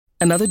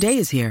Another day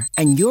is here,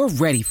 and you're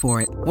ready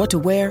for it. What to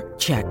wear?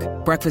 Check.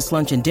 Breakfast,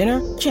 lunch, and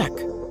dinner? Check.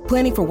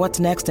 Planning for what's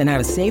next and how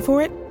to save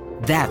for it?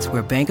 That's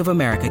where Bank of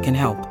America can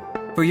help.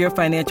 For your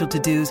financial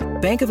to-dos,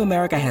 Bank of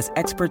America has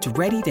experts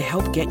ready to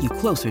help get you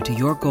closer to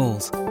your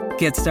goals.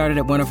 Get started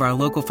at one of our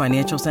local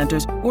financial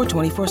centers or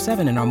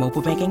 24/7 in our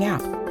mobile banking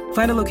app.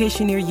 Find a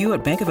location near you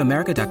at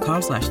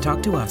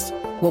bankofamerica.com/talktous.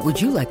 What would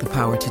you like the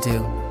power to do?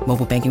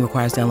 Mobile banking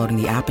requires downloading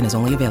the app and is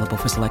only available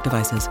for select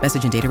devices.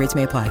 Message and data rates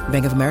may apply.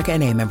 Bank of America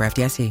N.A., member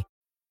FDIC.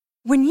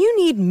 When you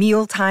need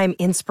mealtime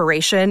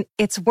inspiration,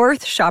 it's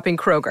worth shopping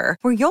Kroger,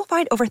 where you'll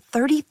find over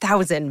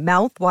 30,000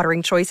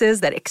 mouth-watering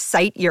choices that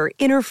excite your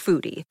inner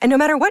foodie. And no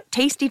matter what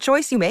tasty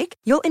choice you make,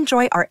 you'll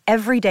enjoy our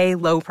everyday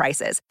low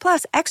prices,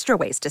 plus extra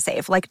ways to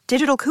save, like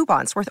digital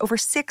coupons worth over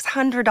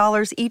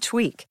 $600 each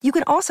week. You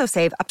can also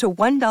save up to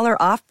 $1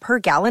 off per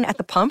gallon at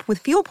the pump with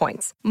fuel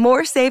points.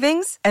 More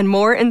savings and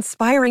more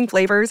inspiring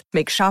flavors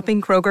make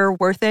shopping Kroger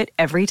worth it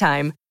every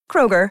time.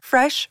 Kroger,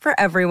 fresh for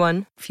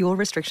everyone. Fuel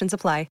restrictions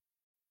apply.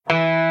 Hey,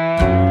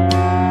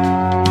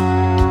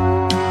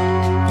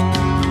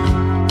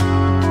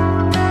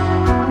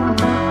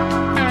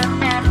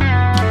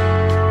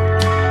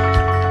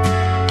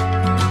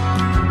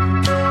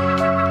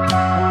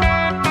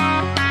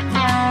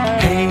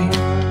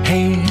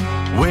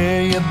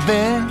 where you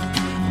been?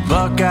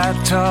 Buckeye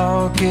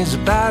Talk is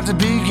about to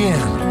begin.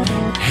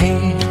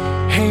 Hey,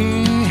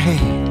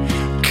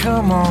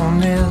 come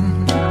on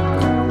in.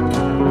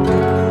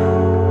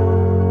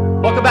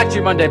 Welcome back to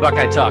your Monday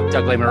Buckeye Talk.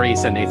 Doug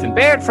Lesmerises and Nathan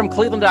Baird from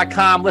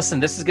Cleveland.com. Listen,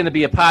 this is going to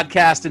be a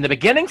podcast in the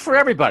beginning for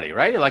everybody,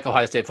 right? You like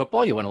Ohio State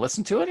football? You want to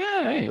listen to it?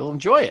 Yeah, you'll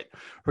enjoy it.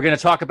 We're going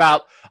to talk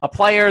about a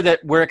player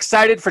that we're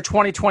excited for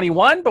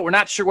 2021, but we're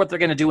not sure what they're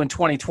going to do in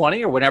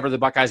 2020 or whenever the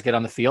Buckeyes get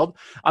on the field.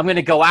 I'm going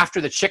to go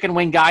after the chicken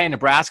wing guy in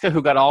Nebraska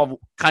who got all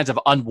kinds of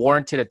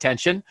unwarranted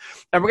attention.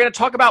 And we're going to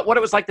talk about what it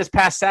was like this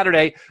past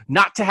Saturday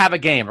not to have a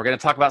game. We're going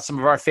to talk about some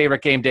of our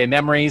favorite game day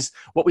memories,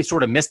 what we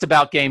sort of missed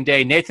about game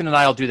day. Nathan and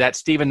I will do that.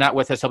 Steven not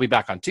with us. He'll be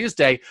back on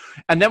Tuesday.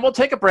 And then we'll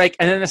take a break.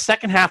 And in the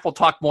second half, we'll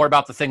talk more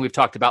about the thing we've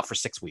talked about for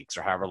 6 weeks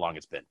or however long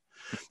it's been.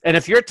 And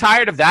if you're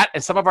tired of that,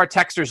 and some of our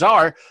texters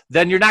are,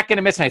 then you're not going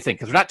to miss anything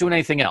because we're not doing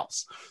anything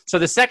else. So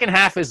the second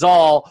half is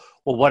all,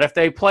 well, what if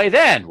they play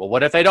then? Well,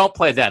 what if they don't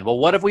play then? Well,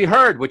 what have we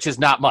heard, which is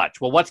not much?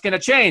 Well, what's going to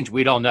change?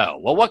 We don't know.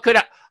 Well, what could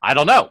I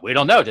don't know. We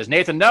don't know. Does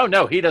Nathan know?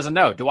 No, he doesn't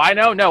know. Do I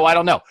know? No, I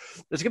don't know.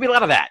 There's going to be a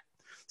lot of that.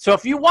 So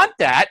if you want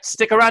that,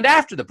 stick around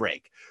after the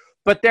break.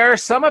 But there are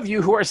some of you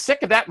who are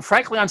sick of that. And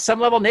frankly, on some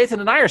level,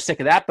 Nathan and I are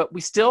sick of that. But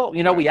we still,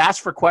 we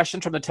asked for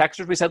questions from the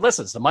texters. We said,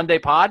 listen, it's a Monday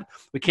pod.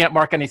 We can't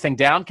mark anything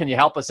down. Can you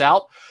help us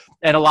out?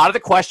 And a lot of the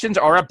questions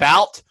are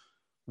about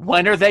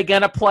when are they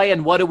going to play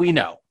and what do we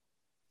know?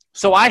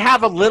 So I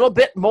have a little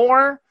bit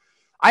more.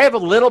 I have a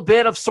little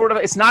bit of sort of,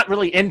 it's not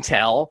really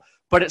intel,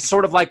 but it's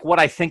sort of like what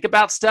I think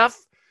about stuff.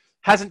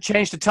 Hasn't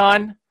changed a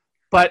ton.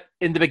 But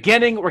in the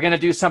beginning, we're going to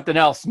do something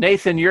else.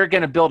 Nathan, you're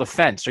going to build a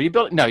fence. Are you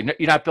building? No, you're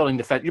not building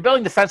the fence. You're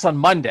building the fence on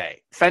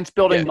Monday. Fence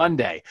building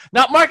Monday.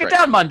 Not mark it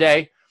down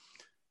Monday.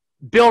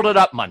 Build it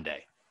up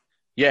Monday.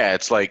 Yeah,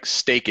 it's like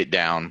stake it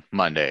down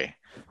Monday.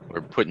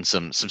 We're putting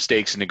some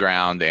stakes in the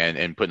ground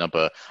and putting up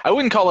I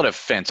wouldn't call it a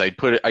fence. I'd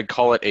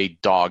call it a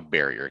dog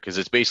barrier because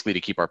it's basically to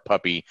keep our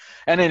puppy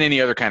and then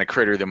any other kind of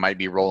critter that might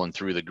be rolling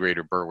through the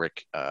greater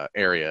Berwick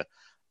area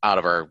out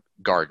of our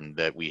garden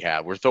that we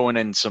have. We're throwing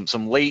in some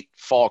late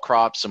fall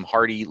crops, some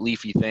hardy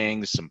leafy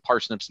things, some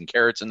parsnips and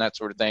carrots and that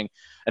sort of thing.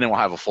 And then we'll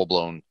have a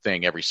full-blown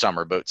thing every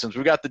summer. But since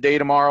we got the day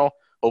tomorrow,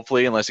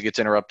 hopefully, unless it gets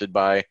interrupted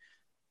by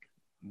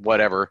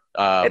whatever.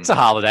 It's a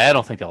holiday. I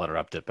don't think they'll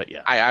interrupt it, but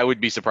yeah. I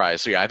would be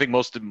surprised. So yeah, I think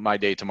most of my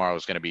day tomorrow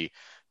is going to be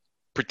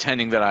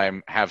pretending that I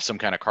have some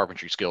kind of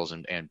carpentry skills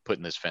and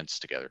putting this fence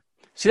together.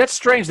 See, that's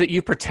strange that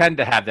you pretend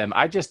to have them.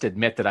 I just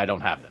admit that I don't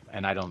have them,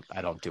 and I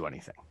don't do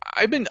anything.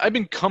 I've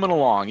been coming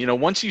along.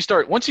 Once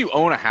you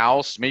own a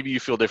house, maybe you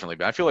feel differently,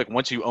 but I feel like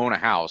once you own a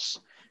house,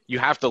 you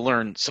have to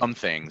learn some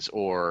things.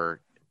 Or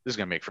this is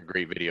gonna make for a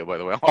great video, by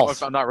the way.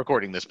 False. I'm not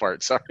recording this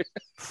part. Sorry.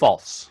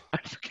 False. I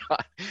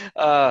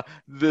forgot.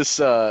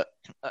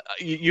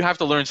 You have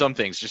to learn some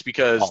things just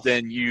because False.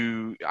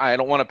 Then I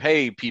don't want to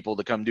pay people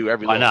to come do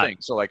every little thing.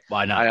 So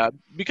why not?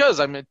 Because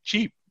I'm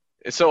cheap.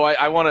 So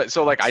I want to.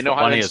 So I know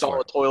how to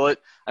install a toilet.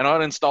 I know how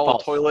to install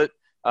a toilet.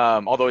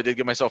 Although I did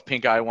give myself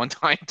pink eye one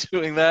time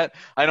doing that.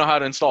 I know how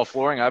to install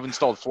flooring. I've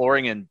installed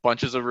flooring in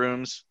bunches of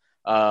rooms.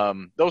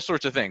 Those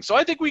sorts of things. So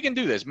I think we can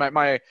do this.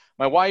 My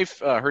wife,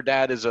 her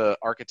dad is an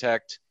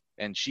architect,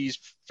 and she's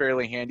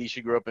fairly handy.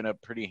 She grew up in a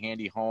pretty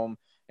handy home,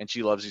 and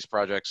she loves these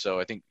projects. So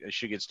I think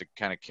she gets to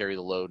kind of carry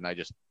the load, and I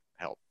just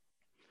help.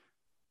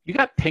 You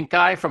got pink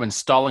eye from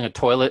installing a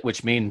toilet,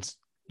 which means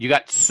you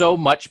got so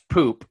much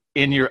poop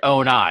in your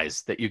own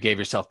eyes that you gave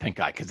yourself pink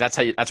eye, because that's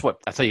how you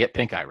get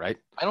pink eye, right?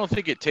 I don't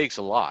think it takes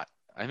a lot.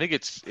 I think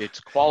it's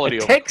quality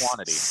over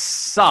quantity.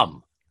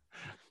 Some.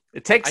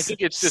 It takes. I think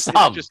it's just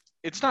some.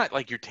 it's not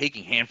like you're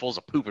taking handfuls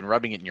of poop and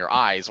rubbing it in your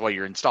eyes while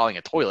you're installing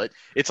a toilet.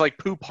 It's like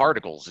poop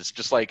particles. It's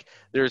just like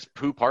there's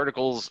poop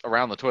particles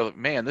around the toilet.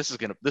 Man, this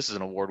is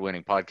an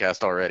award-winning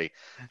podcast already.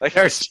 Like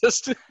there's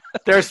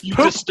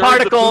poop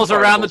particles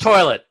around the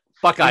toilet.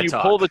 Buckeye when you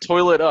Talk. pull the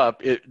toilet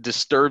up, it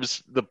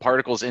disturbs the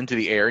particles into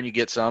the air, and you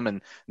get some.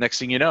 And next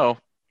thing you know,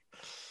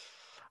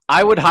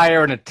 I would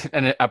hire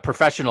a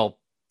professional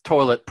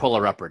toilet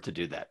puller-upper to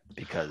do that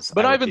because.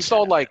 But I've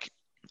installed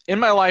in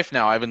my life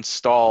now. I've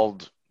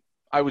installed,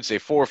 I would say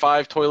 4 or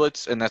 5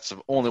 toilets, and that's the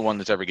only one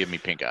that's ever given me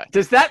pink eye.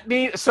 Does that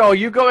mean so? Are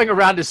you going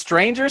around to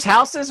strangers'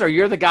 houses, or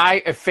you're the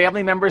guy if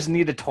family members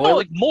need a toilet?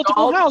 Like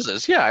multiple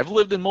houses. Yeah, I've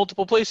lived in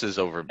multiple places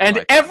over.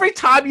 And every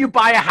time you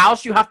buy a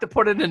house, you have to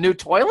put in a new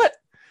toilet.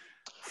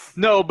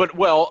 No, but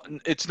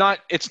it's not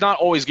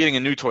always getting a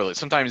new toilet.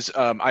 Sometimes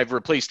I've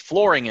replaced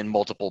flooring in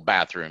multiple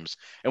bathrooms,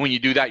 and when you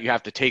do that, you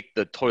have to take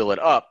the toilet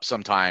up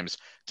sometimes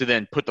to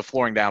then put the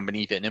flooring down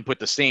beneath it, and then put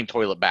the same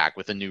toilet back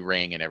with a new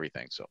ring and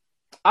everything. So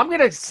I'm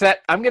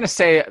gonna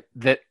say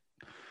that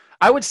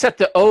I would set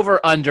the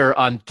over under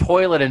on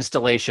toilet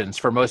installations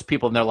for most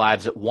people in their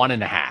lives at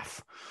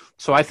 1.5.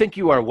 So I think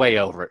you are way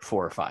over at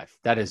 4 or 5.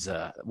 That is,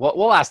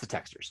 we'll ask the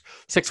texters.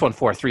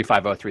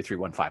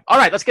 614-350-3315. All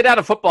right, let's get out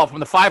of football from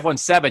the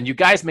 517. You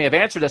guys may have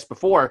answered this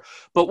before,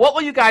 but what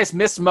will you guys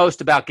miss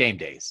most about game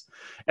days?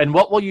 And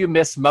what will you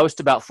miss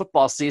most about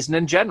football season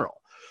in general?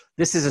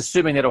 This is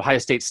assuming that Ohio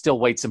State still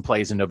waits and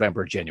plays in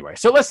November or January.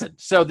 So listen,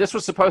 this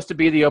was supposed to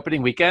be the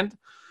opening weekend.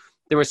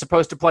 They were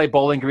supposed to play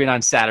Bowling Green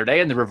on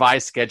Saturday. In the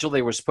revised schedule,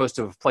 they were supposed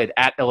to have played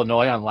at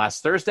Illinois on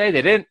last Thursday.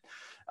 They didn't.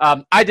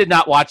 I did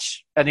not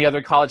watch any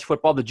other college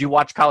football. Did you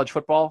watch college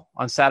football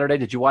on Saturday?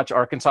 Did you watch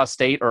Arkansas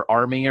State or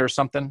Army or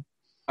something?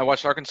 I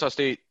watched Arkansas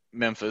State,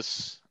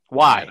 Memphis.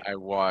 Why? I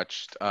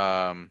watched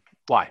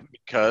why?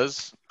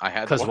 Because I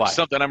had to watch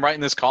something. I'm writing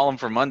this column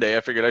for Monday.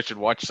 I figured I should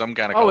watch some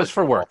kind of college it's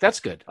for football. Work.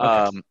 That's good.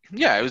 Okay.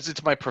 Yeah,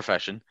 it's my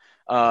profession.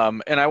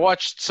 And I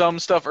watched some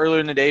stuff earlier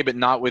in the day, but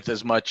not with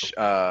as much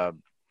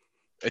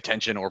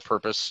attention or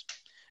purpose.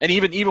 And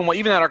even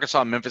that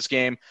Arkansas Memphis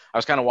game, I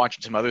was kind of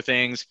watching some other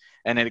things,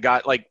 and it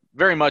got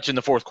very much in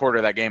the fourth quarter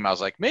of that game. I was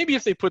like, maybe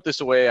if they put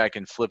this away, I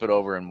can flip it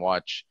over and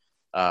watch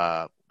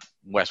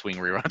West Wing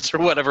reruns or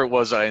whatever it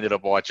was I ended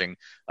up watching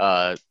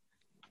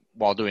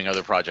while doing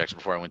other projects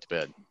before I went to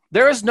bed.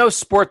 There is no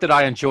sport that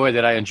I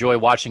enjoy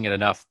watching it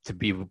enough to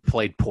be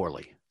played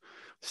poorly.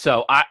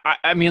 So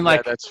I mean,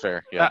 yeah, that's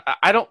fair. Yeah,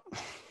 I don't.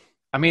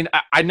 I mean,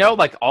 I know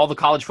all the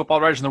college football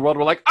writers in the world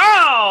were like,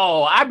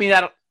 oh, I mean,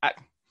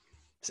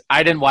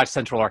 I didn't watch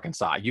Central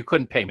Arkansas. You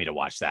couldn't pay me to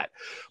watch that.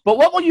 But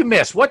what will you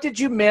miss? What did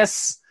you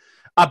miss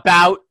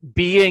about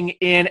being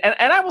in?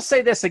 And I will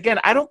say this again.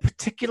 I don't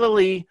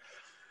particularly –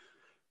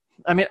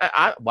 I mean,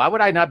 why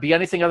would I not be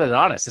anything other than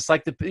honest? It's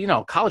like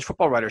college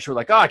football writers who are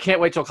like, oh, I can't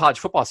wait till college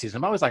football season.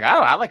 I'm always like,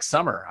 I like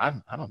summer. I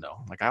don't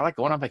know. I like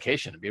going on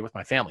vacation and being with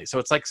my family. So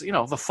it's like,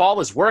 the fall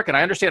is work, and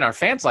I understand our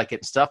fans like it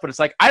and stuff, but it's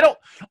like I don't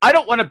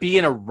want to be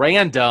in a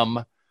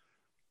random –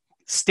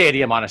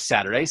 stadium on a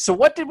Saturday. So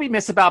what did we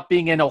miss about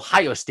being in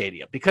Ohio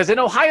Stadium? Because in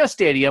Ohio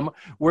Stadium,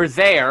 we're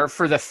there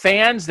for the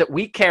fans that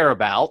we care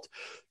about,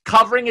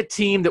 covering a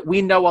team that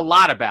we know a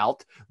lot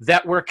about,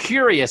 that we're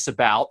curious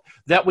about,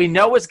 that we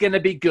know is going to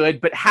be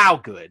good, but how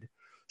good?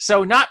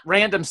 So not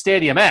random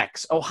Stadium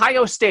X,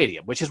 Ohio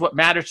Stadium, which is what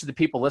matters to the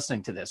people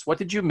listening to this. What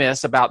did you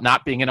miss about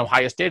not being in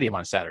Ohio Stadium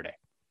on Saturday?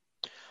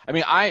 I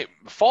mean,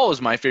 fall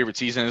is my favorite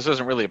season. This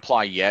doesn't really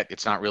apply yet.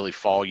 It's not really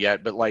fall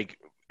yet, but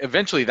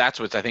eventually that's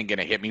what's I think going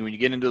to hit me when you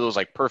get into those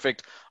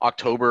perfect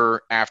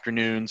October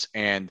afternoons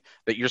and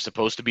that you're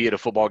supposed to be at a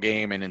football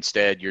game and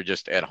instead you're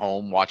just at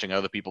home watching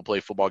other people play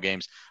football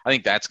games. I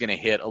think that's going to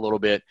hit a little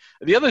bit.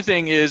 The other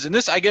thing is, and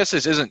I guess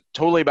this isn't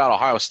totally about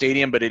Ohio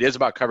Stadium, but it is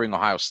about covering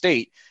Ohio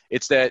State.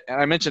 It's that,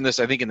 and I mentioned this,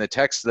 I think in the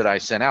text that I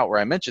sent out where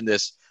I mentioned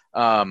this,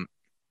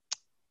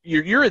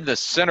 you're in the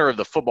center of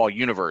the football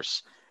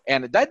universe.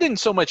 And that didn't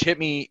so much hit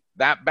me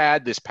that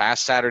bad this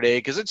past Saturday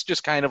because it's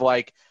just kind of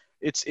like,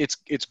 it's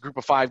group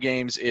of 5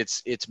 games.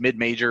 It's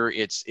mid-major.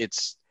 It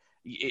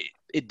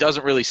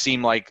doesn't really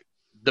seem like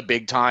the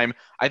big time.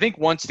 I think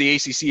once the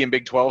ACC and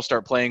Big 12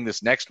 start playing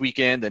this next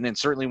weekend, and then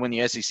certainly when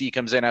the SEC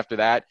comes in after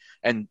that,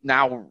 and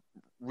now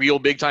real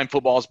big time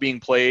football is being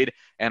played,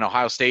 and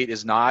Ohio State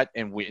is not,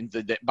 and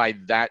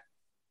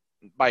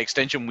by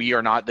extension we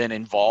are not then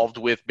involved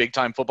with big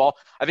time football.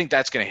 I think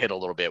that's going to hit a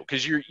little bit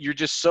because you're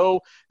just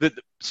so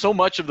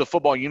much of the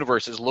football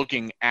universe is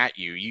looking at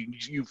you.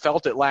 You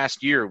felt it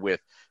last year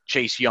with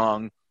Chase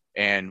Young,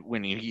 and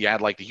when he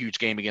had the huge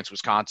game against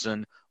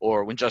Wisconsin,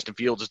 or when Justin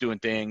Fields is doing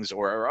things,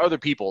 or other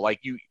people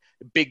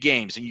big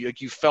games, and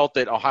you felt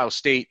that Ohio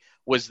State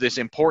was this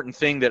important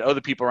thing that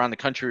other people around the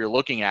country are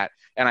looking at.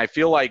 And I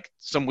feel like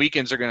some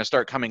weekends are going to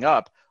start coming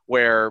up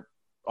where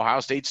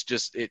Ohio State's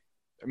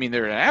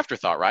they're an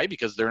afterthought, right?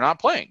 Because they're not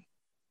playing.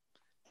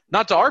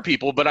 Not to our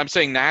people, but I'm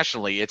saying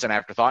nationally it's an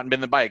afterthought, and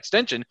then by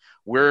extension,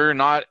 we're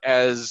not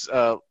as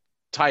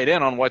tied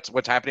in on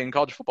what's happening in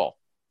college football.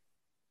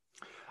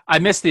 I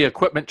miss the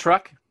equipment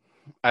truck.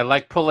 I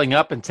like pulling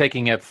up and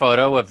taking a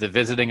photo of the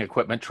visiting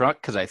equipment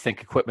truck because I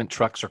think equipment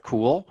trucks are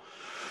cool.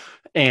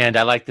 And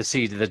I like to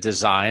see the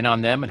design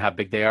on them and how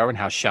big they are and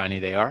how shiny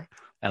they are.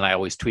 And I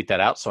always tweet that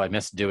out, so I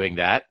miss doing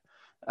that.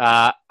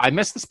 I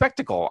miss the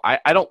spectacle.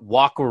 I don't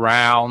walk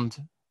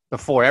around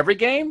before every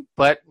game,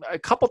 but a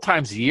couple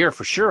times a year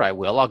for sure I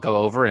will. I'll go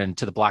over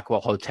into the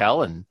Blackwell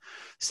Hotel and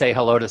say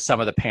hello to some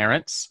of the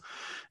parents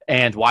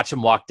and watch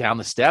them walk down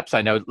the steps.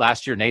 I know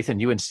last year, Nathan,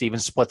 you and Steven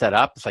split that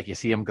up. It's like you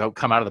see them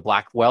come out of the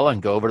Blackwell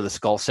and go over to the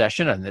Skull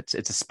Session, and it's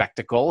a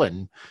spectacle.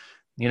 And,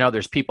 you know,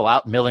 there's people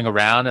out milling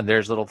around, and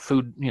there's little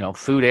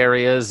food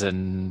areas,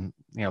 and,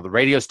 you know, the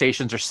radio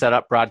stations are set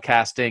up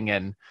broadcasting,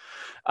 and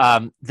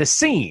the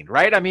scene,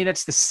 right? I mean,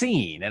 it's the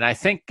scene. And I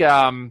think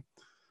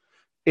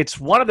it's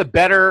one of the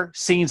better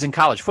scenes in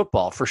college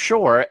football for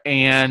sure.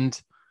 And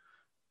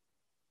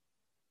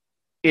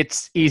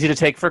it's easy to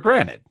take for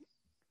granted.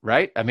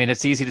 Right? I mean,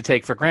 it's easy to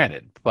take for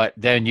granted, but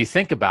then you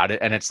think about it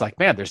and it's like,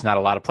 man, there's not a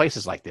lot of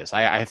places like this.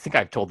 I think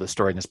I've told this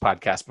story in this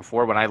podcast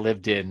before. When I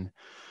lived in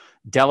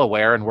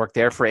Delaware and worked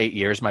there for 8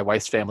 years, my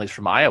wife's family's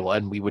from Iowa,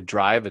 and we would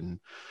drive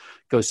and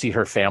go see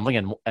her family.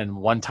 And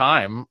one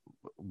time,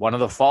 one of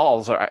the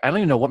falls, or I don't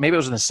even know what, maybe it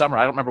was in the summer.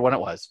 I don't remember when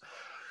it was,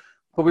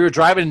 but we were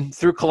driving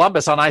through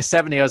Columbus on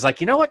I-70. I was like,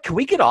 you know what, can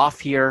we get off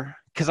here?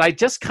 Because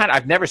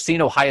I've never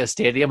seen Ohio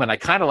Stadium, and I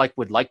kind of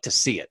would like to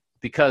see it.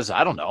 Because,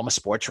 I don't know, I'm a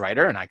sports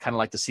writer and I kind of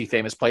like to see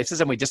famous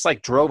places. And we just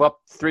drove up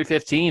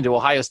 315 to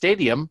Ohio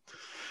Stadium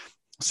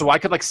so I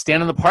could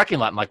stand in the parking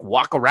lot and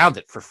walk around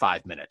it for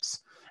 5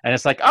 minutes. And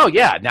it's like, oh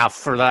yeah, now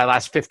for the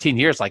last 15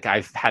 years,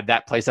 I've had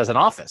that place as an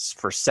office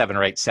for 7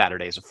 or 8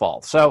 Saturdays of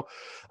fall. So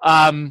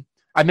I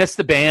miss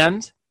the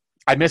band.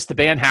 I miss the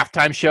band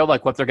halftime show,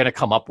 what they're going to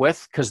come up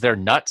with, because they're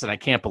nuts and I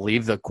can't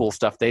believe the cool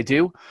stuff they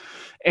do.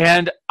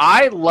 And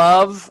I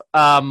love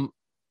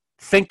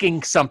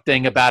thinking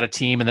something about a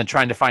team and then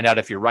trying to find out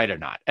if you're right or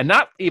not. And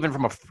not even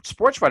from a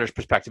sports writer's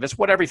perspective. It's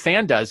what every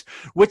fan does,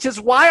 which is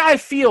why I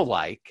feel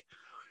like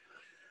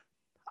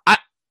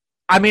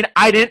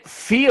I didn't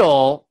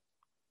feel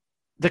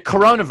the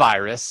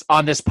coronavirus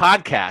on this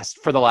podcast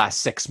for the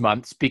last 6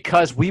 months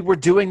because we were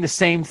doing the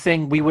same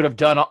thing we would have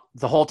done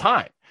the whole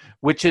time,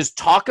 which is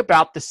talk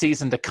about the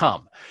season to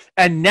come.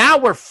 And now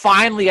we're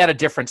finally at a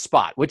different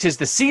spot, which is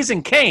the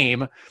season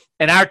came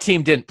and our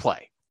team didn't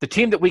play. The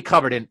team that we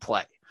covered didn't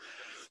play.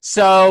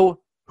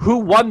 So who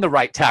won the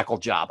right tackle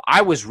job?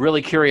 I was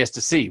really curious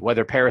to see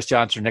whether Paris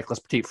Johnson or Nicholas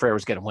Petit-Frere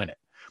was going to win it.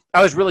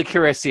 I was really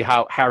curious to see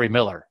how Harry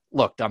Miller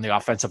looked on the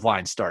offensive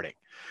line starting.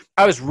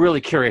 I was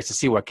really curious to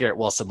see what Garrett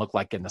Wilson looked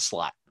like in the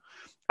slot.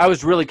 I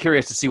was really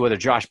curious to see whether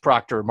Josh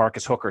Proctor or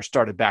Marcus Hooker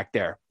started back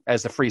there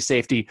as the free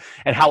safety,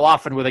 and how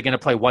often were they going to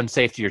play one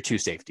safety or two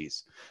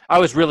safeties. I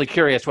was really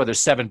curious whether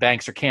Sevyn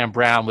Banks or Cam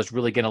Brown was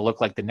really going to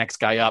look like the next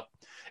guy up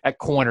at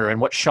corner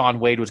and what Shaun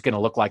Wade was going to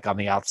look like on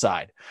the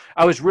outside.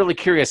 I was really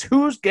curious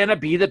who's going to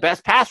be the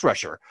best pass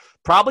rusher.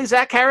 Probably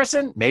Zach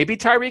Harrison, maybe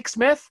Tyreek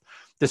Smith.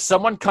 Does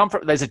someone come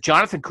from – there's a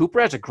Jonathan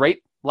Cooper has a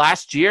great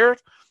last year.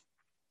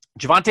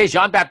 Javonte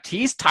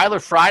Jean-Baptiste, Tyler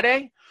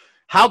Friday.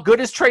 How good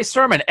is Trey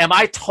Sermon? Am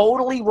I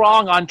totally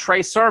wrong on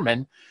Trey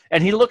Sermon?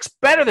 And he looks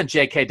better than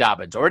J.K.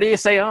 Dobbins. Or do you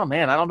say, oh,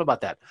 man, I don't know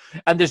about that.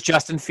 And does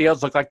Justin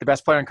Fields look like the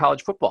best player in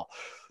college football?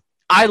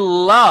 I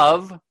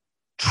love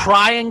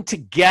trying to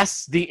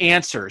guess the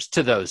answers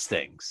to those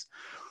things.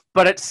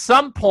 But at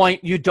some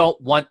point, you don't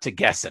want to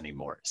guess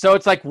anymore. So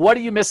it's like, what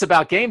do you miss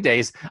about game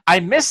days? I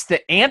miss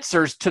the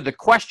answers to the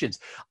questions.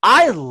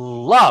 I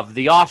love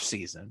the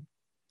offseason.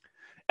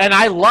 And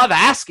I love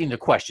asking the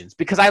questions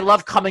because I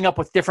love coming up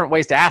with different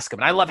ways to ask them.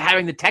 And I love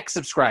having the tech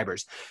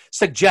subscribers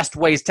suggest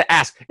ways to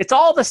ask. It's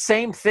all the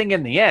same thing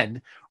in the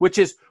end, which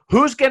is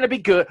who's going to be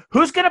good,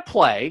 who's going to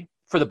play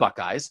for the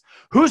Buckeyes,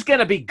 who's going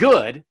to be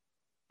good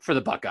for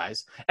the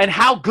Buckeyes, and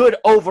how good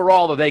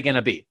overall are they going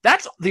to be?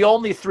 That's the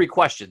only 3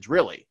 questions,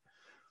 really.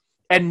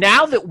 And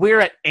now that we're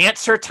at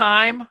answer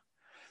time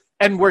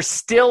and we're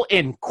still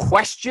in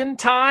question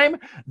time,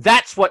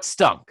 that's what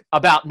stunk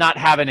about not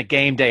having a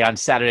game day on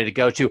Saturday to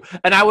go to.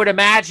 And I would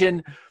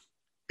imagine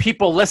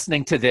people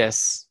listening to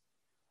this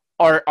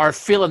are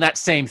feeling that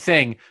same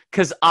thing,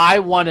 because I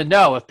want to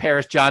know if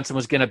Paris Johnson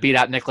was going to beat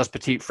out Nicholas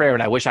Petit-Frere,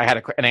 and I wish I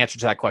had an answer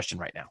to that question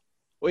right now.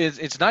 Well,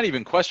 it's not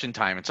even question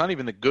time. It's not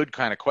even the good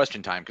kind of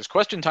question time, because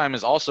question time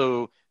is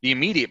also the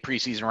immediate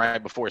preseason right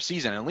before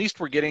season. At least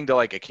we're getting to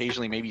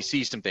occasionally maybe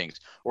see some things,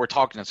 or we're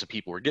talking to some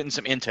people. We're getting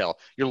some intel.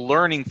 You're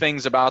learning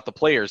things about the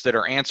players that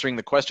are answering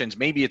the questions.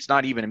 Maybe it's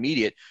not even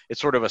immediate. It's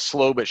sort of a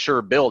slow but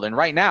sure build. And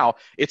right now,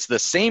 it's the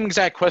same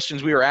exact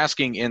questions we were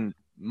asking in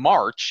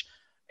March,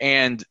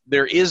 and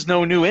there is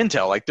no new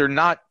intel. They're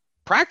not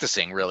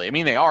practicing really. I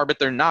mean, they are, but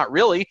they're not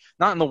really,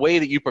 not in the way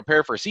that you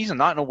prepare for a season,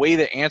 not in a way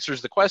that answers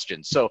the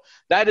questions. So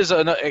that is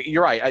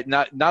you're right.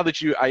 Now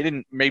that I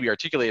didn't maybe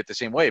articulate it the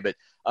same way, but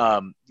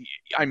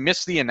I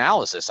miss the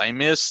analysis. I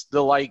miss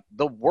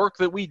the work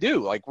that we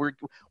do.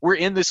 We're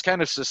in this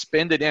kind of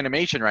suspended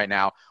animation right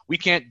now.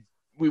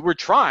 We're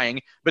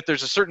trying, but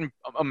there's a certain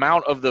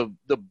amount of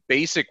the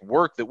basic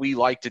work that we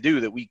like to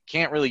do that we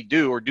can't really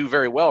do or do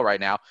very well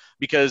right now,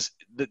 because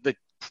the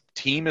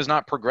team is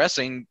not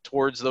progressing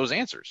towards those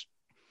answers.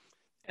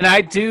 And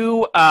I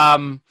do.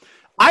 I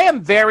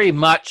am very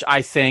much,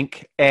 I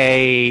think,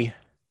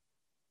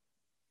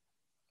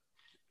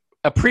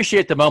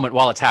 appreciate the moment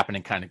while it's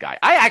happening kind of guy.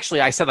 I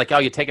said like, oh,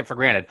 you take it for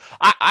granted.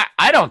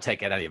 I don't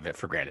take any of it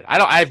for granted.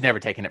 I've never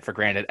taken it for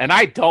granted. And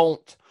I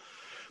don't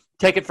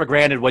take it for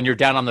granted when you're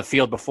down on the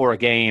field before a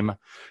game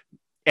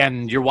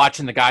and you're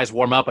watching the guys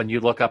warm up and you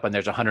look up and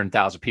there's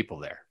 100,000 people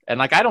there. And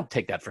like, I don't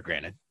take that for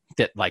granted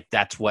that like,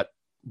 that's what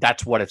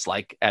it's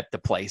like at the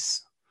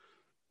place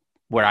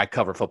where I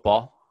cover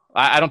football.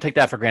 I don't take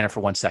that for granted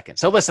for 1 second.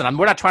 So listen,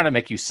 we're not trying to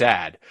make you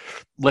sad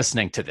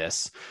listening to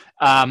this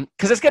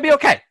because it's going to be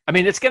okay. I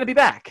mean, it's going to be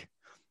back.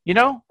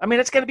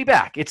 It's going to be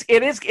back. It's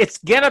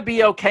going to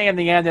be okay in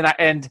the end.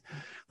 And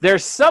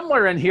there's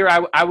somewhere in here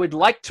I would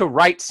like to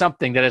write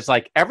something that is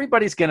like,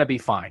 everybody's going to be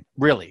fine.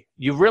 Really.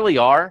 You really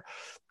are,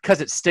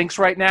 because it stinks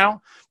right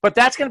now. But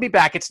that's going to be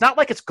back. It's not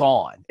like it's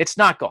gone. It's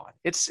not gone.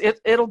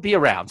 It'll be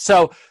around.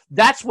 So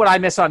that's what I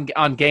miss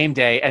on game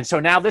day. And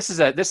so now this is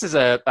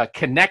a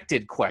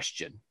connected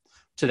question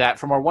to that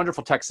from our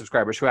wonderful tech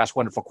subscribers who ask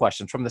wonderful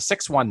questions from the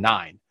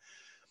 619.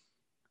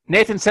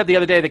 Nathan said the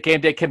other day that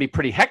game day can be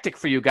pretty hectic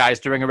for you guys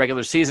during a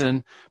regular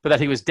season, but that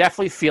he was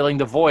definitely feeling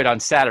the void on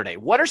Saturday.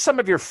 What are some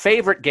of your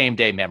favorite game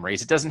day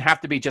memories? It doesn't have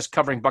to be just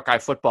covering Buckeye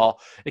football.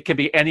 It can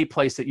be any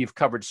place that you've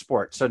covered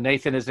sports. So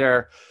Nathan, is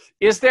there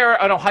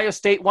an Ohio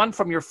State one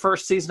from your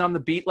first season on the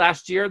beat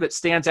last year that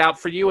stands out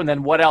for you? And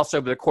then what else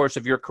over the course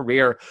of your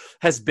career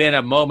has been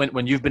a moment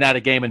when you've been at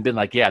a game and been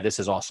like, yeah, this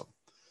is awesome?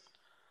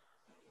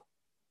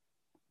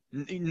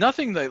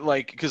 Nothing that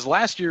because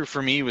last year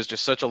for me was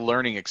just such a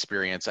learning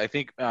experience. I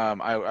think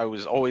I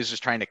was always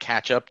just trying to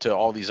catch up to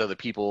all these other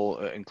people,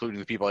 including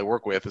the people I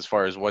work with, as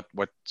far as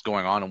what's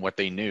going on and what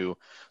they knew.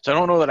 So I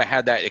don't know that I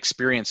had that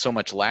experience so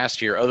much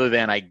last year, other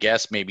than I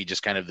guess maybe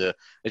just kind of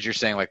as you're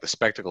saying, like the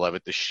spectacle of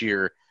it, the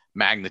sheer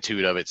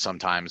magnitude of it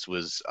sometimes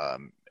was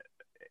an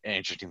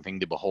interesting thing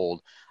to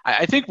behold.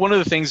 I think one of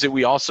the things that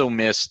we also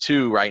miss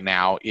too right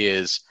now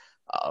is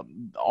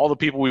all the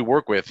people we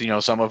work with.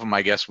 Some of them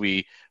I guess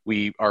we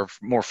are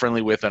more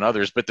friendly with than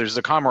others, but there's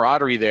the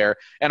camaraderie there.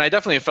 And I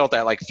definitely have felt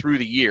that like through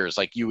the years,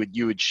 like you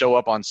would show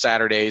up on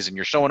Saturdays and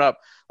you're showing up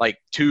like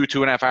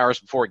 2.5 hours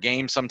before a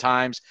game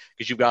sometimes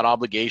because you've got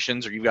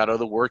obligations or you've got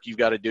other work you've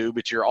got to do,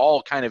 but you're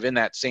all kind of in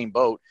that same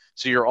boat.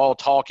 So you're all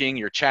talking,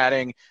 you're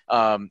chatting.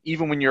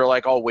 Even when you're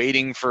like all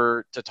waiting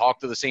to talk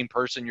to the same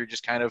person, you're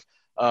just kind of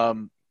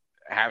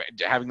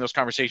having those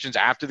conversations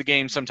after the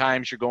game.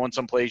 Sometimes you're going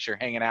someplace, you're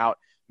hanging out,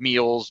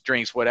 meals,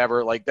 drinks,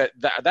 whatever, like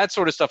that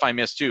sort of stuff I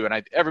miss too.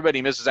 And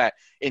everybody misses that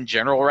in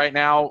general right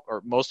now,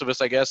 or most of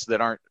us, I guess,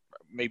 that aren't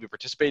maybe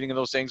participating in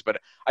those things.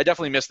 But I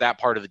definitely miss that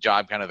part of the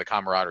job, kind of the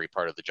camaraderie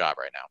part of the job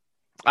right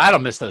now. I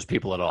don't miss those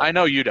people at all. I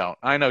know you don't.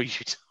 I'm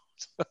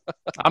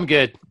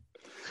good.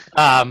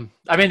 I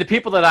mean, the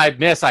people that I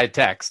miss, I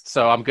text,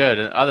 so I'm good.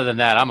 And other than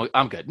that,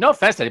 I'm good. No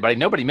offense to anybody.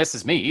 Nobody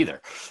misses me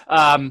either.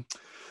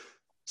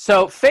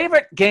 So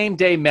favorite game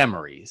day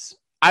memories.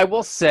 I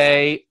will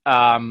say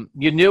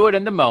you knew it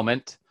in the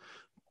moment,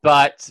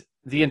 but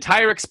the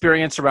entire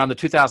experience around the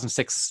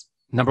 2006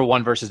 number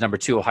 1 versus number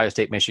 2 Ohio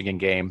State-Michigan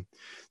game,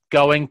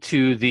 going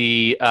to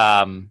the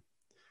Dead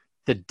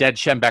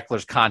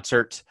Schembechlers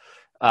concert,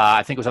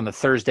 I think it was on the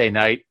Thursday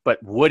night, but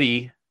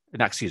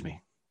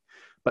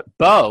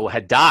Bo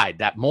had died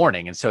that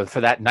morning, and so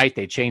for that night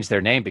they changed their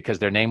name because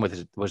their name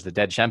was the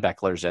Dead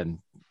Schembechlers, and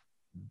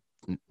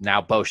now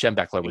Bo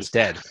Schembechler was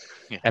dead.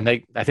 Yeah. And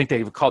I think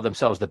they called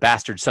themselves the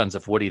Bastard Sons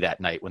of Woody that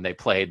night when they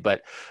played.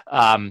 But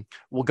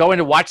we'll go in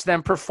to watch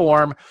them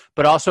perform,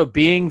 but also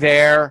being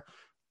there,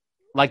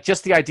 like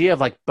just the idea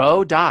of like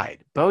Bo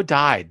died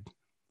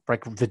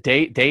like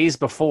the days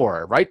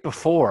before, right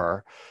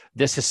before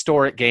this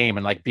historic game,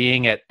 and like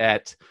being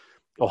at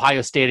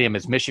Ohio Stadium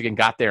as Michigan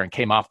got there and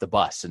came off the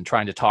bus and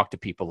trying to talk to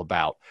people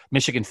about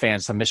Michigan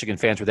fans. Some Michigan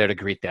fans were there to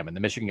greet them, and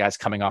the Michigan guys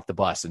coming off the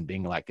bus and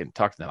being like, and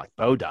talking to them like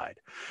Bo died.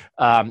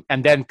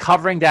 And then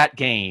covering that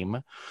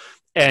game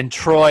and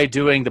Troy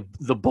doing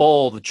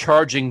the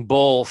charging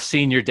bull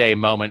senior day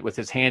moment with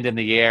his hand in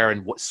the air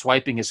and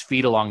swiping his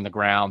feet along the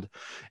ground.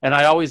 And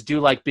I always do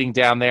like being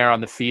down there on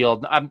the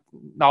field. I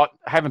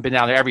haven't been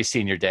down there every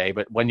senior day,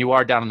 but when you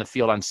are down on the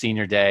field on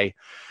senior day,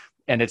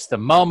 and it's the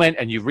moment,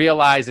 and you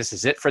realize this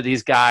is it for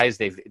these guys.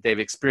 They've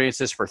experienced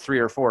this for 3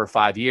 or 4 or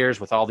 5 years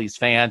with all these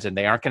fans, and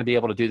they aren't going to be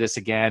able to do this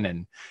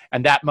again.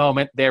 And that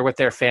moment, they're with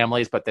their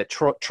families, but that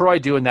Troy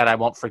doing that, I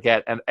won't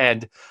forget.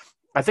 And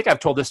I think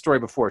I've told this story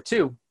before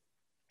too.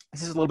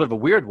 This is a little bit of a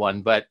weird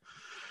one, but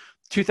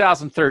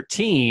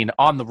 2013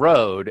 on the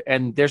road,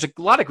 and there's a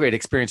lot of great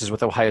experiences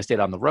with Ohio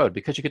State on the road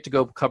because you get to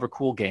go cover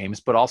cool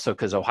games, but also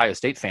because Ohio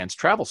State fans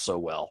travel so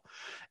well.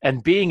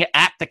 And being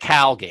at the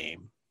Cal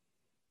game,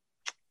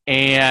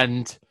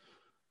 and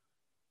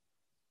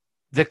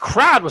the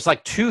crowd was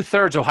like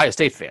 2/3 Ohio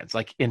State fans,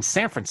 like in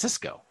San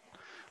Francisco,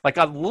 like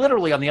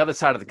literally on the other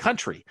side of the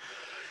country.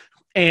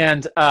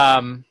 And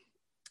I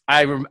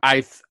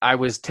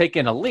was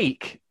taking a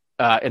leak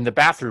in the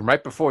bathroom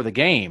right before the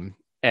game,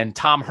 and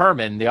Tom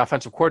Herman, the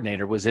offensive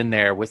coordinator, was in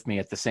there with me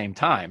at the same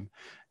time.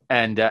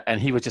 And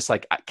he was just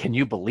like, can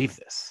you believe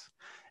this?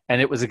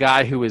 And it was a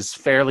guy who was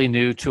fairly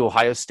new to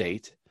Ohio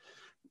State.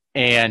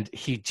 And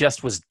he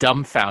just was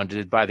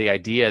dumbfounded by the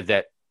idea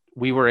that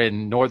we were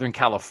in Northern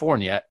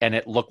California and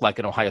it looked like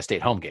an Ohio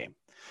State home game.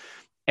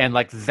 And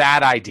like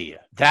that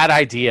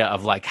idea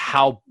of like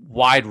how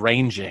wide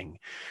ranging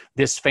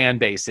this fan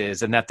base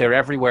is and that they're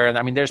everywhere. And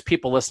I mean, there's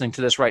people listening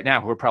to this right now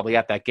who are probably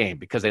at that game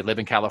because they live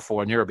in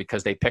California or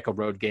because they pick a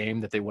road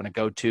game that they want to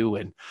go to.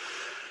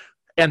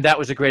 And that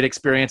was a great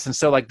experience. And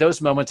so like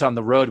those moments on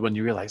the road when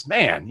you realize,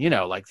 man, you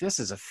know, like this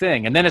is a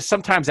thing. And then it's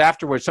sometimes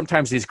afterwards,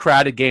 sometimes these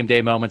crowded game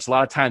day moments, a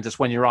lot of times it's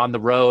when you're on the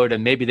road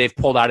and maybe they've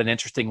pulled out an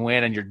interesting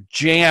win and you're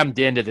jammed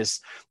into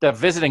this. The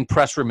visiting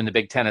press room in the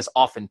Big Ten is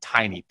often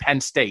tiny. Penn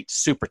State,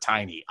 super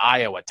tiny.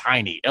 Iowa,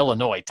 tiny.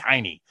 Illinois,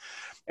 tiny.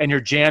 And you're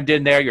jammed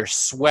in there. You're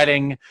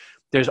sweating.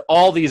 There's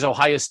all these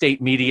Ohio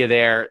State media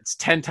there. It's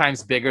 10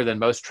 times bigger than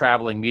most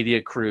traveling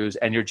media crews.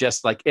 And you're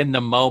just like in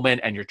the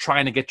moment and you're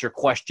trying to get your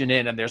question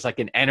in. And there's like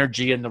an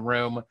energy in the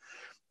room.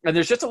 And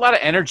there's just a lot of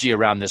energy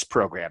around this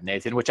program,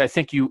 Nathan, which I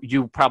think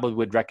you probably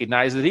would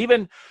recognize that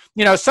even,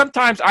 you know,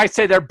 sometimes I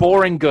say they're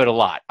boring good a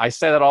lot. I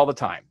say that all the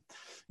time.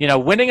 You know,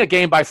 winning a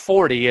game by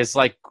 40 is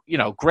like, you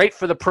know, great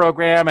for the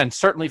program and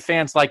certainly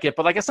fans like it,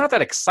 but like it's not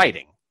that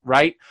exciting,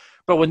 right?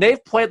 But when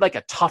they've played like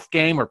a tough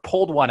game or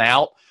pulled one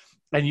out,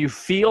 and you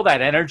feel that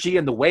energy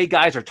and the way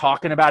guys are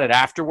talking about it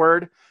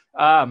afterward.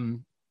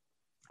 And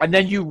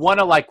then you want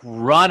to like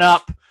run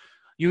up.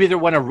 You either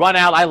want to run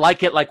out. I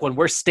like it like when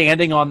we're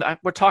standing on,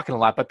 we're talking a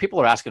lot, but people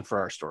are asking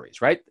for our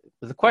stories, right?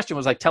 The question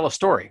was like, tell a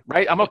story,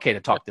 right? I'm okay to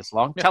talk this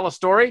long. Yeah. Tell a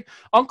story.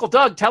 Uncle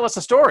Doug, tell us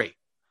a story.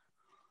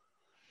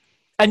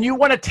 And you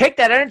want to take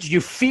that energy. You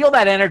feel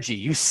that energy.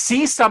 You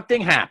see something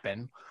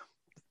happen.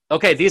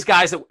 Okay, these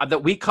guys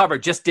that we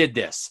covered just did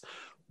this.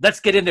 Let's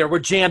get in there. We're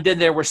jammed in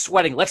there. We're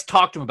sweating. Let's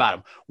talk to them about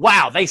them.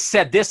 Wow, they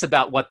said this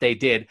about what they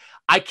did.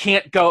 I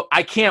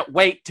can't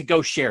wait to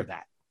go share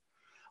that.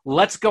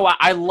 Let's go.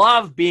 I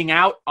love being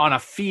out on a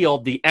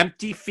field, the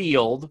empty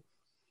field,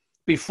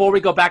 before we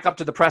go back up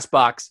to the press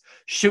box,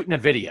 shooting a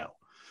video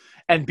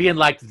and being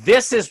like,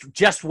 this is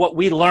just what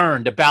we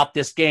learned about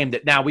this game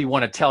that now we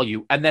want to tell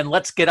you. And then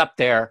let's get up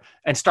there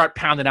and start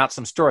pounding out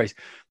some stories.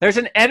 There's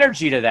an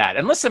energy to that.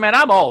 And listen, man,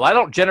 I'm old. I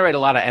don't generate a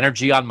lot of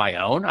energy on my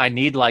own. I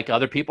need like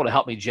other people to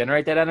help me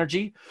generate that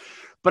energy.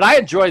 But I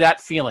enjoy that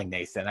feeling,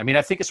 Nathan. I mean,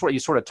 I think it's what we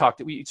sort of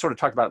talked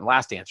about in the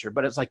last answer,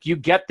 but it's like you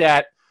get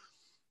that,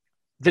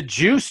 the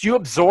juice, you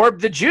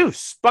absorb the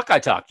juice. Buckeye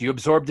Talk, you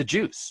absorb the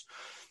juice.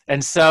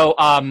 And so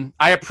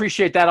I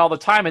appreciate that all the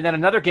time. And then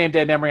another game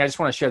day memory, I just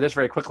want to share this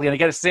very quickly. And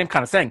again, it's the same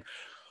kind of thing.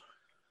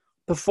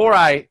 Before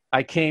I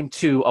came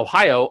to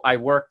Ohio, I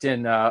worked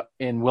in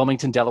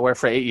Wilmington, Delaware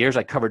for 8 years.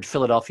 I covered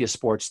Philadelphia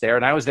sports there.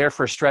 And I was there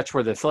for a stretch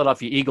where the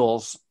Philadelphia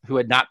Eagles, who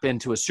had not been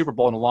to a Super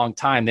Bowl in a long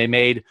time, they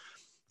made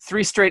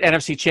 3 straight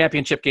NFC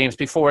championship games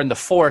before in the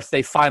 4th,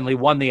 they finally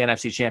won the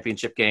NFC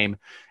championship game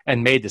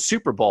and made the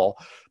Super Bowl.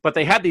 But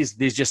they had these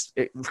just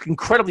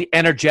incredibly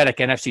energetic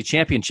NFC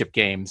championship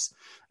games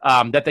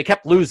that they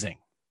kept losing.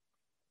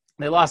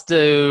 They lost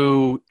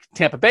to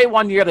Tampa Bay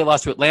one year. They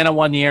lost to Atlanta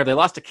one year. They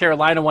lost to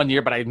Carolina one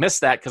year, but I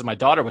missed that because my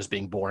daughter was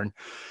being born.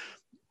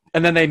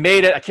 And then they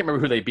made it. I can't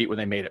remember who they beat when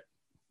they made it.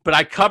 But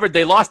I covered,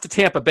 they lost to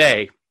Tampa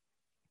Bay.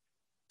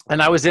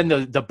 And I was in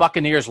the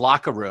Buccaneers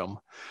locker room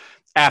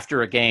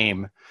after a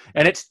game.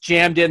 And it's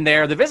jammed in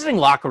there. The visiting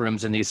locker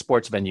rooms in these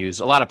sports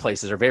venues, a lot of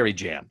places are very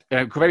jammed,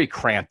 very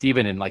cramped,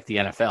 even in like the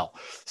NFL.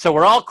 So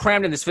we're all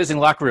crammed in this visiting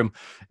locker room,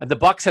 and the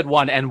Bucs had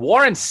won. And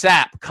Warren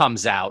Sapp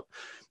comes out,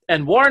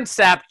 and Warren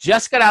Sapp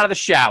just got out of the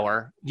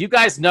shower. You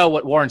guys know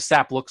what Warren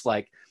Sapp looks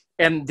like.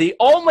 And the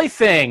only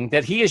thing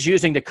that he is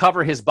using to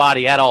cover his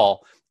body at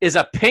all is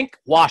a pink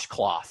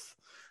washcloth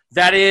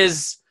that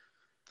is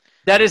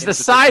the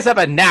size of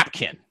a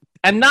napkin,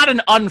 and not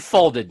an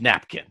unfolded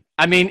napkin.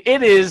 I mean,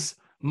 it is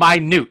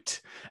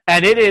minute,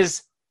 and it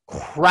is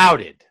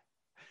crowded.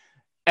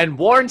 And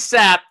Warren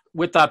Sapp,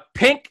 with a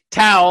pink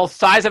towel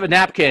size of a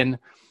napkin,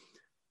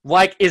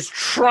 like is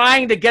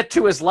trying to get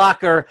to his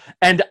locker,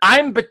 and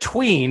I'm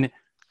between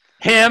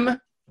him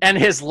and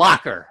his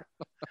locker.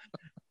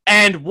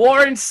 And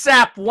Warren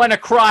Sapp went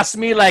across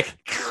me like,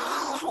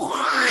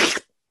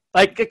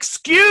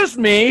 excuse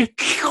me.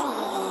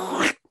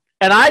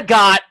 And I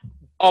got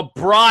a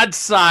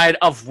broadside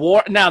of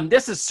war. Now,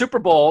 this is Super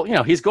Bowl. You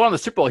know, he's going to the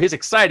Super Bowl. He's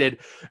excited,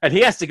 and he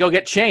has to go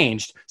get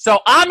changed. So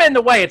I'm in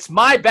the way. It's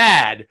my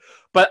bad.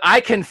 But I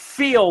can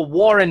feel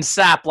Warren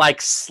Sapp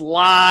like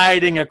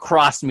sliding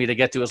across me to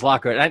get to his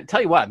locker. And I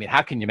tell you what, I mean,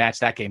 how can you match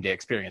that game day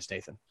experience,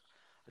 Nathan?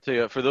 I tell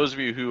you, for those of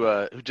you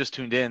who just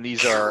tuned in,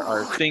 these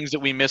are things that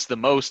we miss the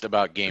most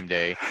about game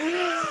day.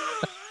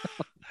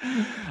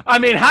 I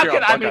mean, how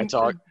can I mean?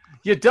 Talk.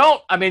 You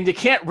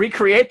can't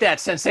recreate that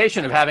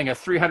sensation of having a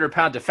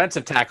 300-pound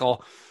defensive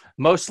tackle,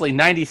 mostly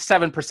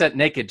 97%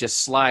 naked,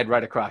 just slide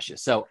right across you.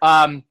 So,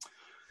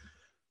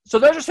 so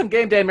those are some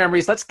game day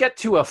memories. Let's get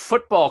to a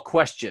football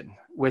question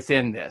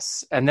within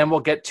this, and then we'll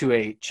get to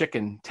a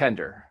chicken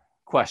tender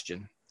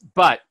question.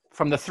 But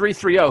from the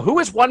 330, who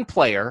is one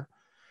player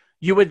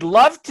you would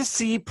love to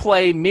see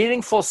play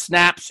meaningful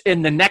snaps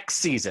in the next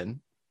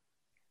season,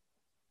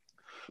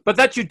 but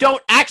that you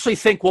don't actually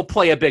think will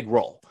play a big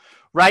role,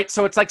 right?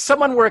 So it's like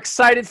someone we're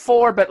excited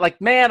for, but like,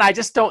 man, I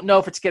just don't know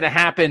if it's going to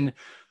happen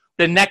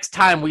the next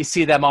time we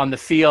see them on the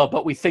field,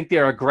 but we think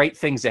there are great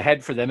things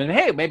ahead for them. And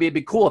hey, maybe it'd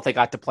be cool if they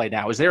got to play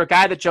now. Is there a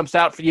guy that jumps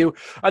out for you?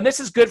 And this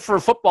is good for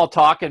football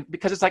talk, and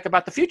because it's like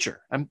about the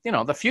future. And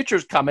the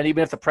future's coming,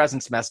 even if the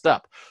present's messed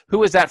up.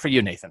 Who is that for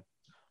you, Nathan?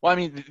 Well, I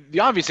mean,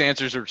 the obvious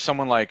answers are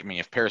someone like,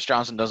 if Paris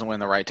Johnson doesn't win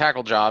the right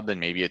tackle job, then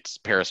maybe it's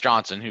Paris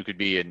Johnson, who could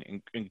be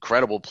an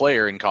incredible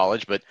player in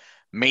college, but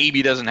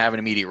maybe doesn't have an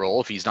immediate role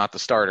if he's not the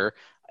starter.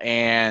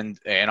 And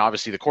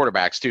obviously the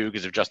quarterbacks too,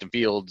 because if Justin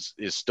Fields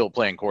is still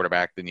playing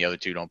quarterback, then the other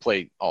two don't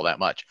play all that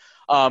much.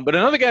 But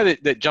another guy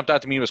that jumped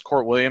out to me was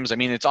Court Williams. I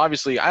mean, it's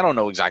obviously, I don't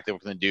know exactly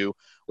what we're going to do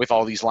with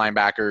all these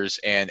linebackers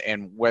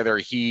and whether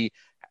he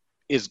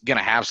is going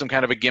to have some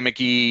kind of a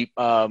gimmicky,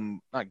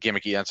 not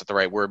gimmicky, that's not the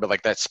right word, but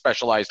like that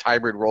specialized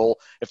hybrid role.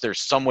 If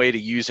there's some way to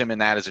use him in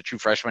that as a true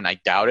freshman, I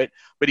doubt it.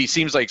 But he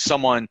seems like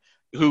someone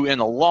who in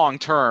the long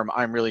term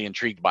I'm really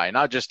intrigued by,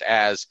 not just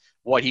as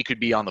what he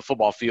could be on the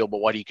football field, but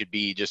what he could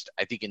be just,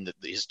 I think, in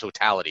his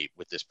totality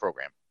with this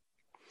program.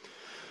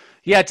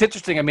 Yeah, it's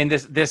interesting. I mean,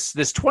 this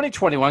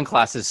 2021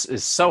 class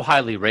is so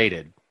highly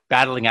rated,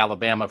 battling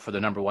Alabama for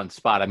the number one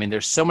spot. I mean,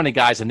 there's so many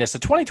guys in this. The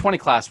 2020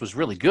 class was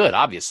really good,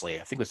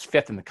 obviously. I think it was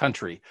 5th in the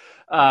country.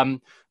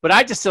 But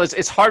I just feel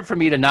it's hard for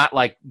me to not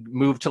like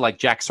move to like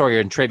Jack Sawyer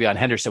and Travion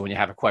Henderson when you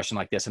have a question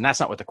like this, and that's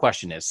not what the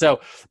question is.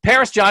 So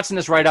Paris Johnson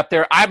is right up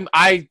there.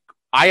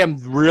 I am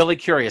really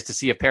curious to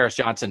see if Paris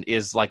Johnson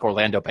is like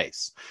Orlando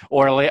Pace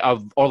or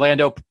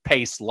Orlando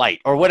Pace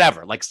light or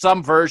whatever, like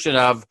some version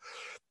of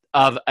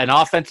an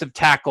offensive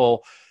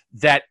tackle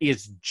that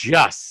is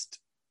just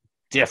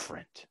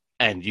different.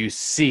 And you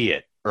see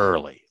it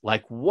early.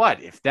 Like,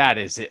 what if that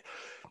is it?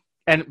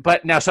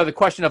 But now, so the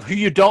question of who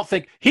you don't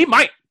think he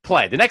might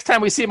play the next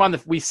time we see him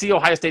we see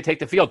Ohio State take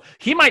the field,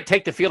 he might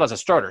take the field as a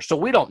starter. So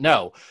we don't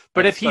know.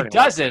 But if he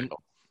doesn't,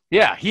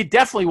 yeah, he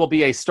definitely will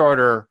be a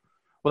starter.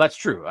 Well, that's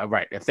true.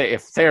 Right.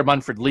 If Thayer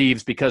Munford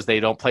leaves because they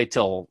don't play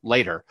till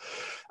later.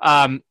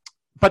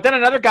 But then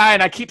another guy,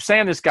 and I keep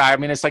saying this guy, I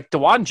mean, it's like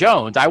DeJuan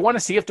Jones. I want to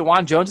see if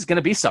DeJuan Jones is going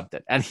to be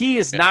something. And he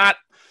is not.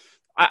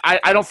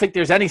 I don't think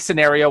there's any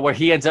scenario where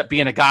he ends up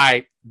being a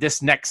guy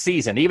this next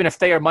season, even if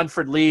Thayer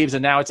Munford leaves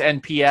and now it's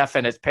NPF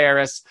and it's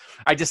Paris.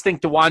 I just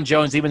think DeJuan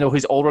Jones, even though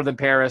he's older than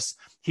Paris,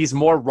 he's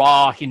more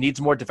raw. He needs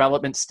more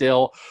development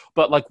still.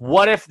 But like,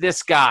 what if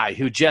this guy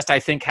who just, I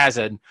think, has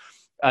a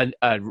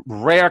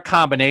rare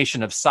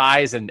combination of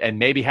size and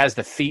maybe has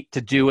the feet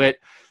to do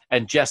it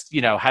and just,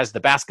 has the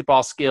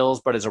basketball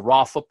skills, but is a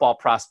raw football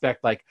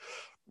prospect, like,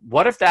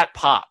 what if that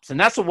pops? And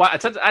that's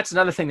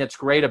another thing that's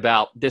great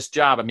about this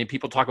job. I mean,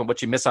 people talk about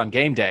what you miss on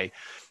game day.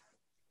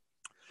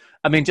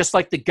 I mean, just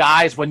like the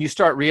guys, when you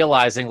start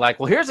realizing like,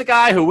 well, here's a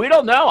guy who we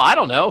don't know. I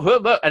don't know who,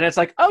 and it's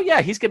like, oh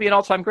yeah, he's going to be an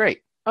all-time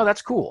great. Oh,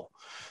 that's cool.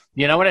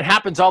 And it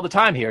happens all the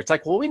time here. It's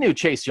like, well, we knew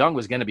Chase Young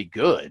was going to be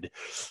good.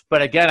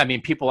 But again, I mean,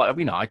 people,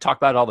 I talk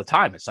about it all the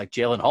time. It's like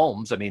Jalen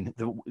Holmes. I mean,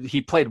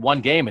 he played one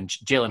game and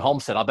Jalen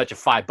Holmes said, I'll bet you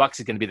 $5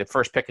 he's going to be the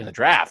first pick in the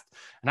draft.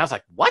 And I was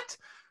like, what?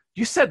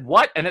 You said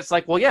what? And it's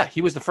like, well, yeah,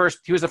 he was the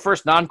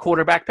first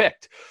non-quarterback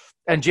picked.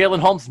 And Jalen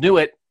Holmes knew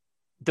it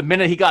the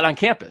minute he got on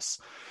campus.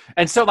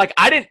 And so, like,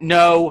 I didn't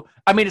know.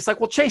 I mean, it's like,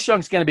 well, Chase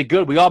Young's going to be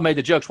good. We all made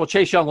the jokes. Well,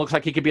 Chase Young looks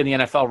like he could be in the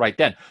NFL right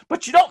then.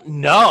 But you don't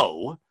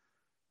know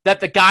that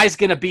the guy's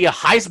going to be a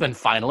Heisman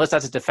finalist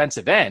as a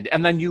defensive end.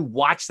 And then you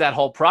watch that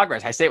whole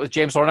progress. I say it with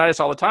James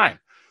Laurinaitis all the time.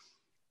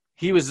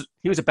 He was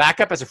a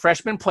backup as a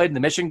freshman, played in the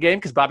Michigan game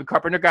because Bobby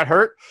Carpenter got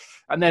hurt.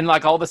 And then,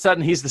 like, all of a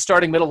sudden, he's the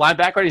starting middle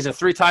linebacker. And he's a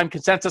 3-time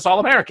consensus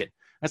All-American.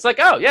 And it's like,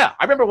 oh, yeah.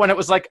 I remember when it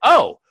was like,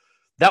 oh,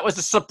 that was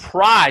a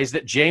surprise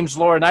that James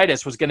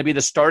Laurinaitis was going to be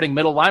the starting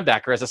middle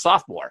linebacker as a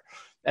sophomore.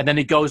 And then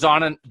he goes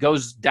on and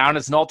goes down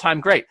as an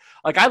all-time great.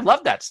 Like, I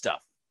love that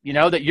stuff,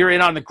 that you're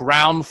in on the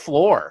ground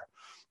floor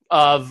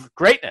of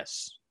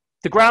greatness.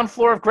 The ground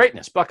floor of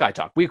greatness, Buckeye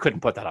Talk. We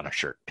couldn't put that on a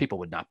shirt. People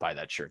would not buy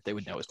that shirt. They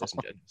would know it's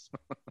disingenuous.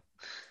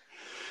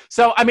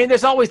 So, I mean,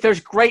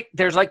 there's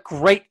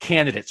great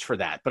candidates for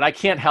that, but I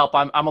can't help.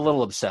 I'm a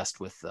little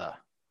obsessed with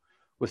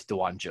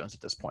DeJuan Jones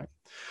at this point.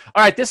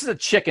 All right, this is a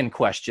chicken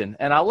question,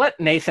 and I'll let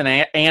Nathan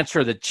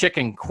answer the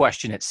chicken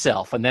question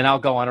itself, and then I'll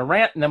go on a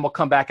rant, and then we'll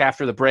come back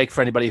after the break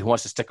for anybody who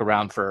wants to stick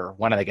around for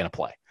when are they going to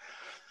play.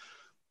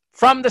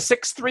 From the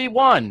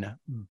 631,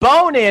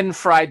 bone-in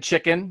fried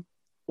chicken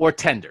or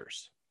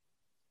tenders?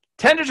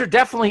 Tenders are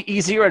definitely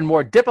easier and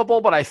more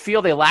dippable, but I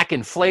feel they lack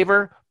in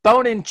flavor.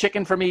 Bone-in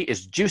chicken for me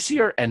is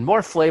juicier and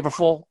more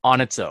flavorful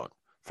on its own.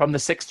 From the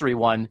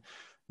 631,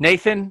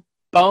 Nathan,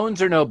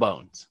 bones or no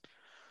bones?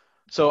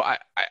 So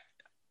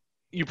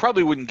you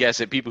probably wouldn't guess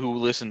it, people who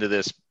listen to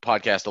this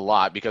podcast a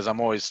lot, because I'm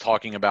always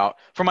talking about,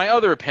 for my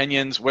other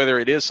opinions, whether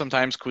it is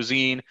sometimes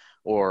cuisine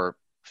or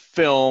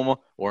film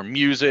or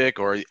music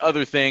or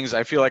other things,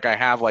 I feel like I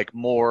have like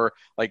more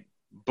like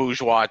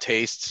bourgeois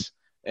tastes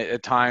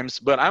at times,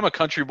 but I'm a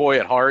country boy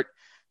at heart.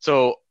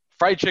 So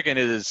fried chicken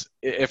is,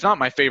 if not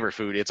my favorite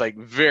food, it's like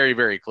very,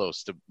 very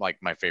close to like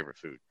my favorite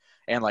food.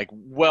 And like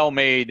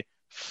well-made,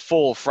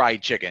 full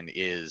fried chicken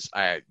is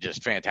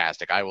just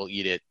fantastic. I will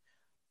eat it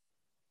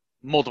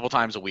multiple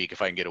times a week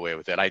if I can get away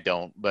with it. I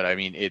don't, but I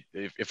mean,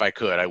 if I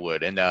could, I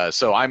would. And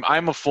so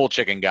I'm a full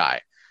chicken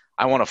guy.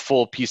 I want a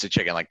full piece of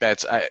chicken. Like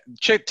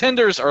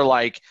tenders are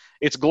like,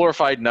 it's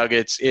glorified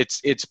nuggets.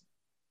 It's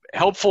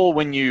helpful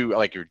when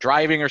you're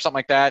driving or something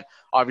like that.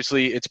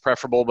 Obviously, it's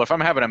preferable. But if I'm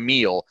having a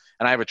meal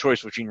and I have a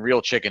choice between real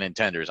chicken and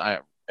tenders,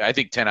 I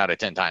think 10 out of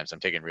 10 times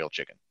I'm taking real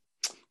chicken.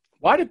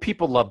 Why do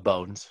people love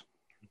bones?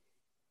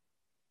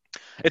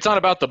 It's not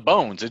about the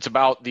bones. It's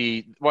about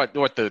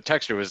what the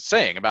texture was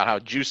saying about how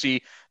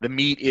juicy the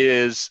meat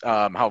is,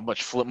 how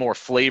much more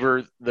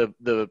flavor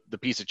the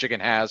piece of chicken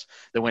has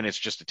than when it's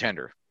just a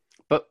tender.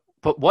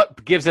 But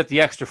what gives it the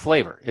extra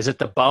flavor? Is it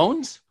the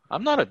bones?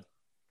 I'm not a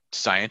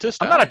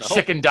scientist. I'm not a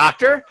chicken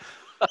doctor.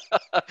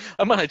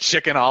 I'm not a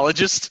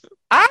chickenologist.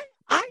 I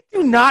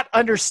do not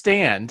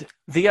understand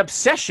the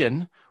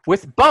obsession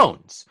with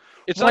bones.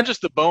 It's not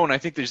just the bone. I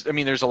think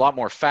there's a lot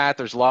more fat.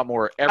 There's a lot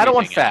more everything. I don't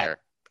want fat. There.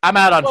 I'm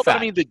out on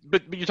fat.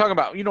 But you're talking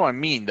about, you know what I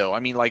mean, though. I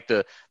mean, like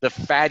the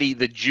fatty,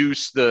 the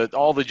juice,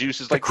 all the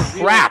juices, like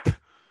crap.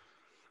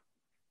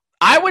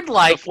 I would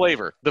like the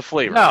flavor.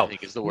 No, I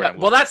think is the word.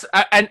 Well, that's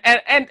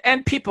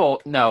and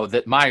people know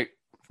that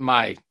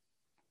my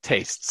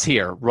tastes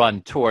here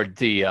run toward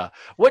the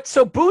what.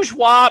 So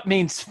bourgeois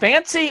means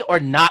fancy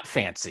or not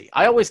fancy.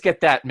 I always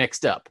get that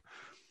mixed up.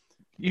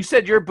 You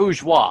said you're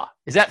bourgeois.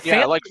 Is that fancy?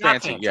 Yeah, I like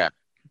fancy. Yeah,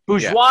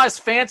 bourgeois is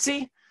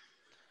fancy.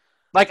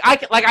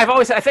 I've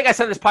always said, I think I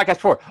said this podcast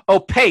before,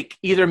 opaque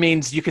either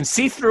means you can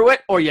see through it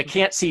or you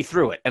can't see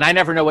through it. And I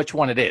never know which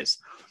one it is.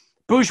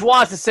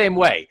 Bourgeois is the same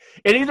way.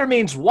 It either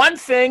means one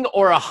thing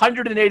or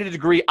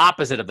 180-degree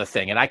opposite of the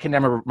thing. And I can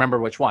never remember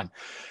which one.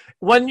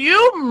 When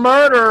you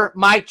murder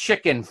my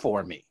chicken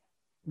for me,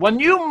 when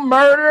you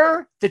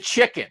murder the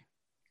chicken,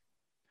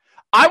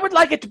 I would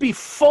like it to be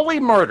fully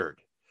murdered.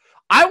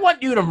 I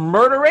want you to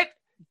murder it,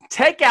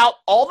 take out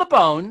all the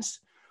bones,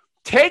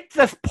 take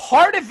the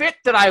part of it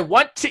that I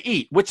want to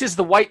eat, which is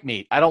the white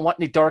meat. I don't want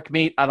any dark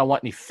meat. I don't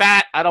want any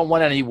fat. I don't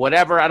want any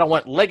whatever. I don't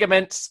want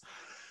ligaments.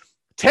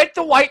 Take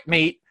the white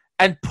meat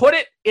and put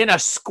it in a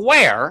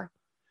square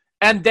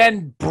and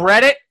then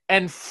bread it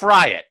and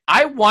fry it.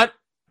 I want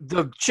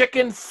the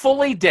chicken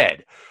fully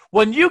dead.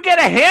 When you get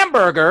a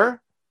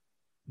hamburger,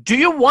 do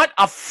you want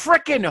a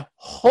frickin'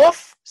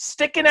 hoof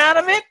sticking out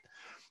of it?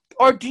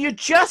 Or do you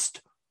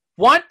just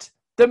want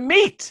the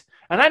meat?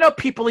 And I know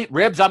people eat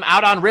ribs. I'm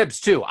out on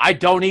ribs too. I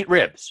don't eat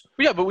ribs.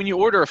 Yeah, but when you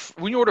order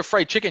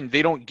fried chicken,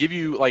 they don't give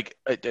you like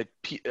a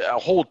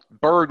whole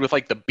bird with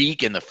like the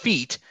beak and the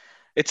feet.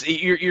 It's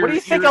you're. What do you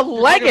think a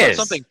leg is?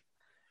 Something.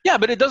 Yeah,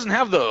 but it doesn't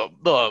have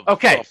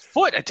the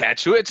foot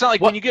attached to it. It's not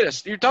like when you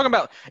get you're talking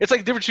about. It's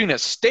like the difference between a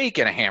steak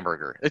and a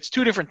hamburger. It's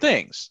two different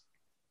things.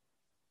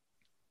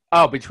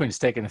 Oh, between a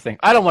steak and a thing.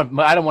 I don't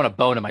want a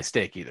bone in my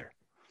steak either.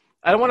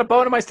 I don't want a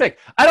bone in my steak.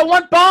 I don't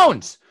want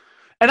bones.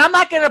 And I'm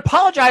not going to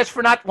apologize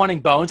for not wanting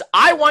bones.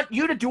 I want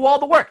you to do all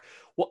the work.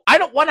 Well, I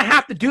don't want to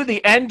have to do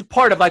the end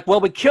part of like,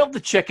 well, we killed the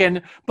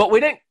chicken, but we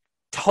didn't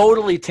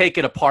totally take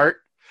it apart.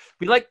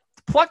 We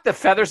plucked the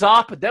feathers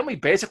off, but then we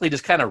basically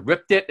just kind of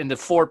ripped it into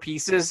 4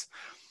 pieces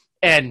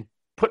and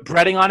put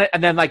breading on it.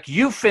 And then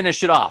you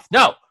finish it off.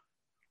 No,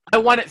 I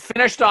want it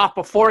finished off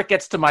before it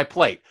gets to my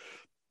plate.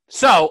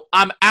 So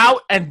I'm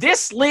out. And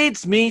this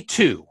leads me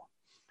to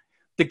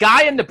the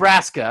guy in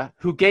Nebraska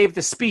who gave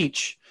the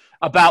speech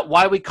about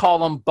why we call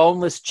them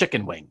boneless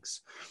chicken wings.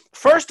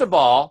 First of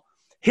all,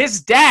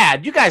 his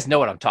dad, you guys know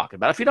what I'm talking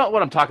about. If you don't know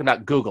what I'm talking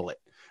about, Google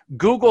it.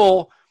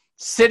 Google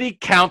city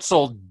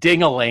council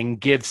ding-a-ling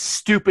gives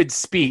stupid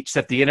speech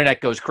that the internet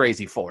goes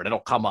crazy for, and it'll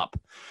come up.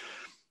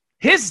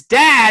 His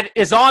dad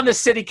is on the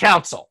city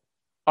council,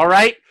 all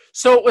right?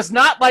 So it was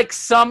not like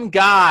some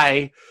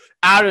guy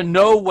out of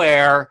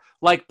nowhere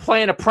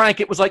playing a prank.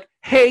 It was like,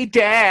 hey,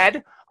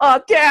 Dad,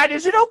 Dad,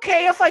 is it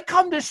okay if I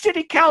come to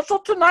city council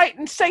tonight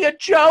and say a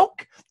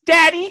joke?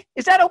 Daddy,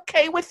 is that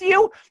okay with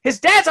you?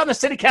 His dad's on the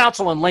city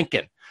council in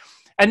Lincoln.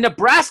 And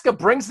Nebraska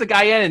brings the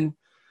guy in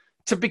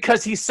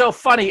because he's so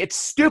funny. It's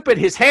stupid.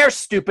 His hair's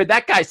stupid.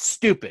 That guy's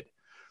stupid.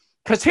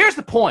 Because here's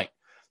the point.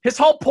 His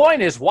whole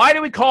point is, why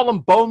do we call them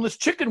boneless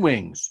chicken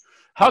wings?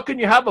 How can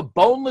you have a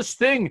boneless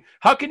thing?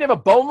 How can you have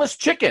a boneless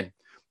chicken?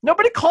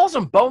 Nobody calls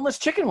them boneless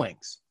chicken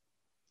wings.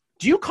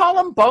 Do you call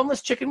them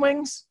boneless chicken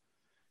wings?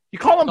 You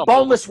call them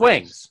boneless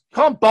wings.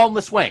 Call them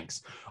boneless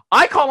wings.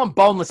 I call them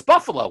boneless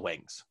buffalo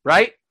wings,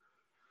 right?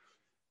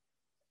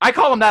 I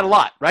call them that a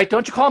lot, right?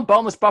 Don't you call them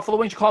boneless buffalo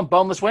wings? You call them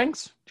boneless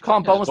wings? You call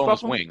them boneless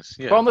buffalo wings?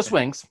 Yeah. Boneless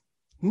wings.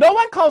 No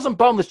one calls them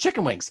boneless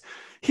chicken wings.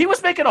 He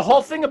was making a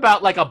whole thing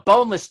about a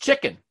boneless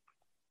chicken.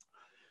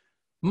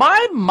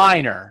 My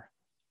minor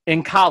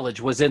in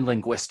college was in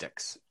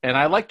linguistics, and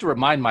I like to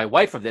remind my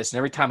wife of this, and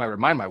every time I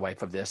remind my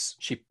wife of this,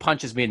 she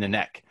punches me in the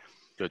neck.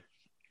 Good.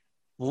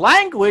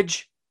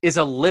 Language is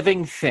a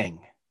living thing.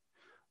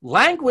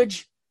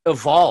 Language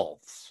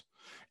evolves.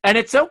 And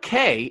it's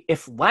okay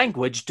if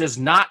language does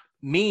not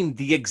mean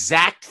the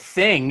exact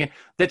thing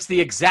that's the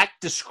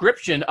exact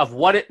description of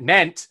what it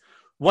meant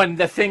when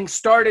the thing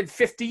started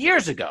 50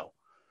 years ago.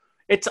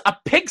 It's a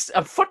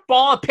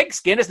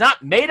pigskin is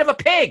not made of a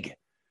pig,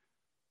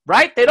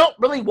 right? They don't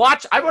really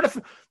watch.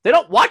 They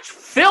don't watch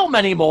film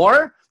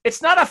anymore.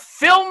 It's not a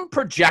film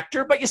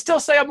projector, but you still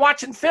say I'm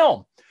watching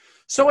film.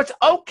 So it's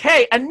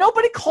okay. And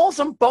nobody calls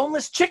them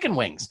boneless chicken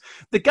wings.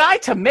 The guy,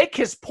 to make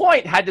his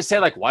point, had to say,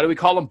 like, why do we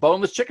call them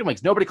boneless chicken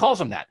wings? Nobody calls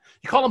them that.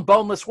 You call them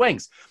boneless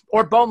wings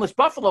or boneless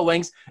buffalo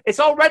wings. It's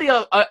already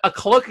a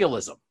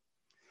colloquialism.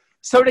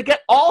 So to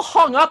get all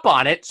hung up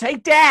on it, say,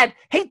 Dad,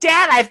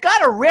 I've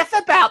got a riff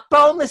about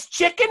boneless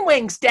chicken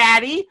wings,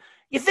 Daddy.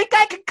 You think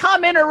I could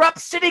come interrupt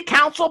city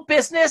council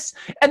business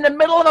in the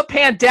middle of a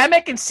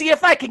pandemic and see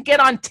if I can get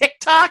on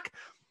TikTok?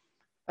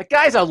 That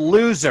guy's a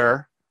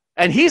loser.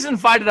 And he's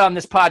invited on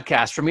this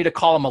podcast for me to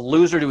call him a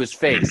loser to his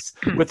face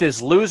with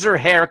his loser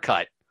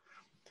haircut.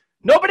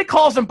 Nobody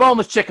calls them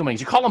boneless chicken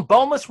wings. You call them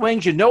boneless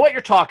wings. You know what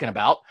you're talking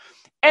about.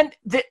 And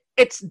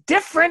it's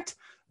different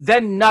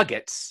than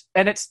nuggets,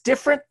 and it's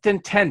different than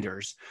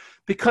tenders,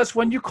 because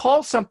when you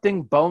call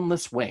something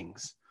boneless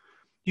wings,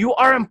 you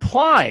are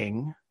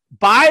implying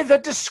by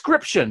the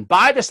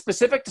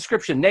specific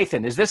description,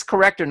 Nathan, is this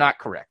correct or not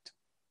correct?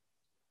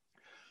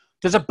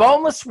 Does a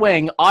boneless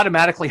wing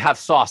automatically have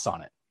sauce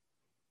on it?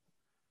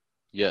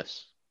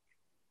 Yes.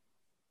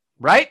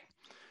 Right?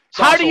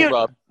 Sauce How do you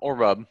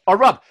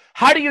rub?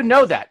 How do you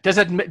know that? Does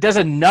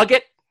a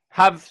nugget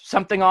have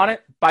something on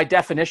it by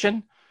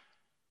definition?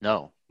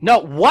 No.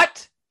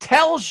 What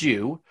tells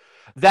you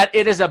that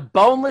it is a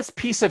boneless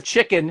piece of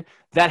chicken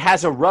that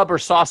has a rub or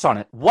sauce on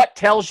it? What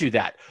tells you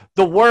that?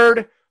 The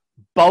word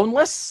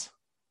boneless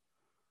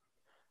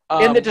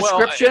in the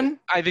description? Well,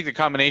 I think the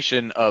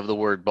combination of the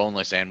word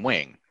boneless and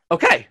wing.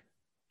 Okay.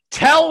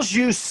 Tells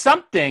you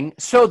something.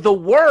 So the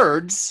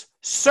words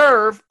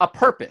serve a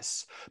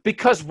purpose,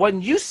 because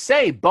when you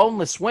say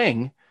boneless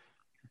wing,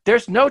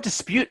 there's no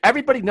dispute.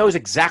 Everybody knows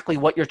exactly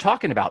what you're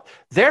talking about.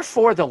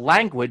 Therefore, the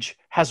language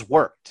has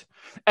worked.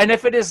 And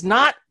if it is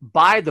not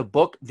by the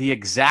book, the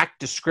exact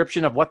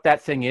description of what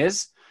that thing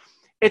is,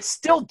 it's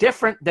still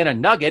different than a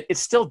nugget.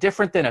 It's still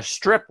different than a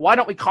strip. Why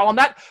don't we call them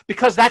that?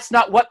 Because that's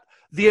not what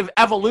the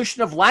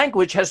evolution of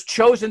language has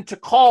chosen to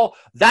call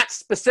that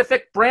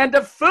specific brand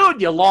of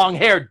food, you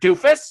long-haired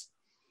doofus.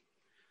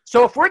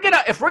 So if we're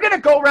gonna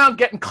go around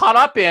getting caught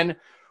up in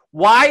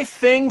why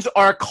things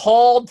are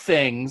called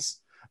things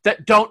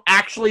that don't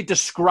actually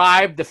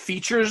describe the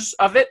features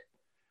of it,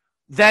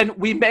 then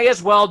we may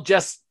as well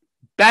just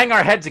bang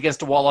our heads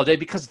against a wall all day,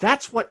 because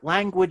that's what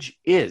language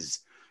is.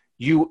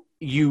 I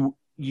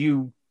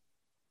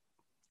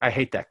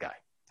hate that guy.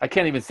 I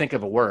can't even think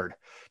of a word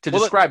to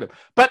describe him.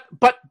 But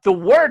the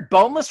word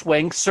boneless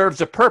wing serves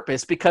a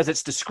purpose because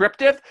it's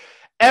descriptive.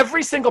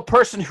 Every single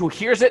person who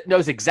hears it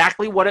knows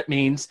exactly what it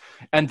means,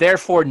 and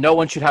therefore no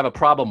one should have a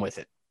problem with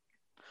it.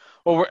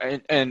 Well,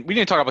 and we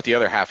didn't talk about the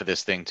other half of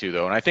this thing too,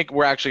 though, and I think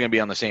we're actually going to be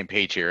on the same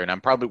page here. And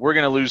we're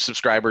going to lose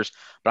subscribers,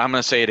 but I'm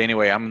going to say it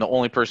anyway. I'm the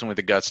only person with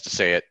the guts to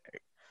say it.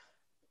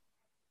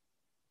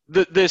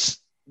 This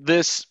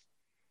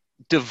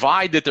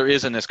divide that there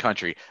is in this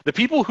country, the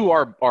people who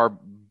are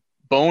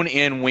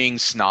bone-in wing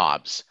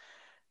snobs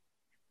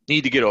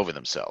need to get over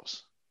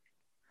themselves.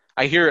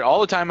 I hear it all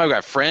the time. I've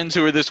got friends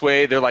who are this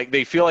way.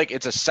 They feel like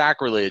it's a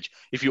sacrilege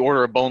if you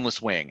order a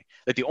boneless wing,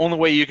 that the only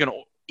way you can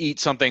eat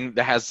something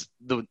that has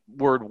the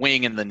word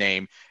wing in the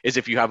name is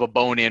if you have a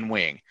bone-in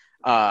wing.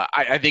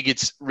 I think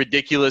it's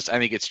ridiculous. I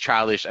think it's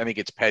childish. I think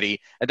it's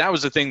petty. And that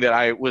was the thing that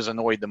I was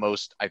annoyed the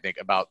most, I think,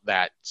 about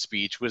that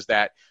speech, was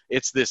that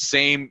it's this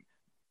same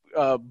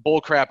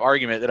bullcrap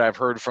argument that I've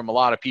heard from a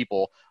lot of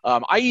people.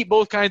 I eat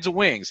both kinds of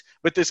wings,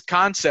 but this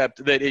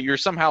concept that you're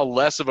somehow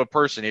less of a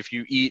person if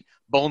you eat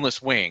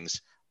boneless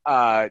wings,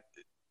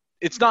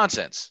 it's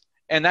nonsense.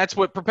 And that's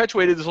what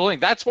perpetuated this whole thing.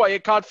 That's why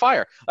it caught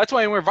fire. That's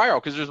why it went viral,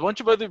 because there's a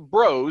bunch of other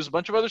bros, a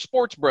bunch of other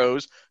sports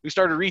bros who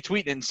started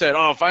retweeting and said,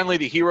 oh, finally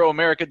the hero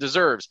America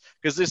deserves,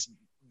 because this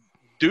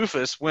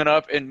doofus went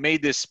up and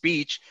made this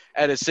speech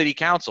at a city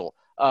council.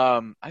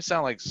 I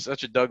sound like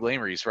such a Doug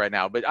Lameries right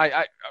now, but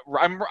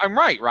I'm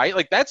right?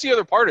 Like, that's the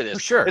other part of this.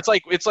 For sure. It's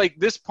like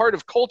this part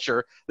of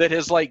culture that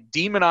has like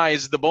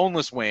demonized the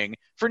boneless wing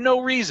for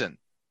no reason.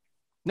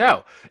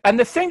 No. And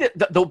the thing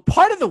that the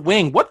part of the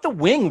wing, what the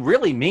wing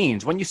really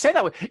means, when you say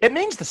that, it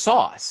means the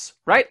sauce,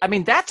 right? I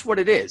mean, that's what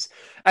it is.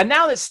 And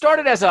now it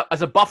started as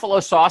a buffalo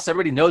sauce.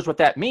 Everybody knows what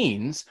that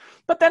means.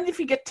 But then if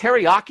you get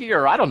teriyaki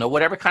or I don't know,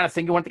 whatever kind of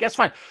thing you want to get, that's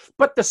fine.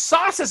 But the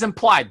sauce is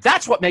implied.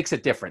 That's what makes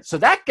it different. So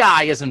that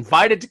guy is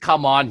invited to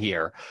come on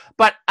here.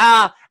 But,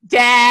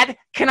 Dad,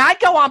 can I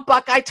go on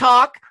Buckeye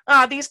Talk?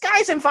 These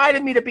guys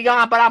invited me to be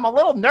on, but I'm a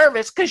little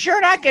nervous because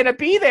you're not going to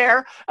be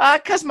there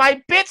because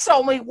my bits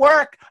only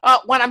work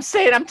when I'm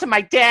saying them to my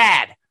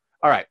dad.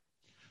 All right.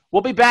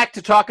 We'll be back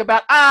to talk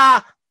about,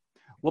 God,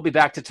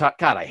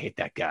 I hate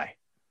that guy.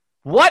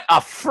 What a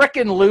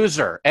frickin'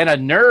 loser and a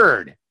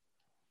nerd.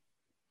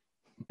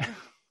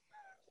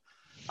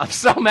 I'm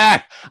so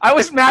mad. I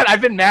was mad.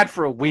 I've been mad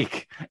for a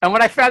week. And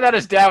when I found out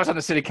his dad was on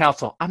the city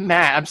council, I'm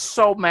mad. I'm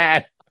so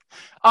mad.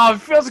 Oh,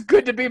 it feels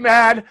good to be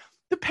mad.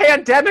 The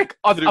pandemic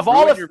Did it of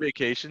all ruin of your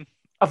vacation?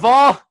 of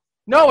all.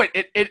 No,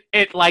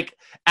 it like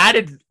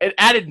added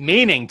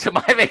meaning to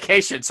my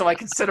vacation, so I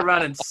can sit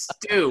around and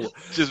stew.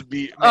 Just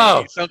be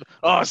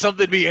something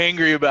to be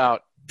angry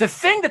about. The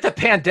thing that the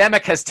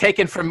pandemic has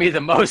taken from me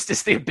the most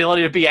is the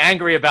ability to be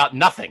angry about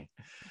nothing.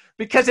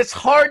 Because it's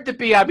hard to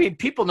be, I mean,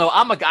 people know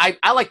I'm a guy,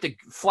 I like to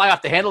fly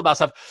off the handle about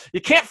stuff. You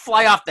can't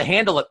fly off the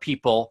handle at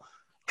people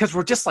because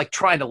we're just like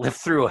trying to live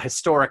through a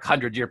historic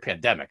 100-year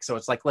pandemic. So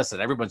it's like, listen,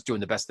 everyone's doing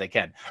the best they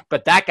can.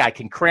 But that guy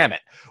can cram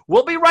it.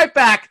 We'll be right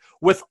back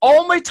with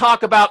only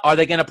talk about, are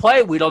they going to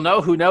play? We don't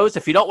know. Who knows?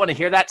 If you don't want to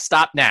hear that,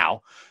 stop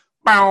now.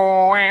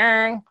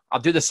 I'll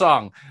do the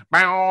song.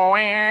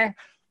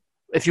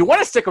 If you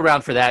want to stick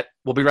around for that,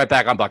 we'll be right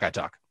back on Buckeye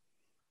Talk.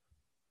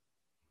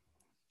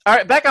 All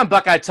right, back on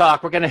Buckeye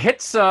Talk. We're going to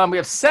hit we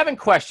have 7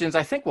 questions.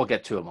 I think we'll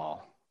get to them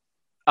all.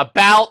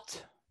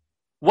 About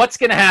what's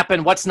going to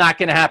happen, what's not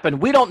going to happen.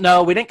 We don't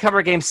know. We didn't cover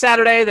a game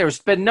Saturday. There's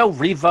been no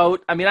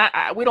revote. I mean,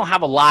 we don't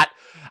have a lot.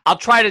 I'll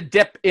try to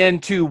dip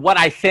into what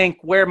I think,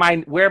 where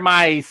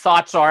my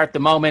thoughts are at the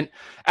moment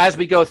as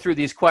we go through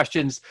these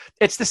questions.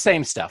 It's the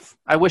same stuff.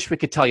 I wish we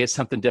could tell you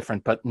something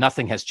different, but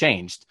nothing has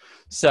changed.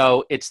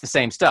 So it's the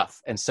same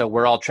stuff. And so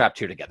we're all trapped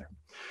here together.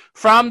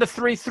 From the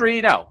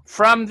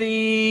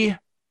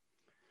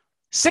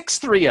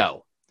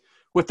 630,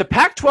 with the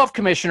Pac-12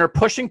 commissioner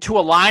pushing to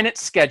align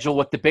its schedule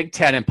with the Big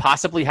Ten and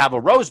possibly have a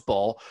Rose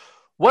Bowl,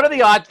 what are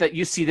the odds that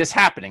you see this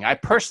happening? I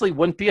personally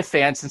wouldn't be a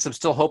fan since I'm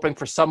still hoping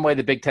for some way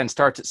the Big Ten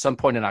starts at some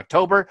point in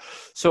October,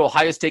 so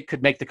Ohio State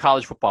could make the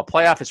college football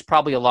playoff. It's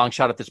probably a long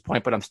shot at this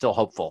point, but I'm still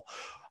hopeful.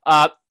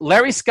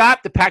 Larry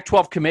Scott, the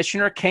Pac-12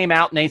 commissioner, came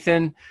out,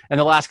 Nathan, in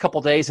the last couple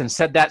of days and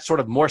said that sort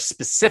of more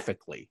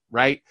specifically,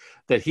 right,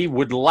 that he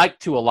would like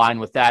to align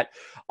with that.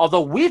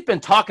 Although we've been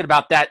talking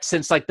about that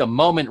since like the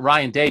moment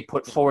Ryan Day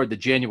put forward the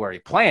January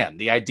plan,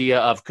 the idea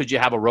of could you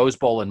have a Rose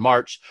Bowl in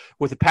March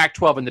with the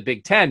Pac-12 and the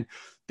Big Ten,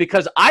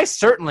 because I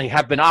certainly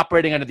have been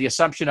operating under the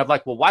assumption of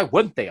like, well, why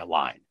wouldn't they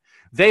align?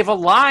 They've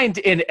aligned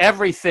in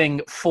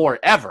everything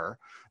forever.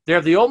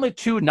 They're the only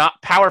 2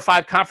 not Power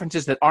 5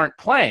 conferences that aren't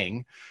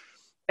playing.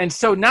 And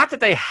so not that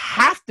they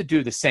have to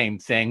do the same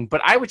thing,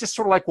 but I was just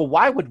sort of like, well,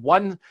 what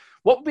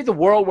would be the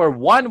world where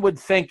one would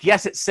think,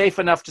 yes, it's safe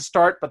enough to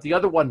start, but the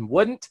other one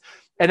wouldn't?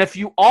 And if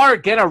you are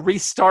going to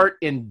restart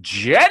in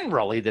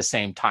generally the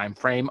same time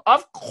frame,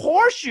 of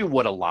course you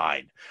would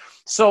align.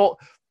 So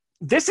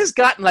this has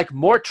gotten like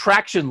more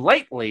traction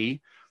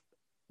lately.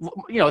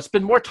 You know, it's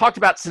been more talked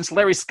about since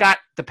Larry Scott,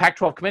 the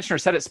Pac-12 commissioner,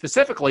 said it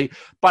specifically.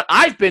 But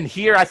I've been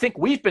here. I think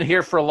we've been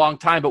here for a long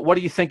time. But what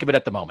do you think of it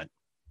at the moment?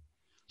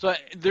 So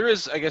there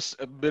is, I guess,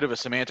 a bit of a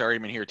semantic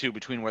argument here, too,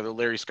 between whether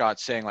Larry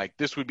Scott's saying, like,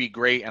 this would be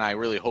great and I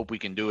really hope we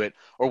can do it,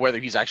 or whether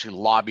he's actually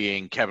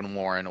lobbying Kevin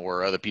Warren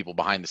or other people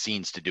behind the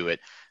scenes to do it.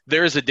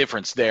 There is a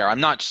difference there. I'm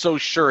not so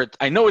sure.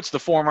 I know it's the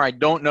former. I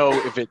don't know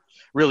if it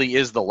really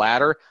is the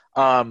latter.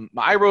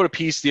 I wrote a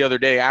piece the other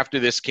day after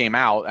this came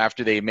out,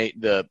 after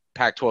the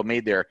Pac-12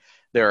 made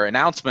their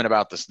announcement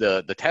about this,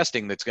 the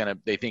testing that's going to,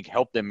 they think,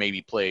 help them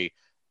maybe play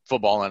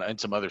football and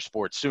some other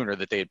sports sooner,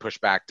 that they had pushed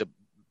back to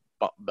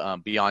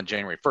beyond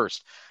January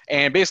 1st,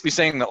 and basically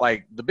saying that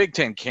like the Big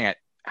Ten can't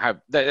have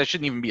that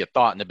shouldn't even be a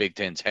thought in the Big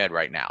Ten's head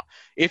right now.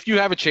 If you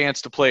have a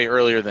chance to play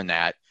earlier than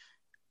that,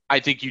 I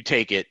think you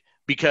take it,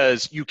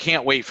 because you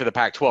can't wait for the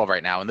Pac-12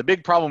 right now. And the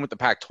big problem with the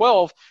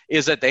Pac-12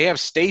 is that they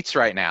have states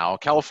right now,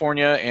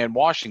 California and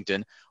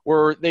Washington,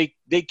 where they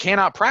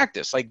cannot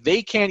practice. Like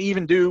they can't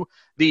even do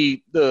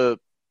the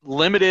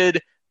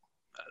limited,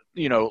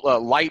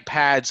 light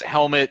pads,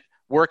 helmet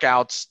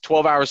workouts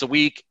 12 hours a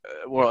week,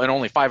 and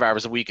only 5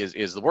 hours a week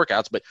is the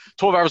workouts, but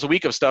 12 hours a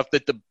week of stuff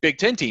that the Big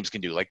Ten teams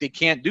can do. Like they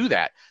can't do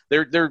that.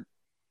 They're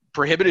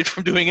prohibited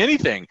from doing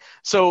anything.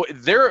 So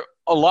they're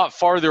a lot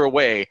farther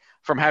away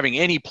from having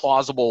any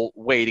plausible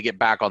way to get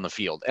back on the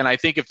field. And I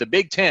think if the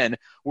Big Ten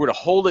were to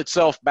hold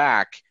itself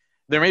back,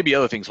 there may be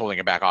other things holding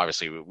it back.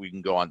 Obviously, we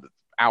can go on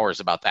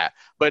hours about that.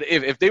 But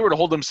if they were to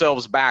hold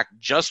themselves back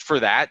just for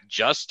that,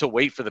 just to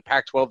wait for the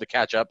Pac-12 to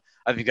catch up,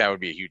 I think that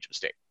would be a huge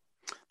mistake.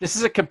 This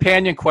is a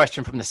companion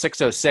question from the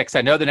 606.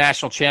 I know the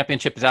national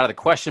championship is out of the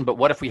question, but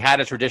what if we had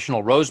a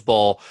traditional Rose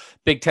Bowl,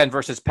 Big Ten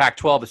versus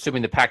Pac-12,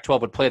 assuming the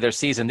Pac-12 would play their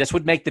season? This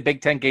would make the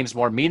Big Ten games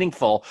more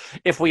meaningful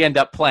if we end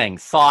up playing.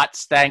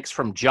 Thoughts, thanks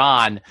from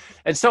John.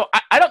 And so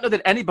I don't know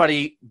that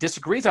anybody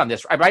disagrees on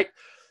this, right?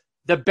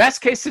 The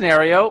best case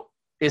scenario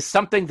is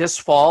something this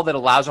fall that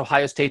allows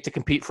Ohio State to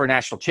compete for a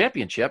national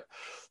championship.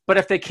 But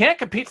if they can't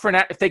compete for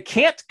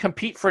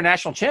a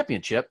national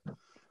championship,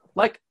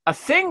 like a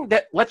thing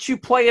that lets you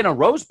play in a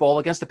Rose Bowl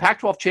against the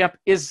Pac-12 champ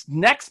is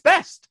next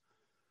best.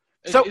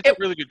 So it's a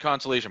really good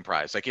consolation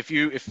prize. Like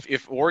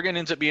if Oregon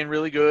ends up being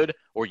really good,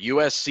 or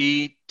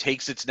USC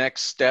takes its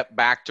next step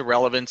back to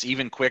relevance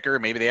even quicker,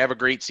 maybe they have a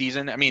great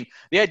season. I mean,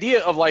 the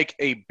idea of like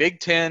a Big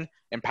Ten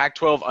and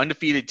Pac-12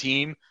 undefeated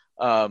team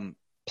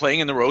playing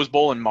in the Rose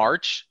Bowl in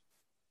March,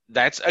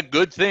 that's a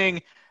good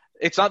thing.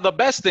 It's not the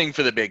best thing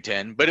for the Big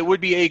Ten, but it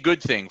would be a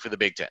good thing for the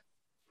Big Ten.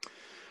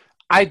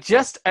 It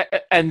just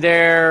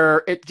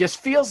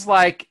feels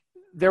like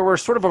there were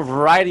sort of a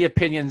variety of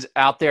opinions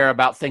out there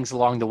about things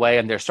along the way,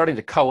 and they're starting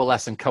to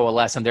coalesce.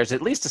 And there's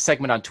at least a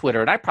segment on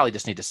Twitter, and I probably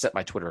just need to set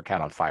my Twitter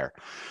account on fire.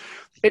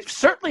 It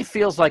certainly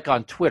feels like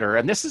on Twitter,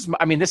 and this is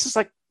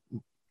like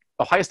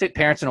Ohio State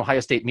parents and Ohio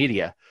State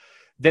media,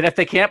 that if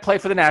they can't play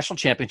for the national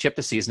championship,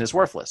 the season is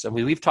worthless. And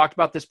we've talked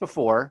about this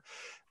before.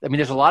 I mean,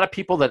 there's a lot of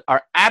people that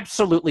are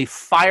absolutely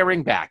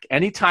firing back.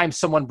 Anytime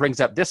someone brings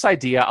up this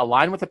idea,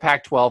 align with the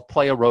Pac-12,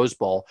 play a Rose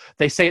Bowl,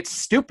 they say it's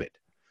stupid.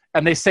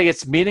 And they say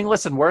it's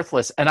meaningless and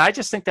worthless. And I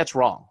just think that's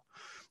wrong.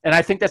 And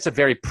I think that's a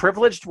very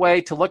privileged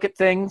way to look at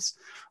things,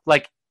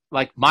 like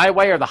my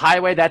way or the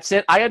highway. That's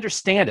it. I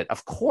understand it.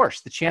 Of course,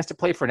 the chance to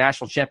play for a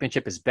national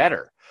championship is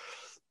better.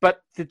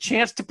 But the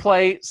chance to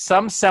play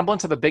some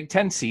semblance of a Big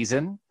Ten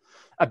season,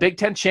 a Big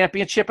Ten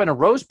championship, and a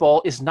Rose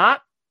Bowl is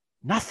not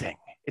nothing.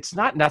 It's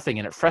not nothing.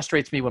 And it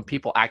frustrates me when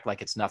people act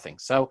like it's nothing.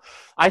 So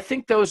I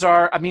think those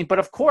are, but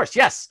of course,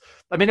 yes.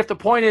 If the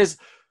point is,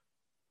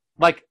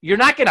 like, you're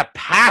not going to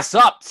pass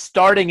up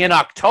starting in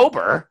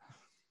October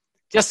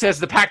just as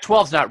the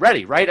Pac-12's not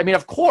ready, right?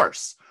 Of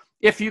course,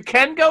 if you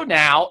can go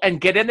now and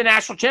get in the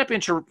national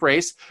championship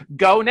race,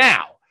 go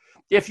now.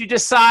 If you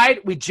decide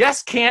we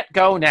just can't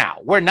go now,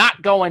 we're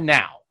not going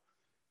now,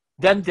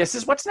 then this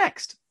is what's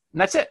next.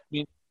 And that's it.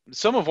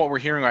 Some of what we're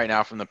hearing right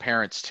now from the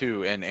parents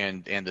too,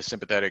 and the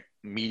sympathetic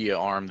media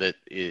arm that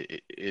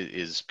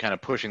is kind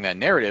of pushing that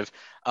narrative,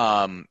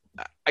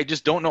 I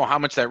just don't know how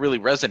much that really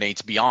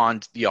resonates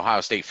beyond the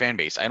Ohio State fan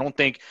base. I don't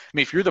think,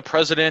 if you're the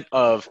president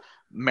of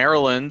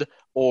Maryland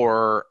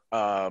or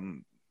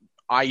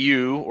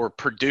IU or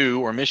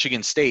Purdue or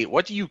Michigan State,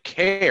 what do you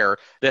care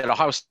that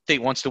Ohio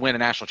State wants to win a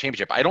national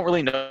championship? I don't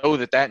really know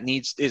that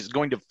is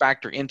going to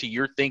factor into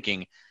your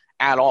thinking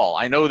at all.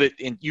 I know that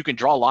you can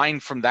draw a line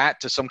from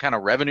that to some kind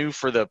of revenue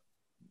for the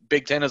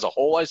Big Ten as a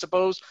whole, I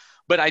suppose.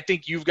 But I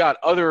think you've got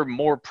other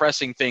more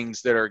pressing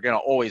things that are going to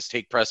always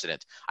take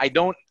precedent.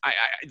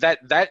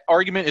 That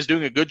argument is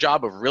doing a good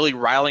job of really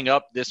riling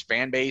up this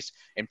fan base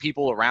and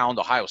people around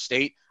Ohio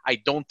State. I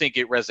don't think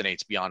it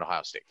resonates beyond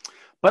Ohio State.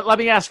 But let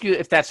me ask you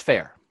if that's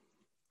fair.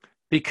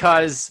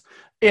 Because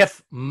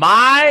if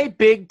my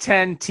Big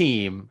Ten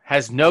team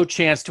has no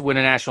chance to win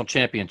a national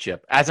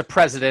championship as a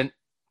president,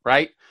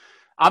 right?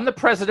 I'm the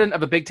president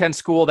of a Big Ten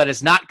school that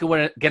is not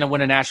going to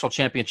win a national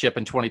championship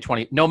in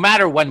 2020, no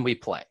matter when we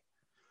play.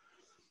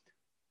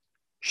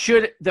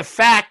 Should the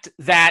fact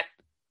that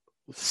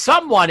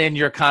someone in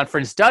your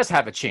conference does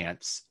have a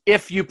chance,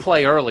 if you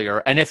play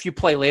earlier, and if you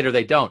play later,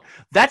 they don't,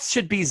 that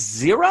should be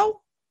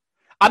zero?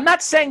 I'm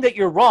not saying that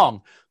you're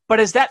wrong, but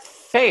is that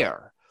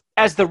fair?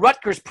 As the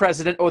Rutgers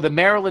president or the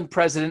Maryland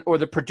president or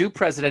the Purdue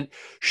president,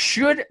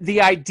 should the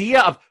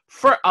idea of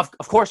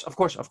course,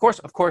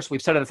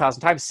 we've said it 1,000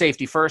 times,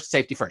 safety first.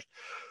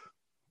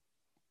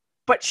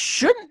 But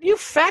shouldn't you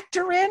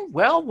factor in,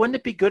 well, wouldn't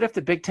it be good if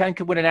the Big Ten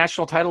could win a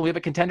national title, we have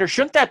a contender?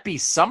 Shouldn't that be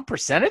some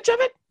percentage of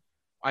it?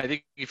 I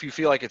think if you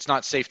feel like it's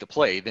not safe to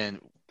play, then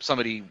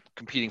somebody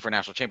competing for a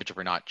national championship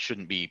or not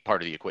shouldn't be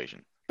part of the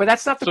equation. But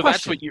that's not the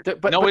question.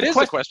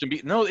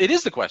 No, it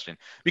is the question.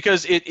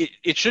 Because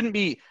it shouldn't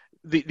be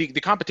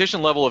the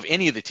competition level of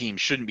any of the teams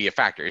shouldn't be a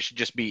factor. It should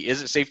just be,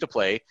 is it safe to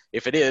play?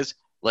 If it is,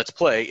 let's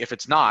play. If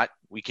it's not,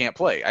 we can't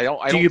play.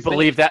 Do you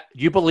believe that?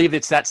 You believe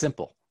it's that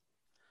simple?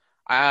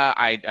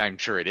 I'm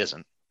sure it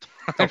isn't.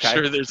 I'm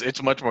sure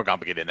it's much more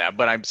complicated than that.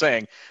 But I'm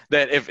saying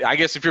that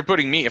if you're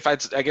putting me,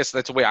 I guess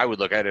that's the way I would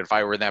look at it if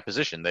I were in that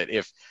position. That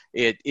if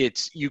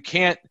you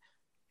can't,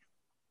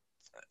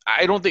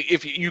 I don't think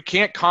if you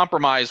can't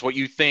compromise what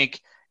you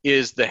think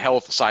is the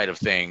health side of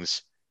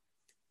things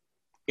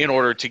in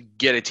order to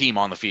get a team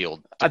on the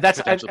field.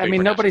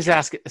 Nobody's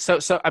asking. So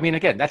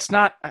again, that's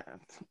not.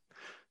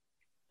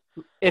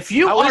 If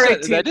you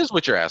that is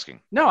what you're asking.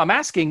 No, I'm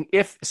asking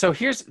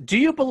do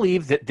you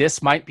believe that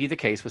this might be the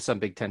case with some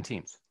Big Ten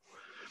teams?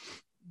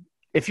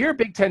 If you're a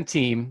Big Ten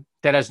team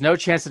that has no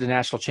chance at a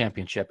national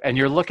championship and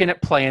you're looking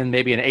at playing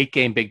maybe an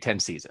 8-game Big Ten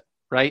season,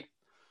 right?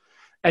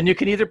 And you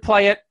can either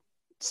play it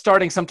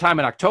starting sometime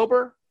in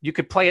October, you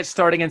could play it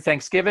starting in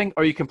Thanksgiving,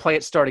 or you can play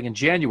it starting in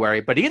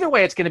January. But either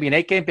way, it's going to be an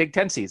 8-game Big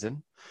Ten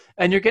season,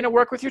 and you're going to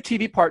work with your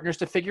TV partners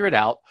to figure it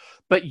out.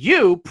 But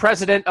you,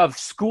 president of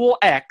School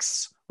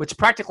X, which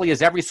practically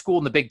is every school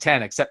in the Big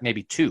Ten except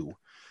maybe 2,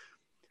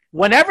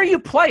 whenever you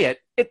play it,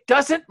 it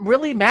doesn't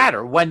really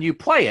matter when you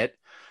play it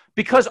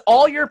because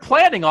all you're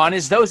planning on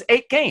is those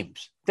 8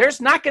 games.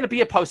 There's not going to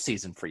be a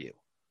postseason for you.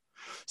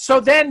 So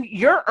then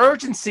your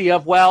urgency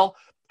of, well,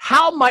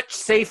 how much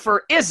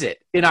safer is it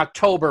in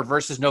October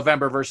versus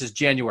November versus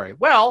January?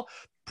 Well,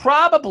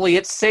 probably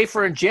it's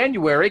safer in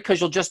January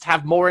because you'll just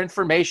have more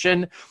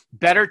information,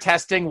 better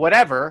testing,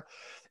 whatever.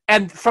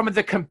 And from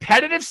the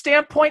competitive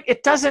standpoint,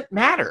 it doesn't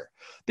matter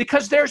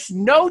because there's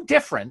no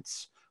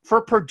difference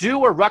for Purdue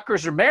or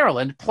Rutgers or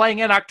Maryland playing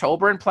in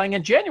October and playing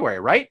in January,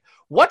 right?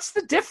 What's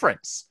the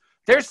difference?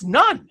 There's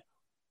none,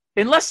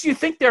 unless you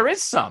think there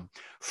is some.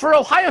 For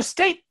Ohio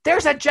State,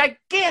 there's a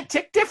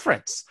gigantic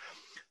difference.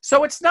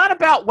 So it's not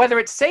about whether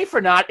it's safe or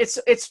not. It's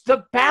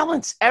the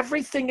balance.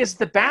 Everything is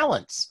the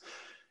balance.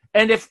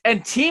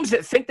 And teams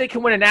that think they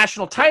can win a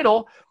national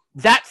title,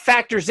 that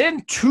factors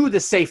into the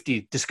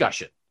safety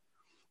discussion.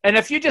 And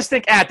if you just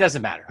think, it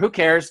doesn't matter, who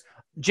cares?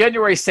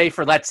 January's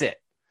safer, that's it.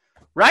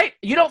 Right?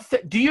 You don't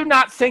do you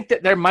not think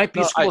that there might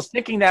be schools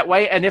thinking that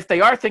way? And if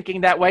they are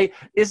thinking that way,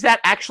 is that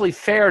actually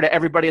fair to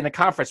everybody in the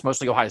conference,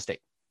 mostly Ohio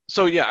State?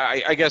 So, yeah,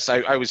 I guess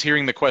I was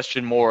hearing the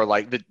question more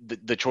like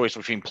the choice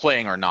between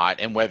playing or not,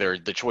 and whether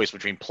the choice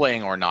between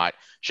playing or not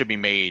should be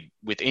made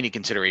with any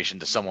consideration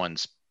to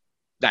someone's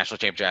national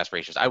championship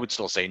aspirations. I would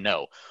still say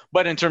no.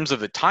 But in terms of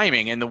the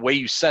timing and the way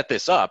you set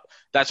this up,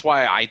 that's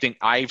why I think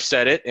I've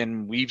said it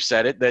and we've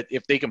said it, that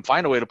if they can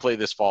find a way to play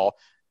this fall,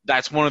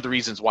 that's one of the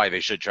reasons why they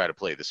should try to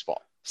play this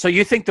fall. So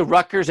you think the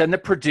Rutgers and the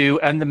Purdue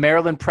and the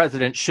Maryland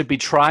President should be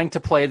trying to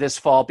play this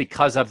fall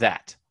because of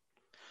that?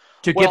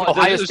 To give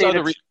Ohio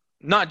State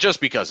not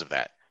just because of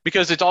that,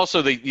 because it's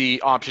also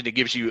the option that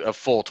gives you a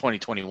full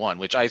 2021,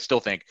 which I still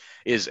think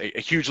is a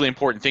hugely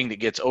important thing that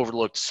gets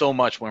overlooked so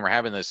much when we're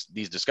having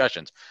these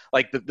discussions.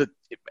 Like the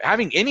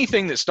having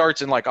anything that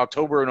starts in like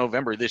October or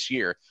November this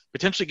year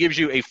potentially gives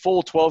you a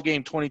full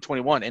 12-game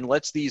 2021 and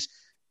lets these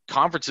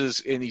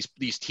conferences and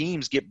these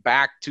teams get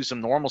back to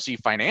some normalcy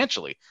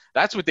financially.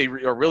 That's what they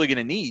are really going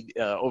to need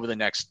over the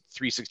next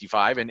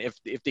 365. And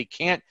if they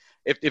can't,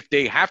 if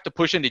they have to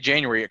push into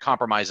January, it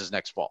compromises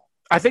next fall.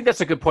 I think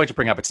that's a good point to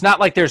bring up. It's not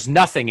like there's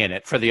nothing in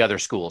it for the other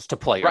schools to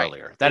play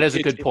earlier. That is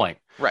a good point.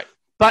 Right.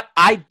 But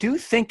I do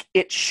think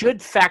it should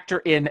factor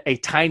in a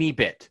tiny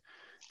bit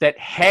that,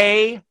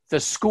 hey, the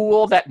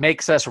school that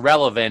makes us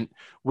relevant,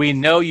 we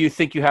know you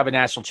think you have a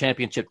national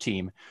championship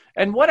team.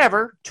 And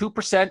whatever, 2%,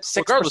 6%.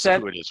 Regardless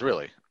of who it is,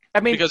 really. I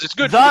mean, because it's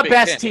good the for the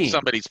best team. If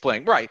somebody's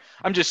playing. Right.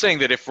 I'm just saying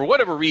that if for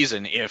whatever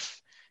reason, if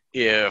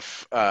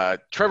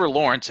Trevor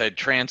Lawrence had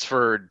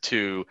transferred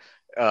to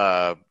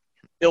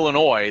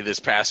Illinois this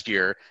past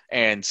year,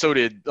 and so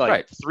did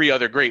three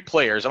other great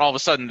players, and all of a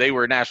sudden they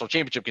were national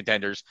championship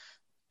contenders,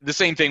 the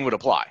same thing would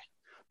apply.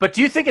 But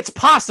do you think it's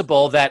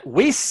possible that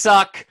we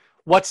suck,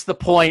 what's the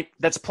point,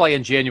 let's play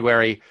in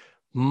January,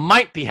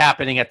 might be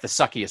happening at the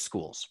suckiest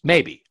schools?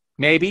 Maybe.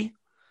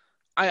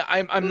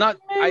 I'm not.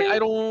 I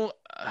don't.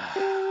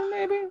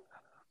 Maybe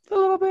a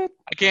little bit.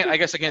 I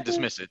guess I can't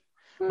dismiss it.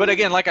 But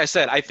again, like I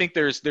said, I think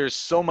there's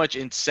so much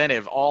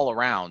incentive all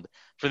around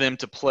for them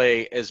to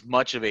play as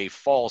much of a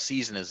fall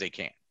season as they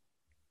can.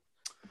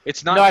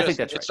 It's not. I think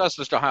that's right. It's not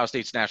just Ohio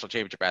State's national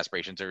championship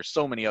aspirations. There are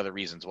so many other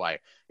reasons why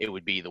it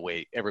would be the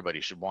way everybody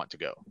should want to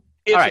go.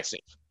 If it's safe.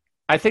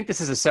 I think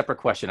this is a separate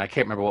question. I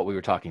can't remember what we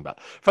were talking about.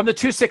 From the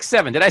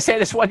 267, did I say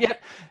this one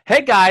yet?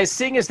 Hey, guys,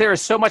 seeing as there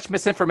is so much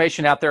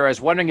misinformation out there, I was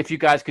wondering if you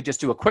guys could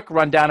just do a quick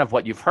rundown of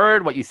what you've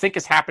heard, what you think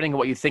is happening, and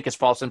what you think is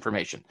false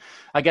information.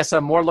 I guess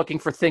I'm more looking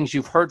for things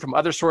you've heard from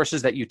other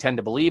sources that you tend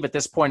to believe. At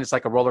this point, it's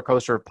like a roller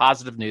coaster of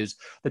positive news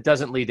that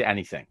doesn't lead to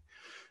anything.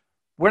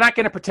 We're not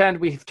going to pretend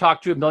we've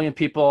talked to a million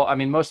people. I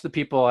mean, most of the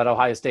people at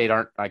Ohio State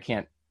aren't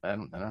talking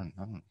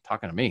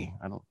to me.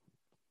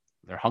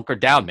 They're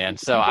hunkered down, man.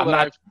 So I'm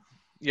not.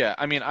 Yeah,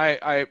 I mean,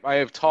 I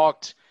have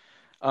talked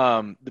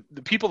the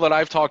people that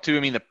I've talked to.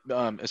 I mean,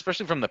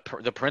 especially from the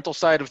parental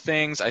side of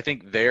things, I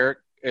think they're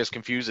as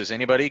confused as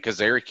anybody because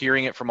they're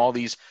hearing it from all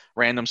these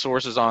random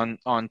sources on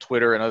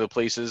Twitter and other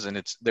places,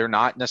 and they're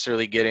not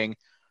necessarily getting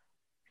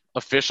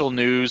official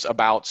news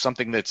about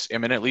something that's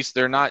imminent. At least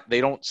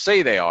they don't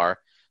say they are.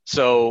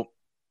 So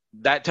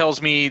that tells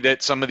me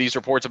that some of these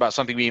reports about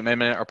something being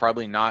imminent are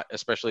probably not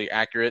especially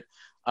accurate.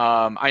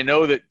 I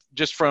know that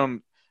just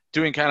from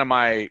doing kind of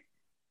my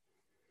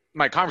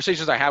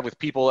conversations I have with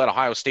people at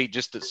Ohio State,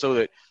 so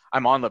that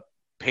I'm on the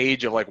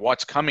page of like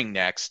what's coming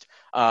next.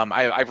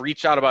 I've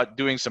reached out about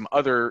doing some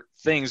other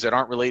things that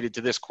aren't related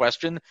to this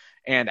question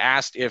and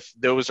asked if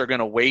those are going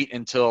to wait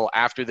until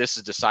after this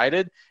is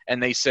decided.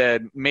 And they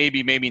said,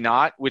 maybe, maybe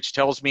not, which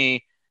tells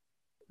me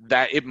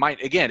that it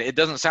might, again, it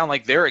doesn't sound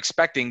like they're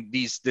expecting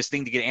this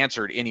thing to get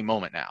answered any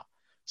moment now.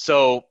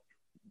 So,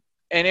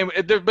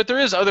 but there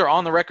is other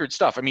on the record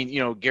stuff. I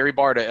mean, Gary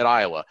Barta at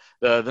Iowa,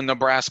 the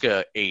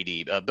Nebraska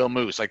AD, Bill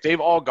Moose, like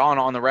they've all gone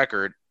on the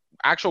record,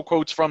 actual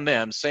quotes from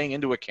them saying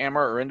into a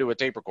camera or into a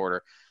tape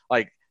recorder,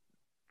 like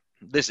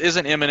this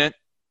isn't imminent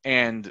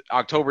and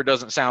October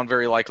doesn't sound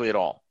very likely at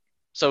all.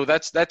 So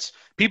that's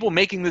people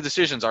making the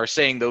decisions are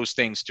saying those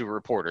things to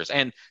reporters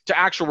and to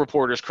actual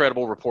reporters,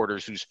 credible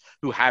reporters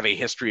who have a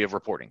history of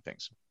reporting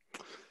things.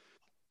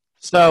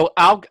 So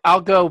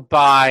I'll go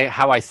by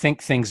how I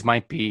think things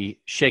might be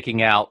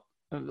shaking out.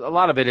 A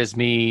lot of it is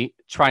me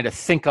trying to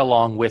think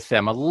along with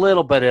them. A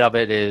little bit of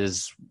it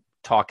is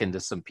talking to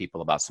some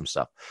people about some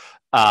stuff.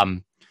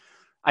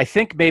 I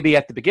think maybe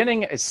at the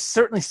beginning, it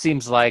certainly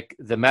seems like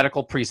the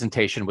medical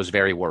presentation was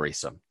very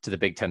worrisome to the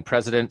Big Ten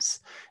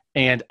presidents.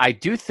 And I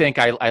do think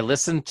I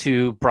listened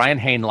to Brian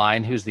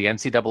Hainline, who's the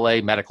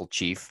NCAA medical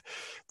chief.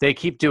 They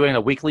keep doing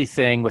a weekly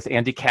thing with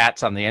Andy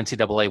Katz on the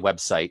NCAA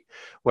website,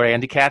 where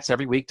Andy Katz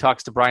every week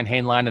talks to Brian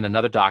Hainline and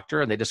another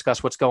doctor, and they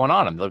discuss what's going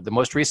on. And the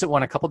most recent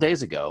one a couple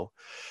days ago,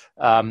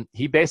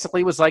 he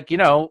basically was like,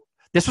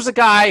 this was a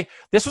guy,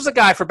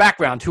 for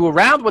background, who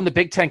around when the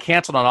Big Ten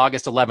canceled on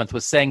August 11th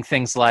was saying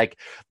things like,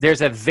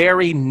 there's a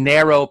very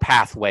narrow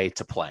pathway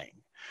to playing.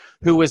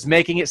 who was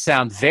making it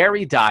sound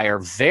very dire,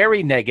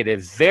 very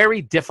negative,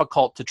 very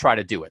difficult to try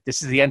to do it.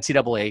 This is the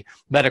NCAA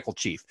medical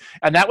chief.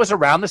 And that was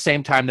around the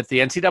same time that the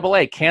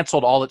NCAA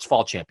canceled all its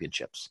fall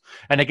championships.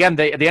 And again,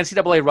 the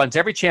NCAA runs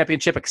every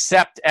championship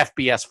except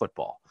FBS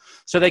football.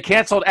 So they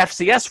canceled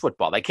FCS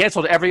football. They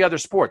canceled every other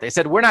sport. They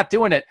said, we're not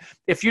doing it.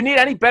 If you need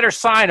any better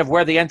sign of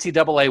where the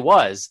NCAA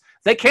was,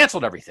 they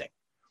canceled everything.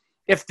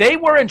 If they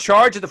were in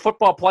charge of the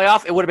football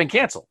playoff, it would have been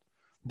canceled.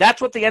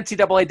 That's what the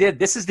NCAA did.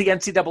 This is the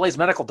NCAA's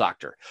medical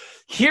doctor.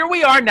 Here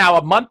we are now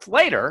a month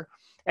later,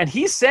 and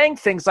he's saying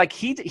things like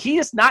he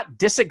is not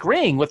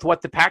disagreeing with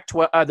what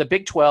the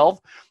Big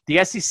 12,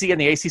 the SEC, and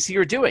the ACC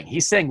are doing.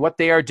 He's saying what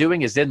they are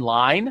doing is in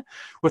line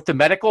with the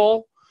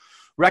medical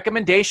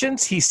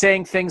recommendations. He's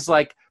saying things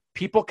like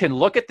people can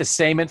look at the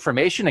same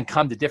information and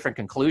come to different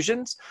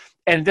conclusions.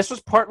 And this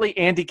was partly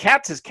Andy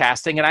Katz's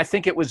casting, and I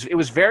think it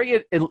was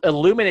very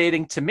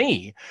illuminating to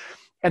me.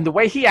 And the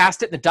way he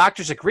asked it, and the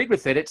doctors agreed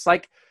with it, it's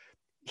like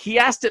he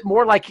asked it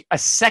more like a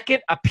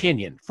second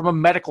opinion from a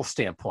medical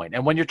standpoint.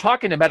 And when you're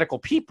talking to medical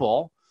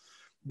people,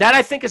 that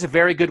I think is a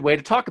very good way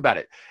to talk about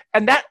it.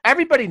 And that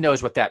everybody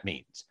knows what that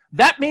means.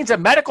 That means a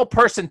medical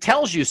person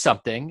tells you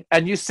something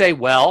and you say,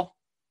 well,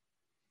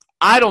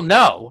 I don't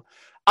know.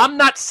 I'm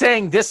not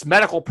saying this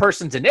medical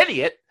person's an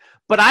idiot,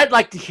 but I'd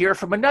like to hear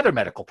from another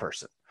medical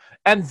person.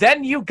 And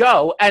then you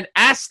go and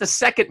ask the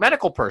second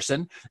medical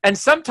person, and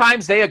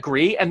sometimes they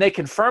agree and they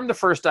confirm the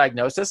first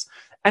diagnosis,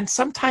 and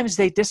sometimes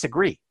they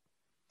disagree.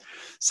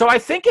 So I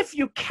think if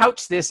you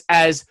couch this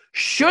as,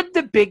 should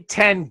the Big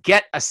Ten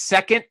get a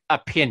second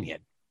opinion?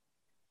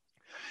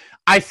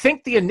 I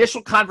think the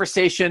initial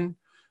conversation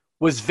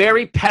was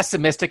very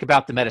pessimistic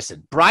about the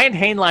medicine. Brian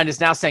Hainline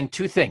is now saying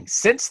two things.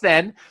 Since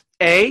then,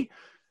 A,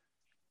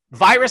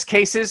 virus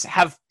cases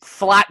have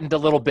flattened a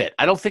little bit.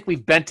 I don't think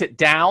we've bent it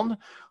down.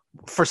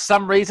 For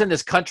some reason,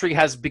 this country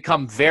has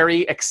become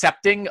very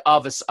accepting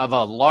of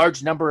a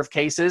large number of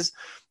cases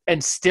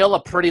and still a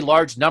pretty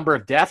large number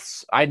of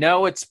deaths. I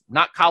know it's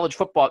not college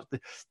football.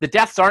 The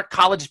deaths aren't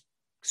college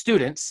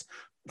students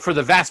for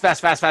the vast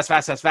most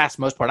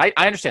part.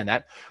 I understand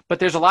that. But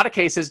there's a lot of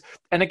cases.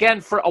 And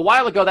again, for a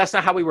while ago, that's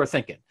not how we were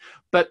thinking.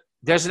 But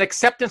there's an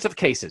acceptance of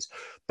cases.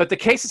 But the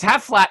cases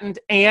have flattened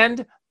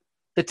and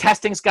the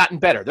testing's gotten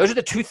better. Those are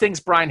the two things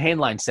Brian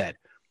Hainline said.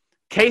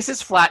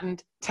 Cases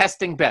flattened,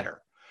 testing better.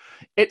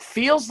 It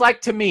feels like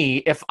to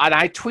me,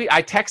 I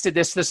texted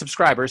this to the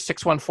subscribers,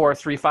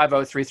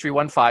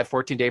 614-350-3315,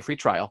 14-day free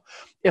trial.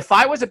 If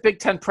I was a Big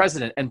Ten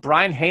president and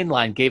Brian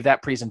Hainline gave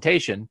that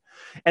presentation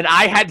and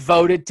I had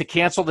voted to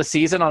cancel the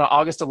season on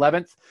August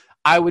 11th,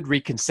 I would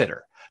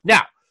reconsider.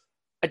 Now,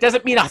 it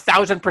doesn't mean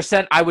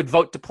 1,000% I would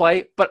vote to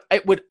play, but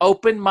it would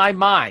open my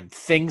mind.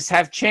 Things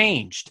have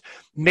changed.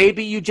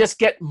 Maybe you just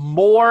get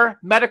more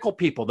medical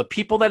people. The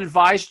people that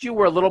advised you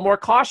were a little more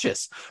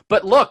cautious.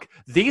 But look,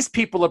 these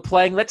people are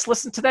playing. Let's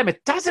listen to them.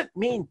 It doesn't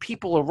mean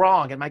people are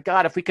wrong. And my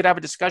God, if we could have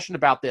a discussion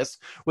about this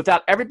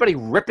without everybody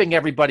ripping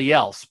everybody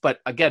else.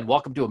 But again,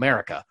 welcome to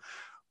America.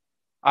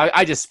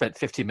 I just spent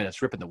 15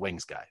 minutes ripping the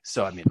Wings guy.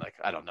 So, I mean,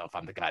 I don't know if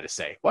I'm the guy to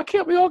say, why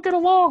can't we all get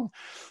along?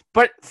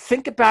 But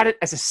think about it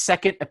as a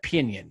second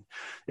opinion.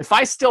 If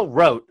I still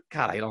wrote,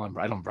 God, I don't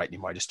write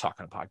anymore. I just talk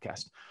on a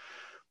podcast.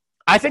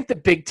 I think the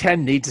Big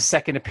Ten needs a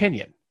second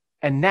opinion.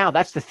 And now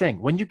that's the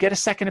thing. When you get a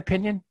second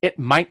opinion, it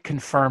might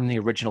confirm the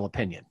original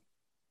opinion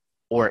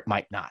or it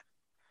might not.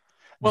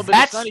 Well, but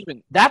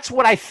that's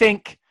what I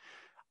think.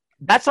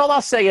 That's all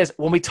I'll say is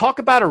when we talk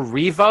about a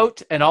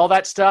revote and all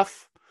that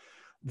stuff,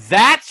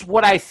 that's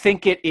what I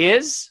think it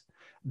is.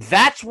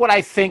 That's what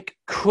I think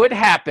could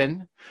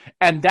happen.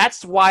 And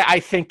that's why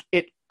I think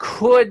it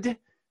could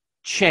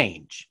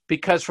change.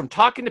 Because from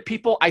talking to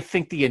people, I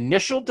think the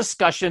initial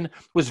discussion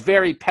was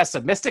very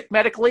pessimistic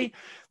medically.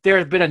 There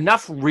have been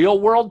enough real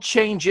world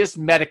changes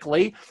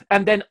medically.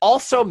 And then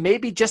also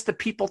maybe just the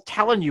people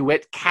telling you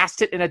it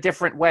cast it in a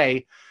different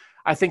way.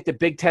 I think the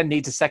Big Ten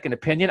needs a second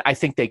opinion. I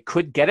think they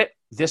could get it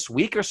this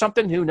week or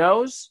something. Who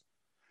knows?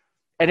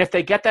 And if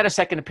they get that a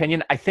second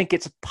opinion, I think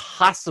it's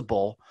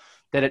possible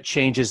that it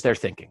changes their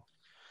thinking.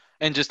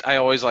 And just, I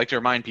always like to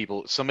remind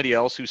people, somebody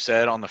else who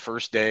said on the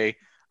first day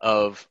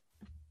of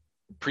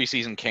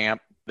preseason camp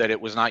that it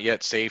was not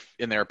yet safe,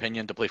 in their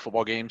opinion, to play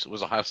football games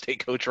was Ohio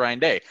State coach Ryan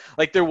Day.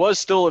 Like, there was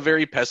still a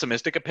very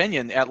pessimistic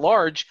opinion at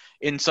large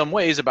in some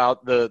ways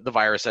about the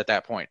virus at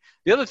that point.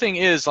 The other thing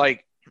is,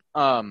 like,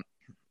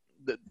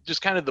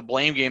 just kind of the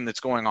blame game that's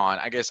going on.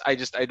 I guess I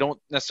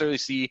don't necessarily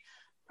see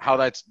how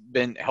that's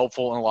been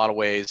helpful in a lot of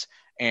ways.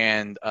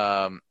 And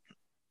the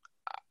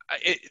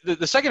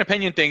second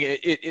opinion thing,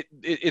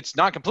 it's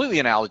not completely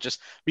analogous,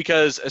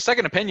 because a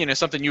second opinion is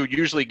something you would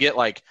usually get,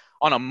 like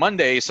on a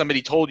Monday,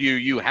 somebody told you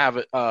you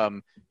have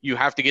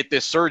to get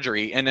this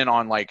surgery, and then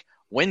on like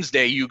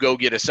Wednesday you go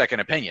get a second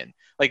opinion.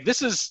 Like,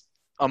 this is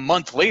a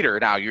month later,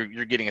 now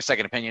you're getting a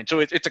second opinion. So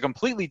it's a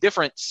completely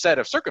different set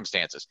of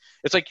circumstances.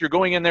 It's like you're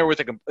going in there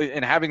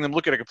and having them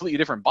look at a completely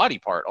different body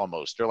part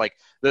almost, or like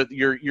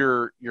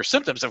your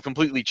symptoms have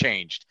completely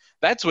changed.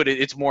 That's what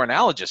it's more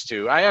analogous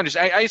to. I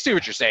understand. I see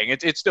what you're saying.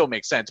 It still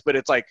makes sense, but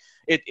it's like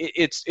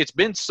it's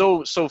been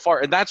so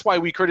far, and that's why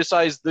we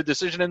criticized the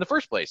decision in the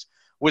first place.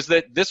 Was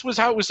that this was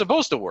how it was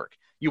supposed to work?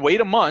 You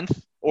wait a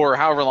month or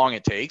however long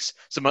it takes.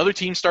 Some other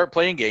teams start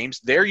playing games.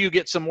 There you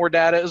get some more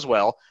data as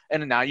well.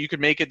 And now you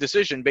can make a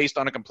decision based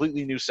on a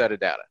completely new set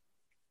of data.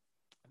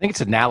 I think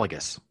it's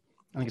analogous.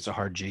 I think it's a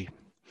hard G.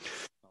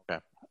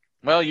 Okay.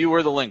 Well, you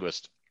were the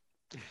linguist.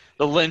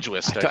 The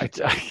linguist.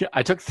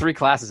 I took 3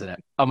 classes in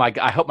it. Oh my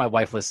God. I hope my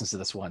wife listens to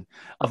this one.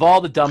 Of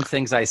all the dumb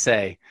things I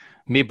say,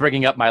 me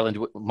bringing up my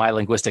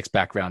linguistics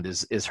background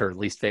is her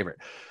least favorite.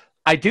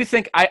 I do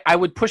think I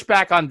would push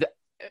back on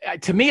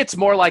to me, it's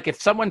more like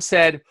if you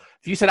said,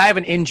 I have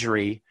an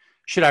injury,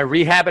 should I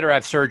rehab it or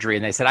have surgery?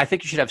 And they said, I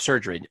think you should have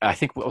surgery. I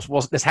think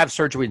let's have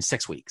surgery in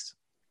 6 weeks.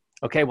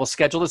 Okay, we'll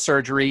schedule the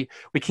surgery.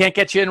 We can't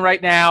get you in right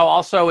now.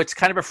 Also, it's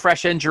kind of a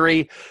fresh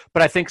injury,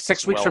 but I think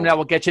 6 weeks from now,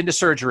 we'll get you into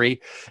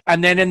surgery.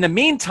 And then in the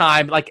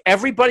meantime, like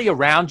everybody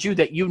around you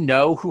that you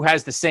know who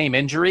has the same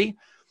injury,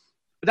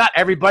 not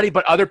everybody,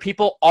 but other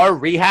people are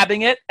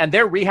rehabbing it, and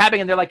they're rehabbing,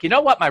 and they're like, you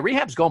know what? My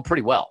rehab's going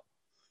pretty well.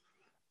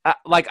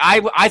 Like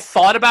I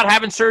thought about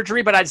having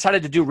surgery, but I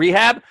decided to do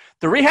rehab.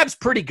 The rehab's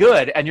pretty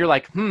good. And you're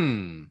like,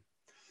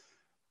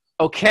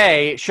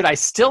 okay, should I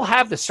still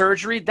have the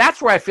surgery?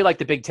 That's where I feel like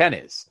the Big Ten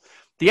is.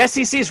 The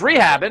SEC's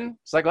rehabbing.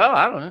 It's like, well,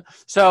 I don't know.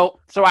 So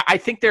I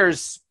think I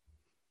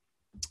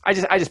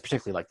just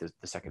particularly like the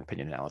second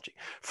opinion analogy.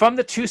 From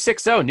the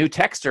 260, new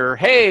texter,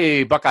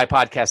 hey, Buckeye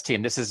podcast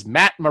team. This is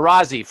Matt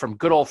Marazzi from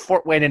good old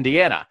Fort Wayne,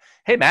 Indiana.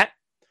 Hey, Matt.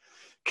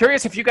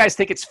 Curious if you guys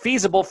think it's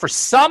feasible for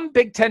some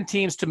Big Ten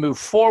teams to move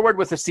forward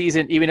with the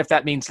season, even if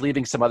that means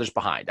leaving some others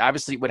behind.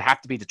 Obviously, it would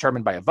have to be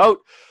determined by a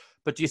vote,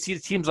 but do you see the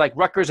teams like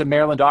Rutgers and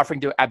Maryland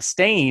offering to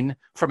abstain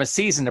from a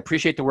season?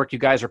 Appreciate the work you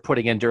guys are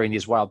putting in during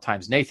these wild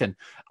times. Nathan,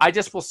 I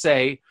just will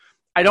say,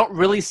 I don't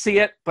really see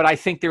it, but I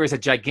think there is a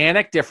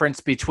gigantic difference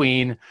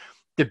between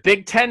the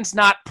Big Ten's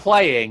not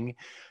playing,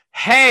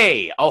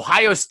 hey,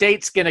 Ohio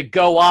State's going to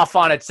go off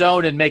on its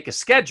own and make a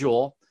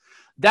schedule.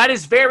 That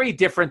is very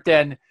different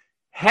than,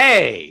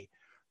 hey,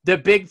 the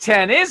Big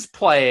Ten is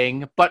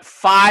playing, but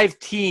 5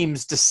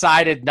 teams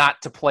decided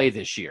not to play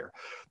this year.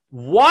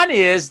 One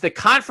is the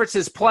conference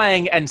is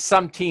playing and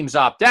some teams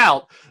opt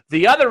out.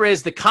 The other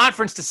is the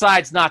conference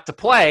decides not to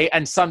play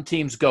and some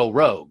teams go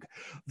rogue.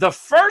 The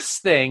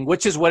first thing,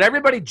 which is what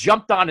everybody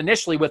jumped on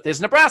initially with,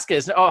 is Nebraska,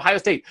 is Ohio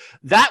State.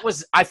 That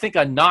was, I think,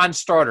 a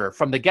non-starter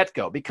from the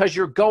get-go because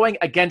you're going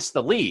against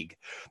the league.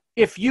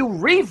 If you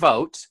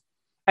revote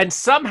and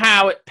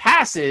somehow it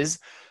passes,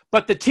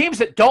 but the teams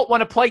that don't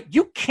want to play,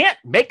 you can't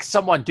make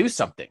someone do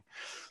something.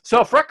 So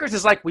if Rutgers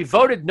is like, we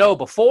voted no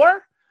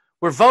before,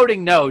 we're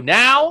voting no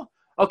now.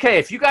 Okay,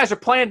 if you guys are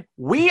playing,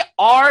 we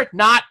are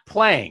not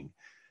playing.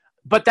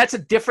 But that's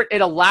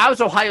it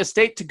allows Ohio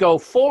State to go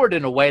forward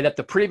in a way that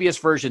the previous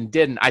version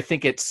didn't.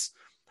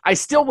 I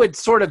still would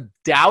sort of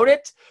doubt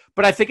it,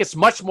 but I think it's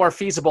much more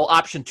feasible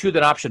option 2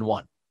 than option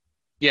 1.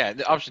 Yeah,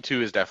 the option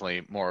 2 is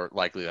definitely more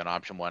likely than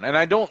option 1. And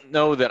I don't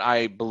know that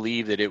I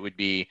believe that it would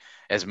be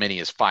as many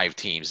as 5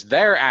 teams.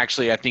 There,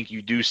 actually, I think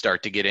you do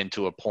start to get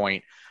into a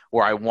point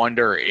where I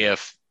wonder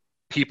if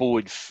people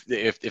would,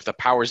 if the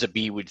powers that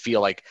be would feel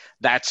like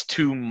that's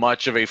too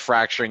much of a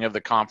fracturing of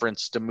the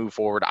conference to move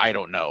forward. I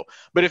don't know.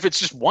 But if it's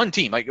just one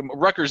team, like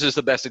Rutgers is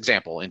the best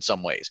example in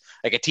some ways,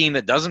 like a team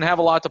that doesn't have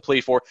a lot to play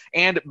for,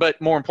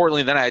 but more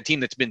importantly than that, a team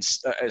that's been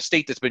a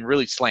state that's been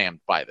really slammed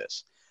by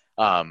this.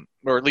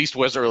 Or at least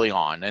was early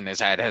on and has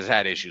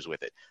had issues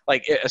with it.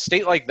 Like a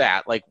state like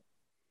that, like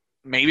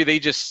maybe they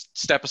just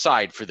step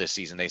aside for this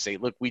season. They say,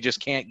 look, we just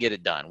can't get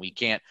it done. We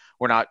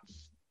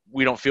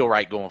don't feel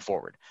right going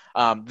forward.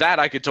 That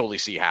I could totally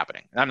see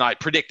happening. I'm not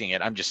predicting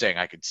it. I'm just saying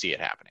I could see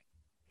it happening.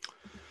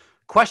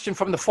 Question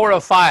from the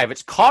 405.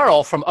 It's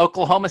Carl from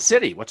Oklahoma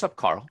City. What's up,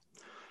 Carl?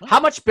 How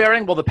much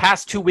bearing will the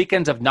past 2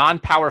 weekends of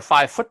non-Power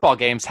 5 football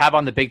games have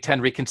on the Big Ten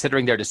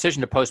reconsidering their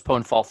decision to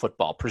postpone fall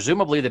football?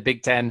 Presumably, the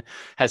Big Ten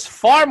has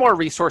far more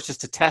resources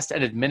to test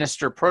and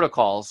administer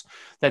protocols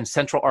than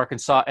Central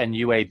Arkansas and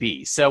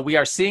UAB. So we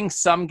are seeing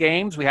some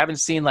games. We haven't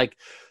seen like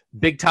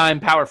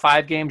big-time Power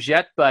 5 games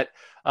yet, but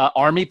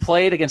Army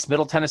played against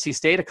Middle Tennessee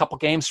State, a couple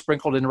games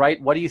sprinkled in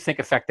right. What do you think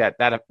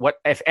what,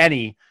 if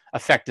any,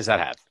 effect does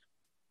that have?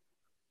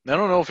 I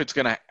don't know if it's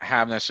going to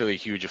have necessarily a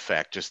huge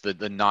effect, just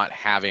the not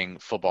having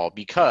football,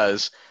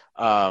 because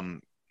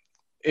even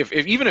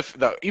if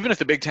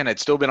the Big Ten had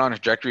still been on a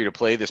trajectory to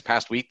play this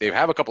past week, they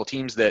have a couple of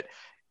teams that,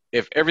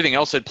 if everything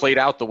else had played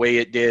out the way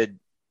it did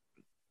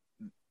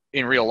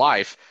in real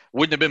life,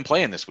 wouldn't have been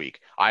playing this week.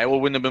 Iowa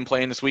wouldn't have been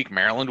playing this week.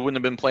 Maryland wouldn't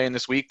have been playing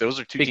this week. Those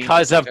are two teams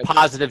because of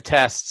positive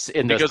tests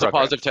in those because of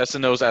positive tests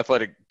in those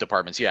athletic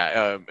departments.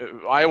 Yeah,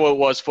 Iowa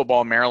was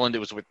football. Maryland, it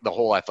was with the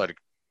whole athletic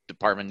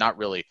department. Not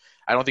really.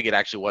 I don't think it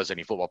actually was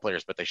any football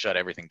players, but they shut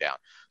everything down.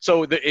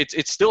 So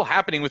it's still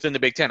happening within the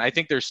Big Ten. I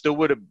think there still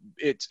would have.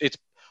 It's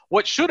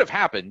what should have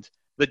happened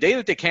the day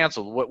that they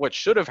canceled, what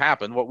should have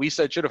happened, what we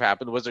said should have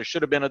happened, was there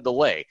should have been a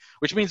delay,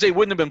 which means they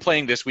wouldn't have been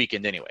playing this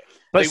weekend anyway.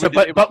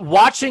 But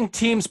watching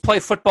teams play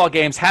football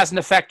games has an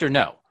effect or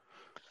no?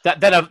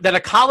 That a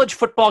college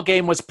football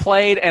game was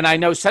played, and I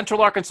know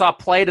Central Arkansas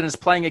played and is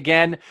playing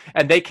again,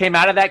 and they came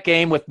out of that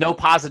game with no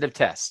positive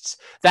tests.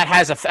 That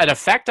has an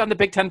effect on the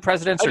Big Ten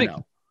presidents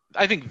no?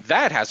 I think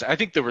that has. I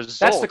think the results.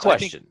 That's the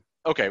question.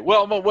 Okay,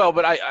 well,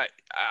 but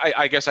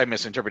I guess I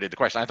misinterpreted the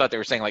question. I thought they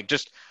were saying like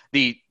just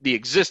the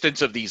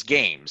existence of these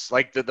games,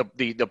 like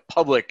the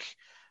public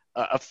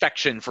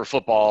affection for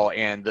football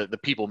and the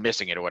people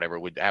missing it or whatever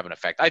would have an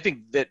effect. I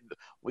think that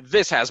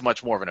this has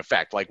much more of an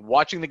effect, like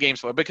watching the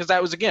games, because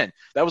that was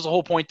the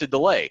whole point to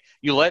delay.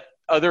 You let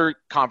other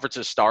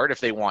conferences start if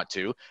they want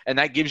to, and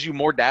that gives you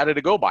more data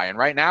to go by. And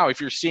right now, if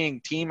you're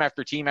seeing team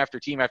after team after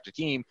team after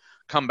team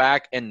come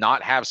back and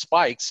not have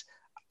spikes,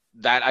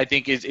 that I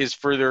think is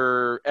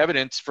further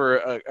evidence for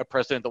a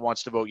president that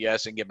wants to vote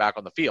yes and get back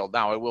on the field.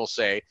 Now, I will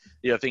say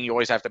the other thing you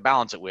always have to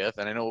balance it with,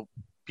 and I know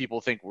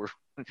people think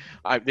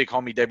they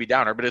call me Debbie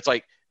Downer, but it's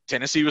like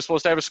Tennessee was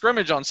supposed to have a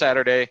scrimmage on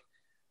Saturday.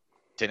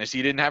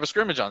 Tennessee didn't have a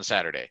scrimmage on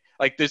Saturday.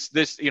 Like this,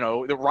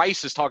 the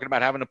Rice is talking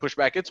about having to push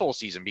back its whole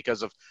season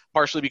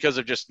partially because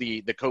of just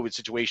the COVID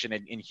situation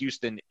in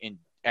Houston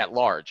at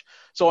large.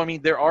 So, I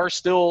mean, there are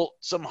still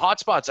some hot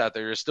spots out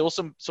there. There's still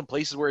some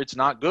places where it's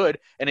not good,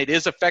 and it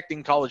is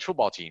affecting college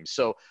football teams.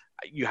 So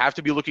you have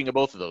to be looking at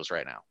both of those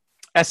right now.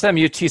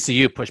 SMU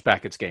TCU pushed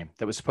back its game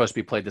that was supposed to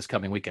be played this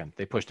coming weekend.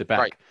 They pushed it back.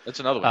 Right. That's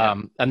another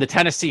one. And the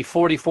Tennessee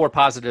 44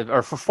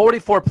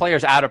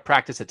 players out of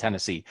practice at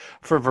Tennessee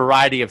for a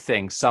variety of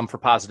things, some for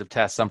positive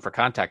tests, some for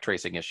contact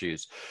tracing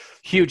issues.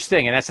 Huge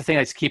thing. And that's the thing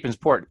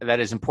that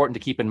is important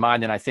to keep in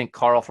mind. And I think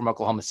Carl from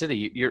Oklahoma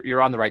City,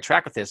 you're on the right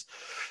track with this.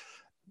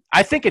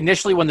 I think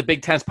initially when the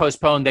Big Ten's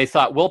postponed, they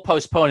thought we'll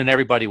postpone and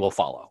everybody will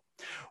follow.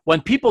 When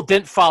people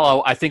didn't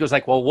follow, I think it was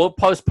like, well, we'll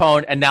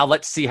postpone and now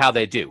let's see how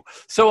they do.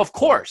 So, of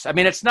course,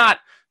 it's not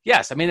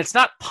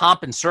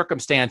pomp and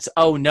circumstance.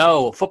 Oh,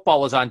 no,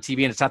 football is on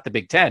TV and it's not the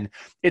Big Ten.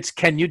 It's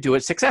can you do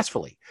it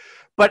successfully?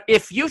 But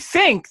if you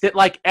think that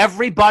like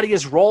everybody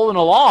is rolling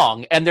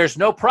along and there's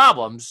no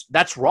problems,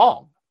 that's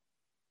wrong.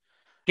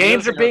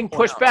 Games are being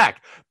pushed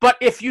back. But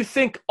if you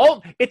think,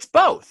 it's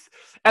both.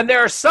 And there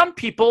are some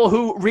people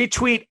who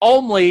retweet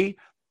only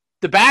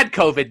the bad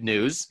COVID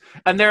news,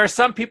 and there are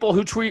some people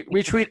who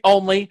retweet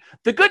only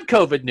the good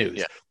COVID news.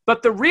 Yeah.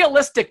 But the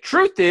realistic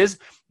truth is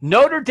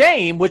Notre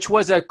Dame, which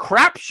was a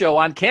crap show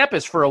on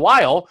campus for a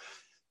while,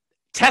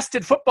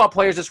 tested football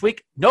players this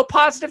week, no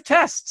positive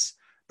tests.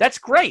 That's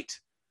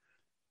great.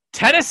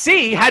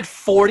 Tennessee had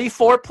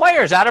 44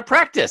 players out of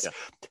practice.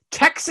 Yeah.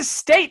 Texas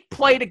State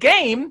played a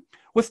game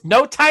with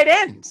no tight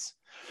ends.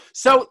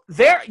 So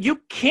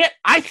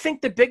I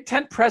think the Big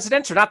Ten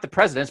presidents, or not the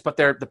presidents, but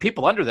they're the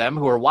people under them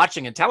who are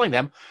watching and telling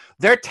them,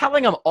 they're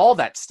telling them all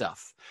that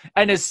stuff.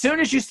 And as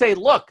soon as you say,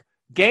 look,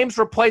 games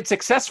were played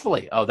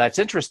successfully. Oh, that's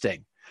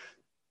interesting.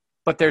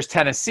 But there's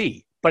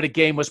Tennessee, but a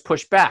game was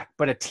pushed back,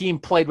 but a team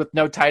played with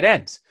no tight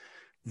ends.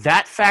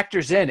 That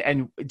factors in.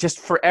 And just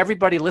for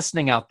everybody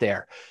listening out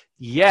there,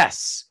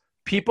 yes,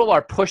 people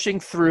are pushing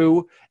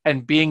through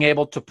and being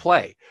able to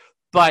play,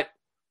 but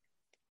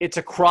it's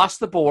across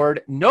the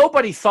board.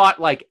 Nobody thought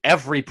like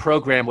every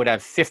program would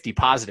have 50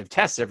 positive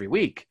tests every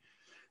week.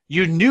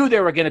 You knew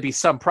there were going to be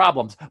some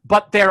problems,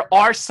 but there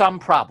are some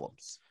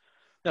problems.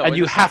 And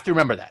you have to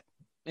remember that.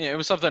 Yeah, it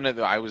was something that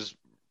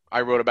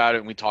I wrote about it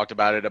and we talked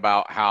about it,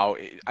 about how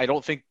I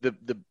don't think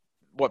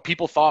what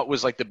people thought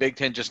was like the Big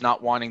Ten just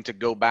not wanting to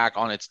go back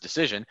on its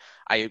decision.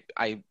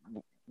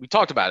 We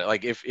talked about it.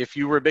 Like if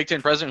you were a Big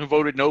Ten president who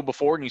voted no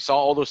before and you saw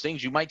all those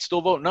things, you might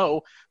still vote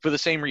no for the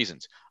same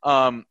reasons.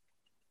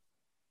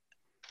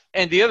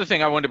 And the other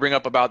thing I wanted to bring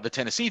up about the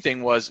Tennessee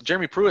thing was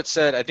Jeremy Pruitt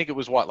said, I think it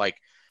was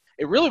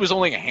it really was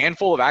only a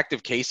handful of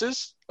active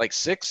cases, like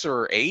 6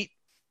 or 8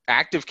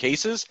 active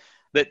cases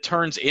that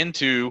turns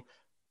into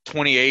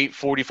 28,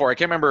 44. I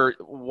can't remember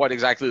what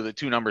exactly the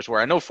two numbers were.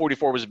 I know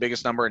 44 was the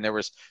biggest number, and there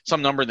was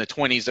some number in the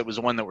 20s that was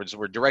the one that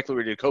were directly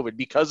related to COVID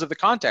because of the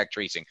contact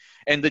tracing.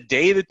 And the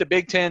day that the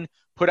Big Ten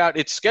put out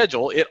its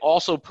schedule, it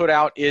also put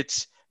out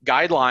its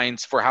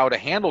guidelines for how to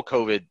handle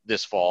COVID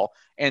this fall.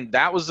 And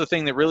that was the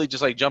thing that really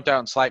just like jumped out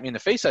and slapped me in the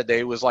face that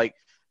day, was like,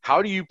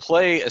 how do you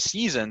play a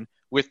season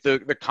with the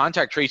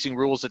contact tracing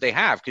rules that they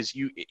have? Because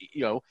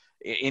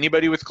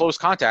anybody with close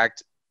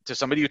contact to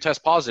somebody who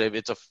tests positive,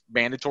 it's a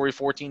mandatory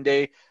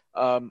 14-day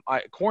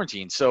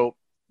quarantine. So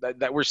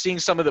that we're seeing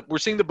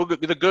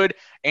the good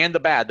and the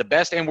bad, the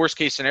best and worst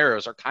case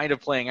scenarios are kind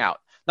of playing out.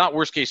 Not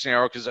worst case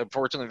scenario, because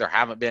unfortunately there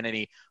haven't been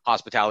any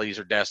hospitalities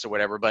or deaths or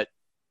whatever, but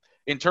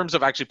in terms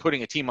of actually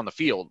putting a team on the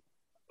field,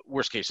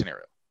 worst case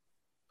scenario.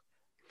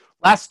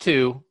 Last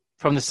two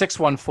from the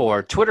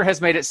 614. Twitter has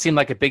made it seem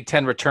like a Big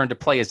Ten return to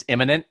play is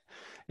imminent.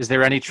 Is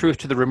there any truth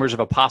to the rumors of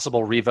a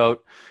possible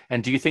revote?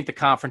 And do you think the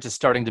conference is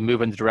starting to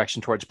move in the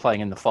direction towards playing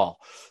in the fall?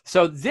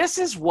 So this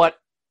is what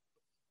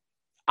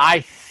I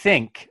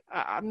think.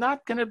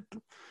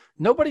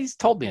 Nobody's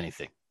told me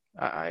anything.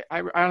 I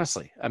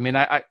honestly,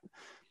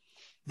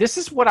 This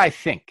is what I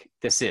think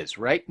this is,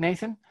 right,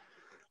 Nathan?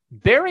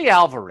 Barry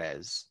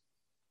Alvarez,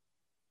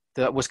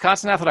 the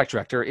Wisconsin Athletic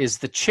Director, is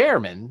the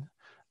chairman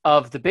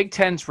of the Big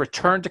Ten's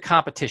Return to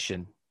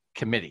Competition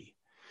Committee.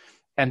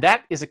 And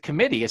that is a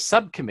committee, a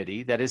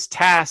subcommittee, that is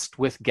tasked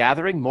with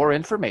gathering more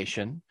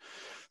information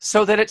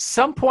so that at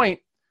some point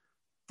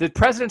the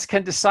presidents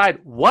can decide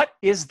what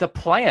is the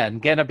plan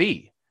going to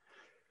be.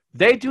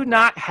 They do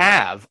not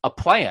have a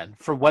plan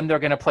for when they're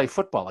going to play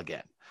football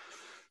again.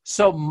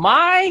 So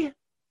my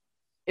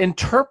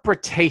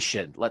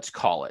interpretation, let's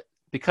call it,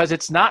 because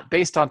it's not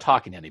based on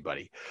talking to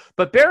anybody,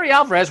 but Barry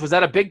Alvarez was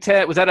at a Big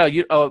Ten, was at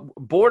a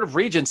Board of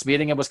Regents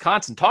meeting in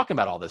Wisconsin talking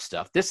about all this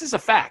stuff. This is a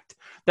fact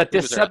that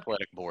this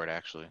athletic board,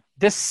 actually,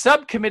 this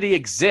subcommittee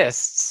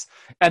exists,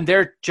 and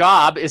their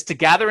job is to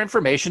gather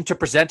information to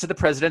present to the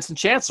presidents and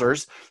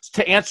chancellors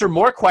to answer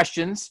more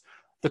questions,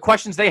 the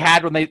questions they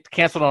had when they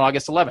canceled on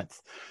August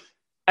 11th.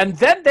 And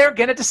then they're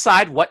going to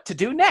decide what to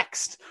do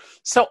next.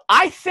 So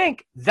I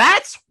think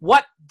that's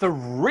what the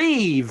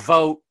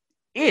re-vote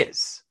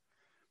is.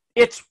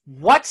 It's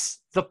what's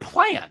the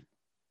plan.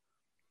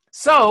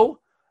 So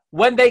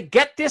when they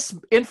get this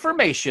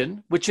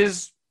information, which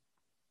is,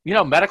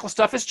 medical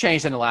stuff has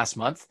changed in the last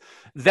month,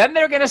 then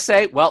they're going to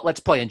say, well, let's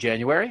play in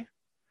January.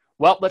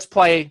 Well, let's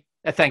play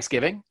at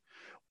Thanksgiving.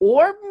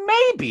 Or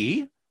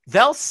maybe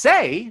they'll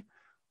say,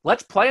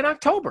 let's play in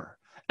October.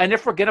 And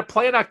if we're going to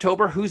play in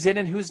October, who's in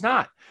and who's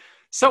not?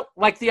 So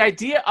like the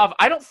idea of,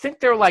 I don't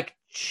think they're like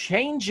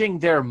changing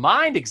their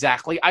mind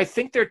exactly. I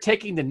think they're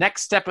taking the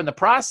next step in the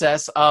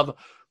process of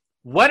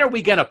when are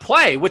we going to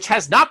play, which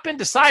has not been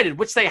decided,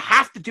 which they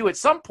have to do at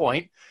some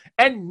point.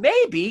 And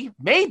maybe,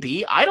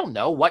 I don't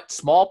know what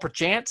small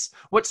percent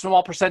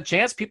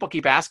chance, people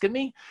keep asking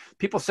me.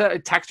 People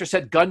said, texter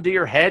said, gun to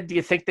your head. Do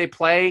you think they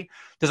play?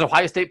 Does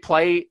Ohio State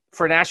play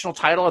for a national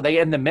title? Are they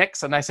in the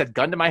mix? And I said,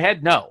 gun to my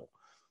head. No.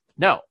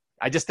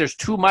 There's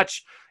too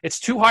much. It's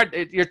too hard.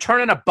 You're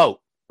turning a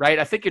boat, right?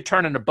 I think you're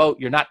turning a boat.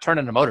 You're not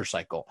turning a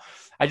motorcycle.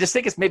 I just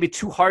think it's maybe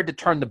too hard to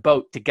turn the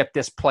boat to get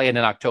this playing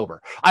in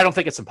October. I don't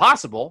think it's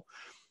impossible,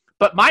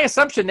 but my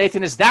assumption,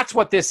 Nathan, is that's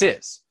what this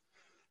is.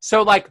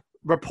 So like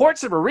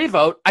reports of a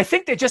revote, I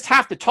think they just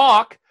have to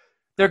talk.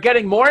 They're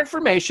getting more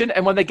information.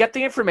 And when they get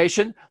the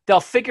information, they'll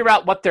figure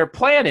out what their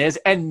plan is.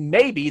 And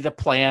maybe the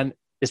plan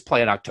is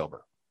play in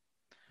October.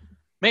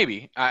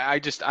 Maybe.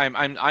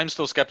 I'm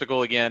still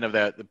skeptical again of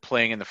the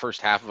playing in the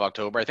first half of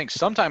October. I think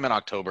sometime in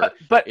October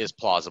is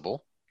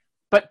plausible.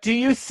 But do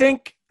you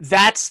think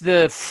that's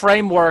the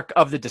framework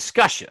of the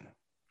discussion?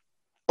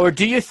 Or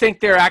do you think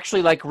they're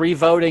actually like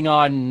revoting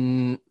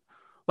on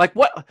like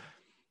what?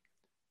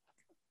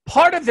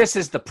 Part of this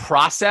is the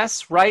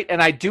process, right?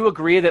 And I do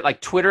agree that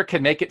like Twitter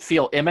can make it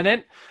feel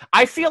imminent.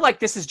 I feel like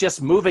this is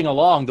just moving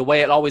along the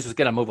way it always was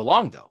going to move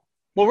along, though.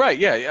 Well, right,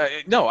 yeah,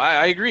 no,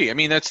 I agree. I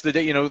mean, that's the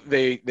day.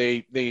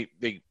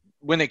 They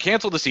when they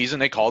canceled the season,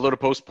 they called it a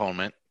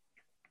postponement,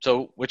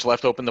 which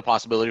left open the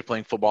possibility of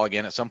playing football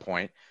again at some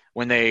point.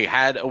 When they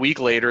had a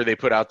week later, they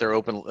put out their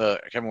open.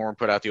 Kevin Warren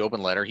put out the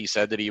open letter. He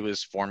said that he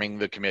was forming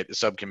the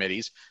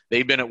subcommittees.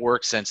 They've been at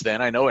work since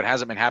then. I know it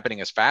hasn't been happening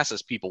as fast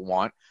as people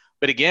want,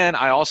 but again,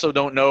 I also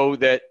don't know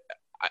that.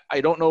 I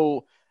don't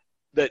know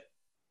that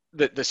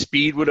the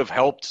speed would have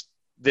helped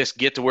this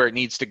get to where it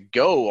needs to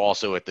go.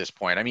 Also, at this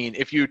point, I mean,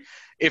 if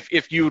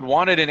you'd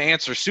wanted an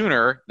answer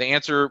sooner, the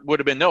answer would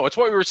have been no. It's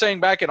what we were saying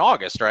back in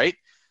August, right?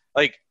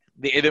 Like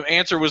the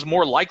answer was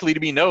more likely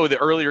to be no the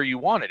earlier you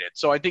wanted it.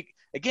 So I think.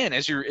 Again,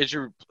 as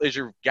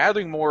you're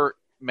gathering more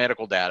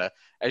medical data,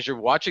 as you're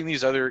watching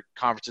these other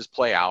conferences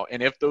play out,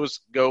 and if those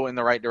go in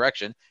the right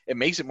direction, it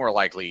makes it more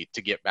likely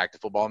to get back to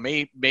football. It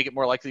may make it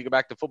more likely to get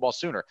back to football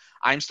sooner.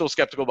 I'm still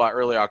skeptical about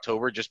early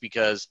October just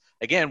because,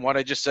 again, what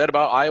I just said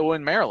about Iowa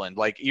and Maryland,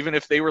 like even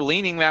if they were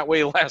leaning that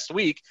way last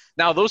week,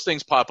 now those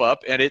things pop up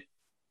and it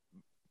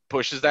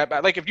pushes that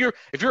back. Like if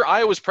you're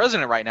Iowa's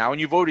president right now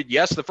and you voted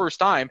yes the first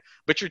time,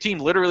 but your team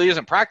literally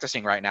isn't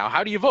practicing right now,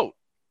 how do you vote?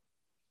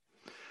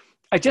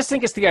 I just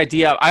think it's the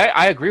idea.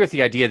 I agree with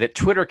the idea that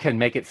Twitter can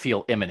make it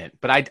feel imminent,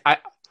 but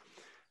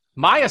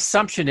my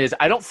assumption is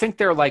I don't think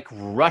they're like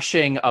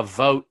rushing a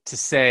vote to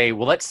say,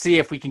 well, let's see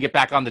if we can get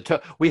back on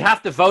we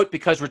have to vote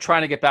because we're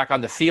trying to get back on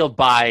the field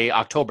by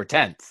October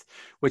 10th,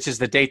 which is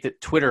the date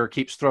that Twitter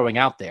keeps throwing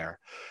out there.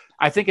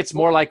 I think it's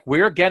more like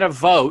we're going to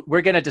vote.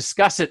 We're going to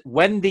discuss it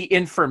when the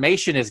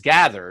information is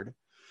gathered.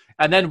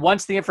 And then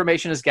once the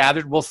information is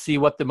gathered, we'll see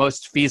what the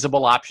most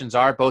feasible options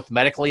are, both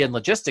medically and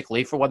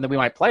logistically, for when we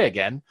might play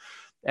again.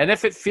 And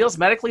if it feels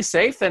medically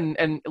safe and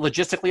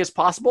logistically as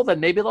possible, then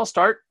maybe they'll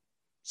start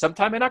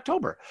sometime in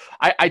October.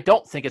 I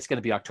don't think it's going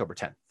to be October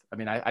 10th. I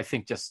mean, I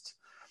think just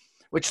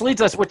which leads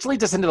us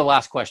into the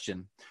last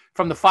question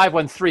from the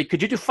 513.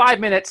 Could you do 5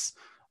 minutes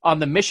on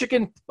the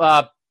Michigan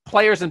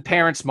Players and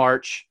Parents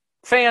March,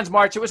 Fans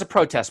March? It was a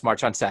protest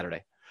march on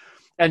Saturday.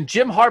 And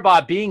Jim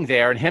Harbaugh being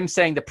there and him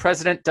saying the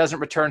president doesn't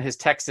return his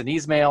texts and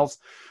emails.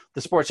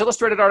 The Sports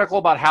Illustrated article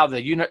about how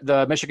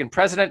the Michigan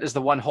president is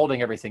the one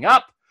holding everything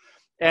up.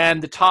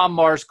 And the Tom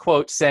Mars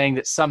quote saying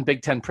that some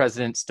Big Ten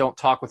presidents don't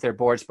talk with their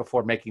boards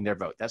before making their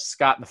vote. That's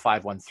Scott in the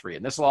 513.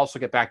 And this will also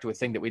get back to a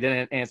thing that we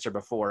didn't answer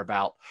before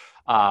about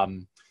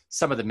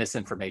some of the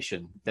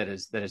misinformation that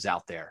is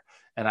out there.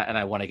 And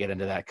I want to get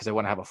into that because I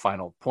want to have a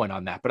final point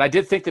on that. But I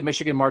did think the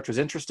Michigan March was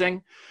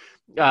interesting.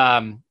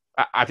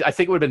 I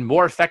think it would have been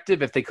more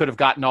effective if they could have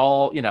gotten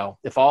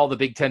if all the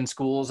Big Ten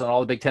schools and all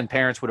the Big Ten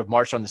parents would have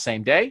marched on the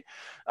same day.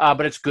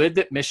 But it's good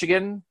that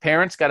Michigan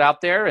parents got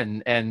out there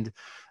and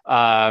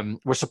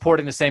we're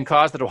supporting the same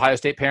cause that Ohio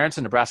State parents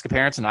and Nebraska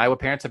parents and Iowa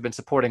parents have been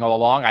supporting all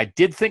along. I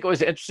did think it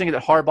was interesting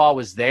that Harbaugh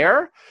was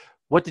there.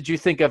 What did you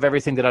think of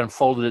everything that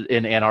unfolded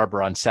in Ann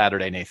Arbor on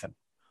Saturday, Nathan?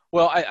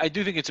 Well, I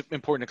do think it's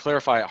important to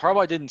clarify.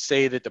 Harbaugh didn't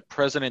say that the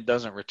president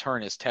doesn't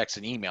return his texts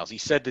and emails. He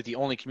said that the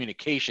only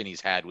communication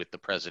he's had with the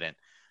president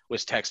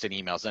was text and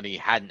emails, and he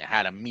hadn't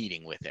had a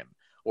meeting with him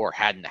or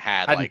hadn't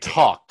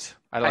talked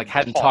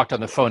on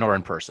the phone or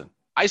in person.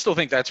 I still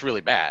think that's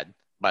really bad,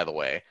 by the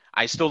way.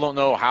 I still don't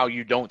know how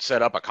you don't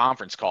set up a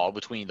conference call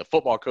between the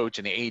football coach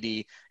and the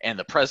AD and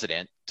the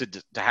president to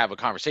have a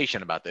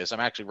conversation about this. I'm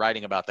actually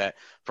writing about that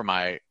for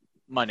my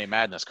Monday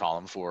Madness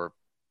column for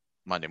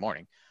Monday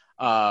morning.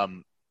 That's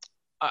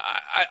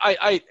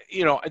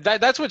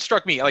what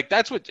struck me.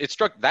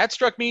 That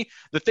struck me.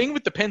 The thing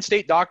with the Penn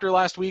State doctor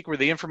last week where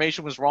the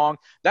information was wrong,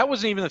 that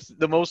wasn't even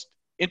the most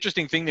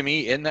interesting thing to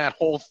me in that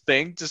whole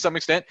thing to some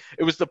extent.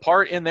 It was the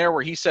part in there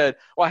where he said,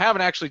 well, I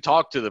haven't actually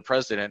talked to the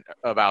president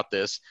about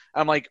this.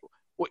 I'm like,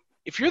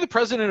 if you're the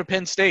president of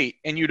Penn State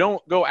and you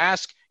don't go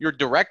ask your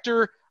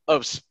director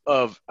of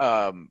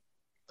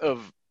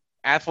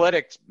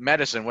athletic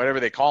medicine,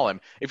 whatever they call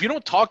him, if you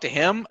don't talk to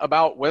him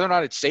about whether or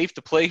not it's safe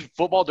to play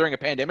football during a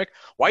pandemic,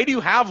 why do you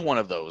have one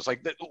of those?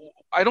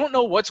 I don't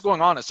know what's going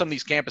on at some of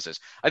these campuses.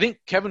 I think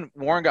Kevin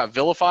Warren got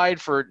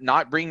vilified for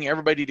not bringing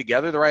everybody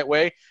together the right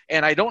way,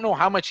 and I don't know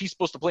how much he's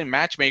supposed to play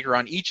matchmaker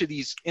on each of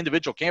these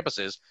individual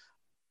campuses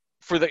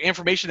for the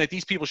information that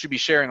these people should be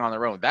sharing on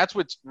their own. That's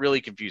what's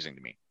really confusing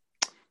to me.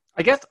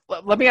 I guess,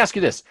 let me ask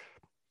you this.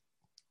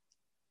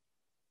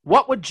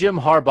 What would Jim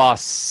Harbaugh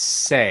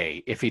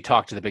say if he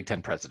talked to the Big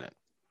Ten president?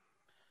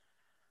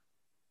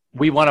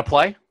 We want to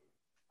play?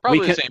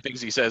 Probably the same things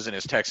he says in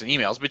his texts and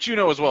emails, but you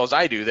know as well as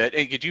I do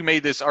that you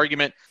made this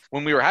argument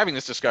when we were having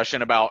this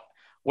discussion about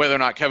whether or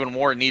not Kevin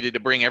Warren needed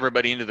to bring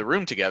everybody into the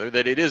room together,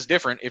 that it is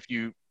different if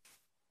you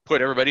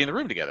put everybody in the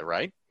room together,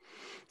 right?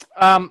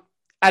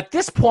 At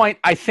this point,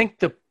 I think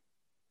the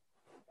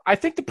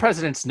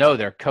presidents know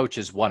their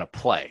coaches want to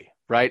play,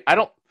 right? I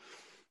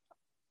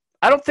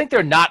don't think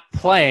they're not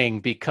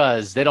playing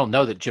because they don't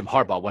know that Jim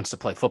Harbaugh wants to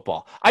play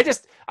football. I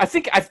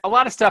think a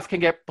lot of stuff can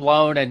get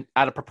blown and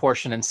out of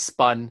proportion and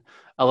spun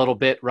a little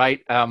bit,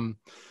 right?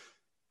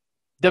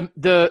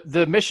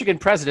 The Michigan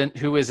president,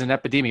 who is an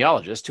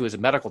epidemiologist, who is a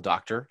medical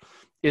doctor,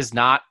 is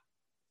not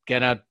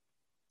gonna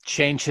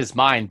change his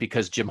mind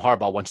because Jim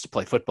Harbaugh wants to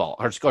play football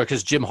or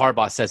because Jim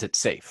Harbaugh says it's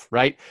safe,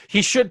 right?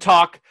 He should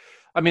talk.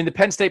 I mean, the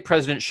Penn State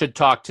president should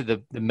talk to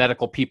the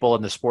medical people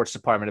in the sports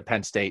department of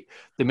Penn State.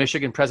 The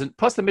Michigan president,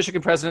 plus the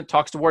Michigan president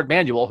talks to Ward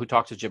Manuel, who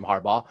talks to Jim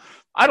Harbaugh.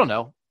 I don't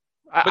know.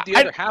 But the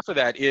other half of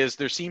that is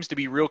there seems to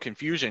be real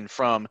confusion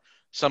from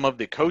some of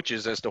the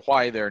coaches as to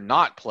why they're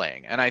not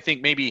playing. And I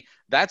think maybe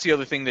that's the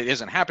other thing that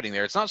isn't happening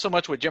there. It's not so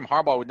much what Jim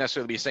Harbaugh would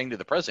necessarily be saying to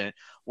the president.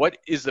 What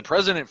is the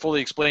president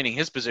fully explaining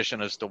his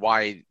position as to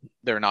why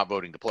they're not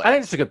voting to play? I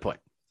think that's a good point.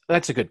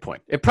 That's a good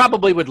point. It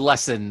probably would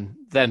lessen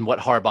than what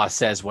Harbaugh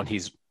says when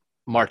he's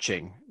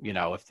marching,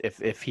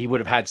 if he would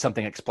have had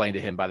something explained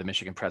to him by the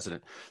Michigan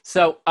president.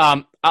 So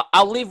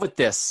I'll leave with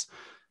this.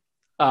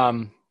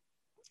 I'm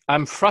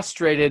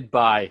frustrated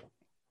by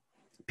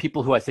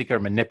people who I think are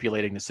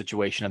manipulating the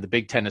situation, and the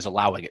Big Ten is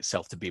allowing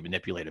itself to be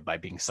manipulated by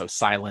being so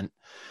silent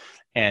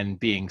and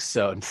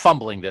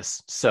fumbling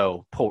this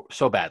so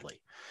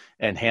badly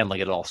and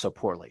handling it all so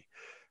poorly.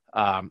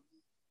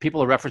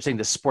 People are referencing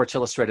the Sports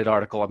Illustrated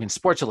article. I mean,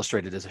 Sports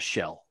Illustrated is a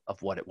shell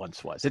of what it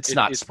once was. It's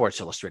not Sports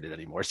Illustrated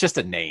anymore. It's just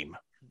a name.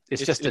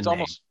 It's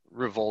almost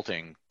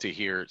revolting to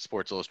hear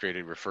Sports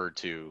Illustrated referred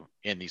to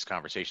in these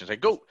conversations.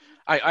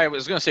 I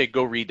was going to say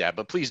go read that,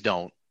 but please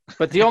don't.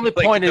 But the only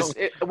point is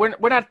we're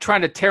not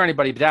trying to tear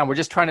anybody down. We're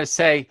just trying to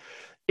say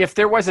if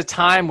there was a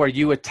time where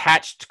you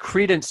attached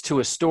credence to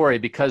a story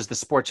because the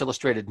Sports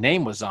Illustrated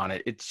name was on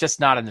it, it's just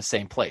not in the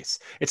same place.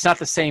 It's not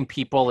the same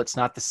people. It's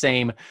not the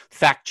same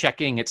fact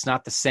checking. It's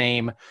not the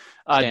same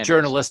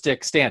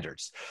journalistic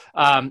standards.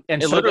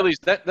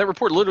 That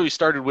report literally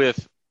started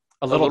with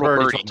a little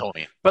birdie told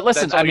me. But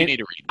listen, I mean,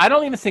 I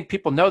don't even think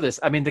people know this.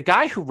 I mean, the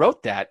guy who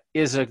wrote that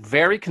is a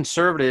very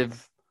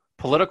conservative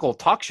political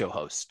talk show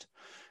host.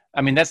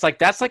 I mean, that's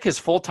like his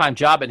full-time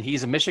job, and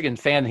he's a Michigan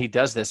fan, and he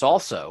does this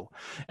also.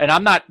 And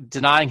I'm not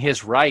denying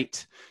his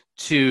right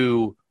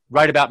to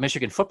write about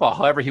Michigan football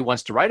however he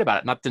wants to write about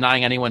it, not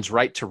denying anyone's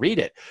right to read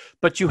it.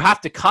 But you have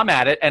to come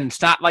at it, and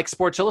it's not like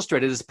Sports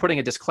Illustrated is putting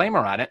a disclaimer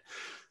on it.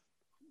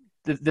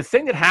 The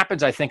thing that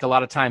happens, I think, a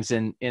lot of times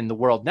in the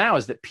world now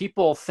is that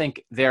people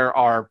think there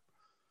are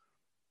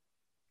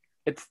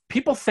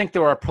people think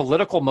there are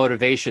political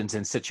motivations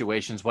in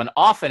situations when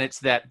often it's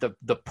that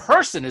the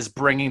person is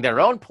bringing their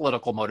own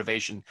political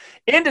motivation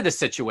into the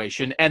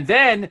situation. And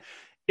then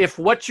if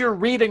what you're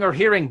reading or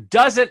hearing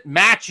doesn't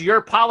match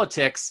your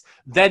politics,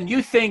 then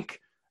you think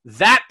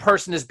that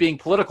person is being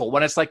political,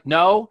 when it's like,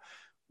 no,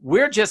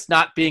 we're just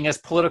not being as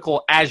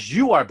political as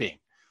you are being,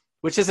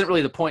 which isn't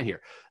really the point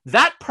here.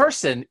 That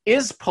person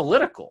is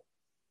political.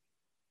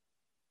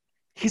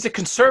 He's a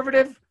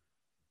conservative,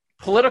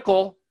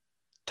 political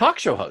talk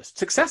show host,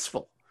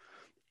 successful.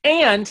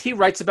 And he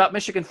writes about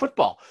Michigan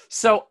football.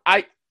 So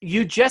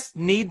you just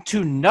need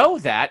to know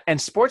that, and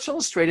Sports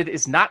Illustrated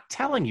is not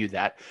telling you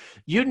that.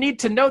 You need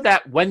to know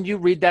that when you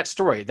read that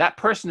story. That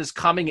person is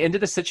coming into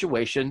the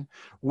situation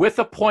with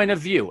a point of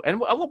view.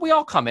 And we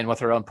all come in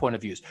with our own point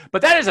of views.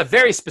 But that is a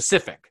very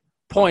specific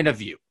point of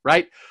view,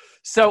 right?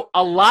 So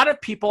a lot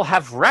of people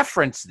have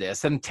referenced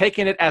this and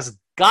taken it as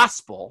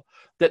gospel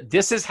that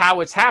this is how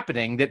it's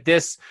happening, that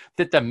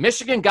the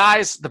Michigan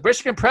guys, the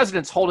Michigan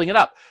president's holding it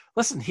up.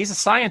 Listen, he's a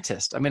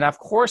scientist. I mean, of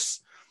course,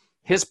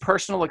 his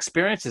personal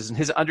experiences and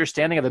his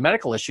understanding of the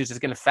medical issues is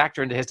going to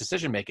factor into his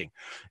decision-making.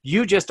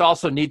 You just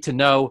also need to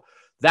know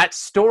that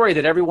story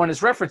that everyone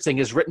is referencing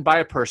is written by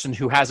a person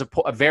who has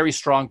a very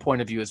strong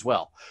point of view as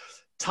well.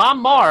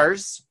 Tom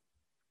Mars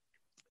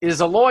is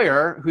a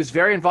lawyer who's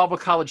very involved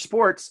with college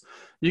sports.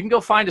 You can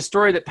go find a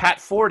story that Pat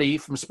Forty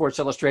from Sports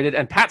Illustrated,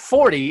 and Pat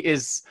Forty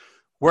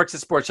works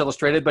at Sports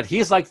Illustrated, but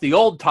he's like the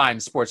old-time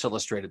Sports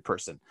Illustrated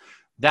person.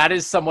 That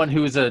is someone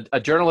who's a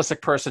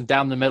journalistic person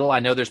down the middle. I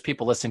know there's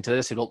people listening to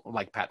this who don't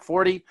like Pat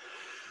Forty.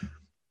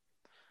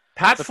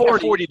 Pat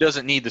Forty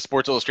doesn't need the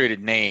Sports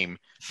Illustrated name.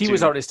 He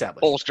was already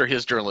established. Bolster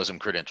his journalism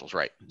credentials,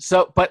 right?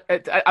 So, but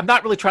I'm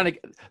not really trying to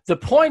 – the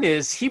point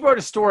is he wrote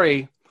a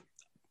story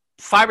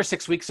 5 or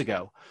 6 weeks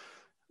ago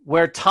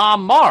where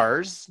Tom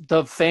Mars,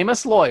 the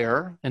famous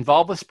lawyer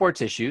involved with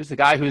sports issues, the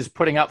guy who's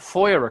putting out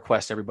FOIA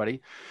requests,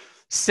 everybody,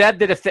 said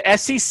that if the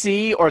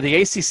SEC or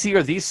the ACC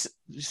or these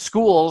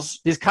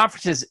schools, these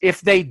conferences, if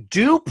they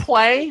do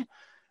play,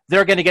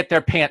 they're going to get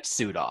their pants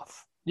sued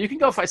off. You can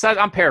go –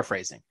 I'm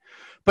paraphrasing.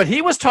 But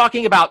he was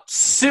talking about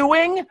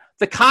suing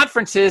the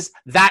conferences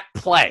that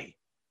play.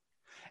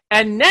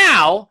 And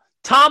now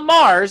Tom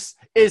Mars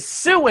is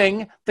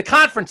suing the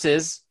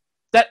conferences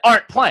that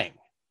aren't playing.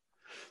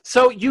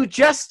 So you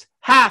just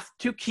have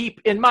to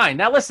keep in mind.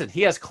 Now, listen,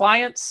 he has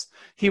clients.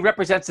 He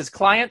represents his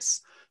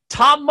clients.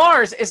 Tom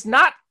Mars is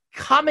not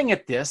coming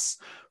at this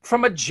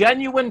from a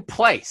genuine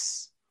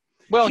place.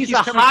 Well, he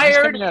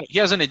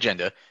has an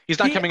agenda. He's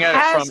not coming at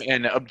it from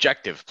an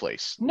objective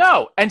place.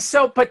 No. And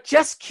so, but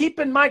just keep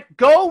in mind,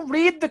 go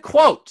read the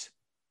quote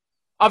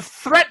of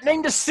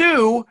threatening to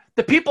sue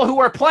the people who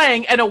are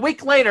playing, and a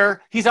week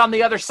later, he's on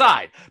the other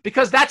side,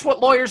 because that's what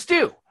lawyers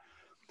do.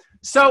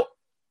 So,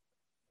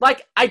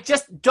 like, I'm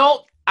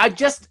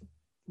just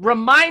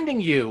reminding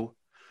you.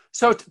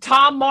 So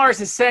Tom Mars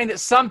is saying that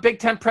some Big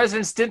Ten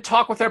presidents didn't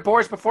talk with their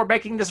boards before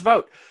making this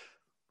vote.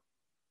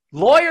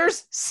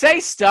 Lawyers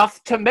say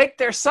stuff to make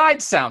their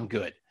side sound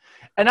good.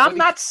 And I'm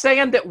not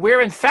saying that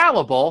we're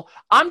infallible.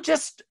 I'm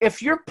just,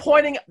 if you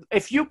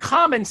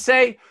come and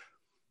say,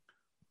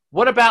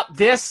 what about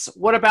this?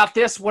 What about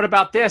this? What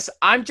about this?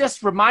 I'm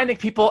just reminding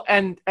people,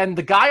 and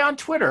the guy on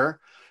Twitter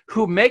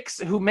who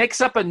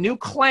makes up a new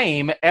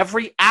claim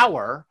every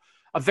hour,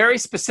 a very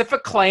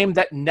specific claim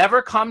that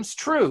never comes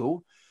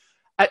true.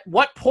 At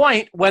what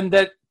point, when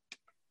the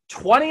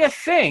 20th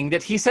thing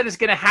that he said is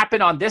going to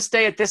happen on this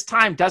day at this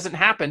time doesn't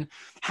happen,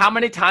 how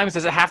many times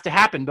does it have to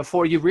happen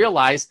before you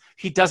realize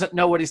he doesn't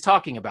know what he's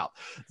talking about?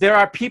 There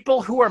are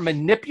people who are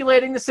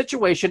manipulating the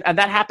situation, and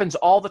that happens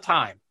all the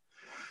time.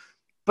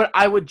 But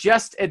I would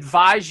just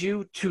advise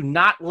you to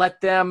not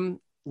let them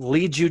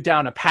lead you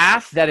down a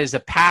path that is a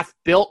path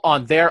built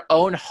on their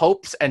own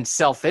hopes and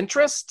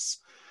self-interests.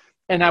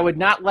 And I would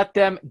not let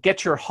them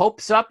get your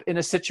hopes up in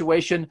a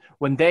situation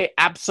when they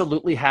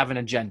absolutely have an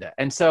agenda.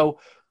 And so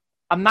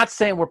I'm not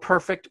saying we're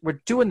perfect.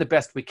 We're doing the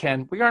best we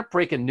can. We aren't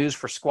breaking news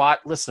for squat.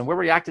 Listen, we're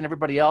reacting to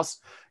everybody else.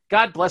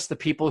 God bless the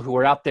people who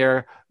are out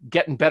there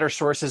getting better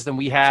sources than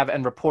we have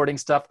and reporting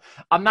stuff.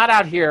 I'm not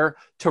out here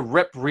to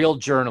rip real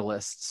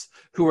journalists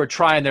who are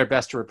trying their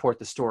best to report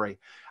the story.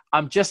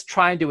 I'm just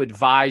trying to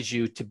advise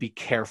you to be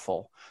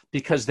careful,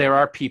 because there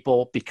are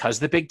people, because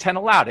the Big Ten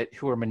allowed it,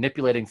 who are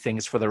manipulating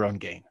things for their own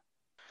gain.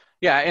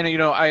 Yeah,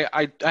 and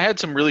I had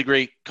some really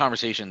great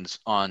conversations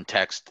on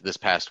text this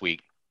past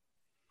week,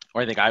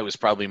 or I think I was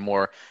probably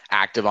more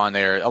active on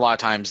there. A lot of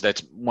times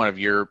that's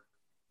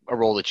a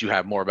role that you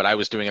have more, but I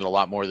was doing it a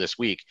lot more this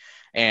week.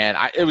 And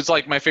it was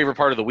like my favorite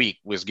part of the week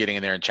was getting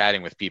in there and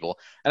chatting with people.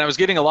 And I was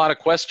getting a lot of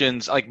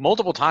questions, like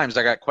multiple times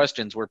I got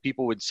questions where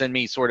people would send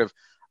me sort of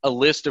a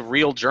list of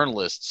real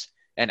journalists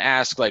and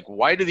ask, like,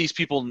 why do these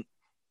people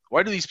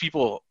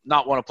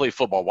not want to play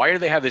football? Why do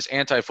they have this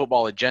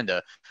anti-football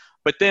agenda?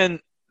 But then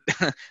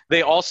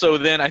they also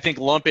then, I think,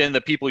 lump in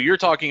the people you're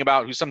talking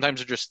about who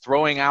sometimes are just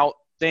throwing out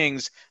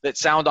things that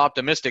sound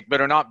optimistic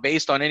but are not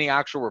based on any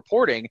actual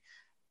reporting,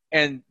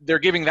 and they're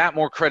giving that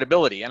more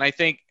credibility. And I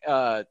think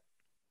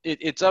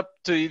it's up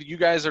to you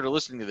guys that are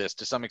listening to this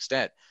to some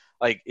extent.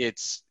 like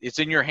it's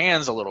in your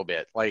hands a little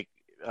bit. Like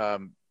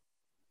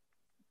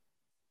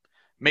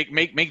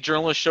make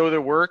journalists show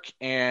their work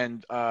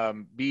and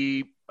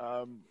be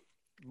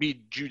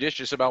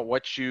judicious about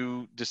what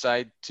you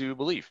decide to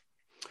believe.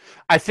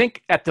 I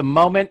think at the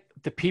moment,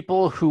 the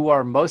people who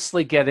are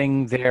mostly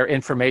getting their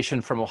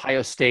information from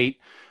Ohio State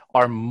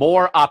are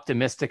more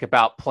optimistic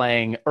about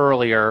playing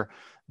earlier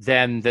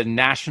than the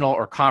national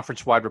or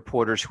conference-wide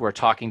reporters who are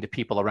talking to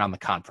people around the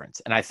conference.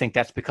 And I think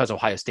that's because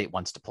Ohio State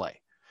wants to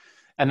play.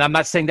 And I'm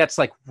not saying that's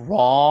like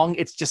wrong.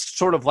 It's just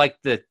sort of like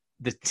the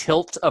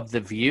tilt of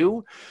the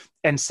view.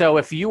 And so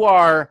if you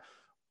are,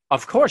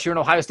 of course, you're an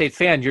Ohio State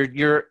fan,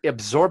 you're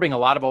absorbing a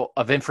lot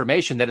of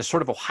information that is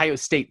sort of Ohio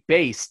State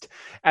based.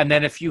 And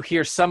then if you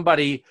hear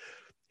somebody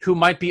who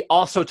might be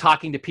also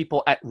talking to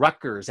people at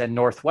Rutgers and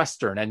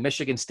Northwestern and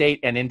Michigan State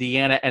and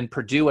Indiana and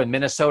Purdue and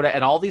Minnesota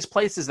and all these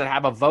places that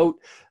have a vote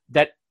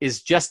that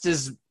is just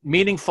as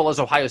meaningful as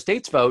Ohio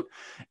State's vote,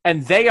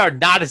 and they are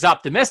not as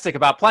optimistic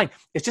about playing,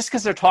 it's just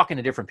because they're talking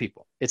to different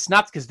people. It's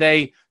not because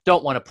they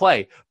don't want to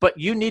play. But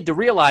you need to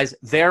realize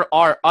there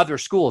are other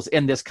schools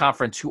in this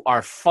conference who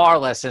are far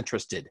less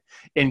interested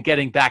in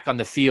getting back on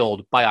the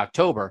field by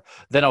October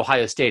than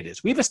Ohio State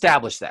is. We've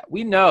established that.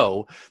 We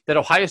know that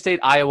Ohio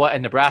State, Iowa,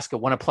 and Nebraska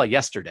want to play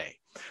yesterday.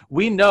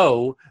 We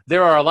know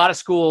there are a lot of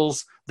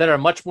schools that are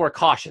much more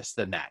cautious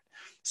than that.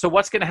 So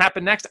what's going to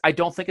happen next? I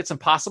don't think it's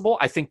impossible.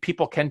 I think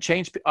people can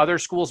change other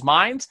schools'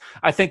 minds.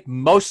 I think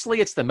mostly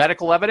it's the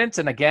medical evidence.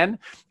 And again,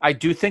 I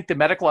do think the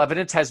medical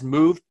evidence has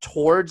moved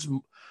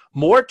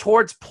more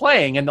towards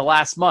playing in the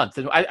last month.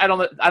 And I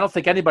don't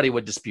think anybody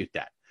would dispute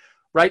that,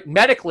 right?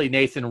 Medically,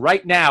 Nathan,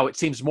 right now, it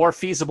seems more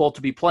feasible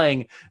to be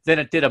playing than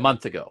it did a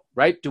month ago,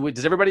 right?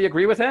 Does everybody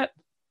agree with that?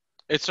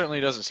 It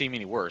certainly doesn't seem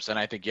any worse. And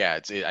I think,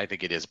 I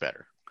think it is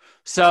better.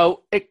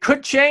 So it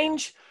could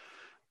change.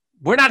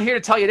 We're not here to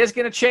tell you it is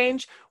going to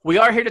change. We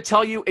are here to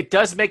tell you it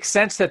does make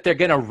sense that they're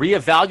going to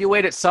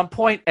reevaluate at some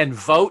point and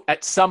vote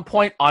at some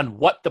point on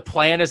what the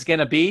plan is going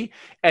to be.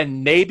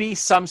 And maybe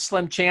some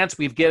slim chance,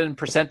 we've given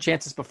percent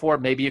chances before,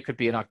 maybe it could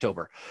be in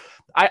October.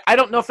 I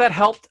don't know if that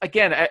helped.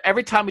 Again,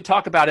 every time we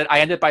talk about it,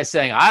 I end up by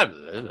saying,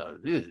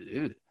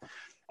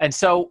 and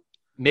so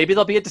maybe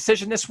there'll be a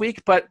decision this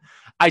week, but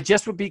I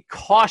just would be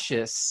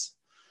cautious.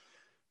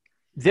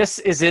 This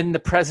is in the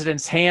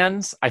president's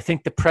hands. I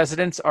think the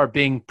presidents are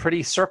being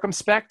pretty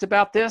circumspect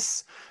about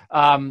this,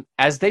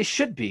 as they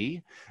should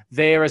be.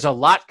 There is a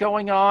lot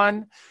going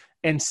on,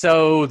 and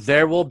so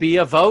there will be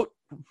a vote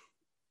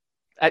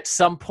at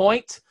some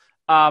point.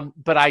 But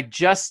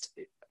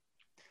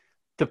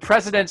the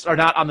presidents are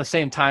not on the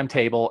same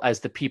timetable as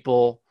the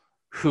people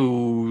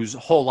whose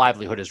whole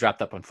livelihood is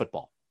wrapped up in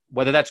football.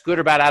 Whether that's good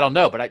or bad, I don't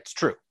know, but it's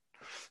true.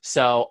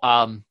 So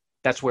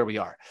that's where we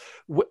are.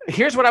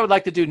 Here's what I would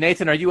like to do.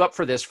 Nathan, are you up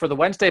for this? For the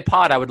Wednesday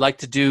pod, I would like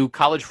to do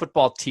college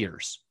football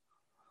tiers.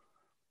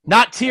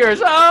 Not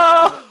tears.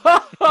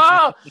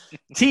 Oh,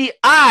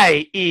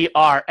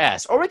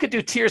 Tiers. Or we could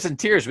do tiers and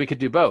tiers. We could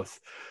do both.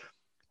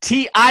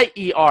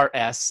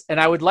 Tiers. And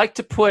I would like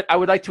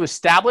to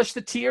establish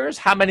the tiers.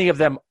 How many of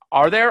them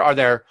are there? Are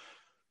there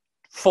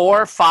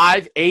 4,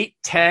 5, 8,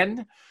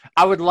 10?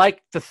 I would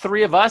like the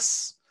three of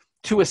us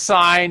to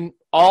assign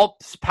all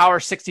Power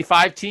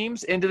 65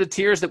 teams into the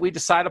tiers that we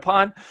decide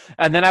upon.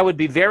 And then I would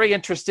be very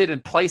interested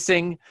in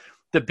placing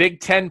the Big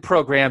Ten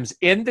programs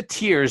in the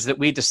tiers that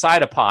we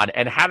decide upon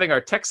and having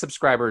our tech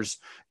subscribers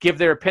give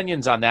their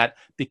opinions on that,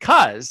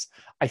 because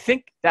I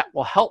think that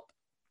will help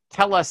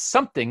tell us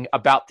something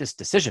about this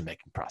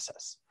decision-making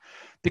process.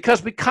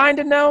 Because we kind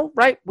of know,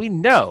 right? We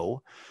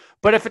know.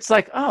 But if it's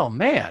like, oh,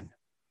 man,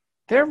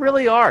 there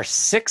really are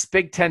 6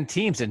 Big Ten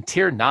teams in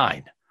Tier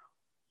 9.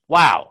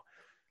 Wow.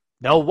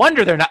 No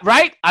wonder they're not,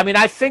 right? I mean,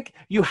 I think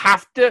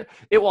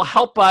it will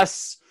help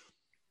us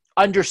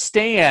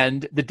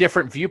understand the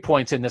different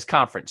viewpoints in this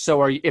conference.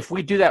 So if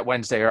we do that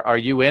Wednesday, are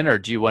you in, or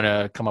do you want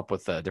to come up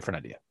with a different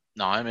idea?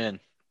 No, I'm in.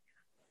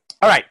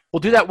 All right, we'll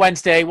do that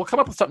Wednesday. We'll come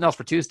up with something else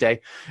for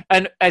Tuesday.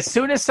 And as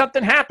soon as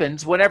something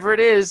happens, whenever it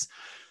is,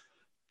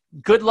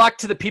 good luck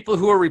to the people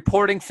who are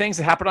reporting things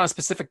that happen on a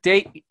specific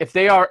date. If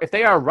they are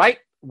right,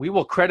 we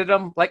will credit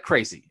them like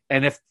crazy.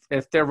 And if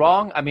they're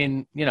wrong, I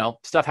mean,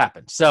 stuff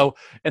happens. So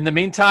in the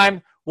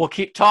meantime, we'll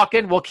keep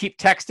talking. We'll keep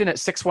texting at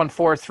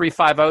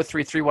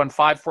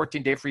 614-350-3315,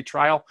 14-day free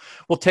trial.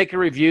 We'll take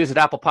your reviews at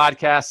Apple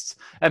Podcasts.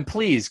 And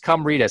please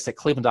come read us at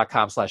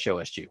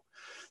cleveland.com/OSU.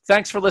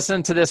 Thanks for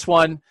listening to this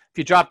one. If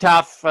you dropped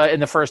off in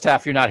the first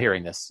half, you're not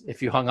hearing this.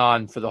 If you hung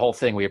on for the whole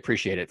thing, we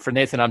appreciate it. For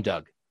Nathan, I'm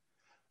Doug.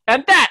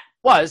 And that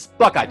was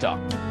Buckeye Talk.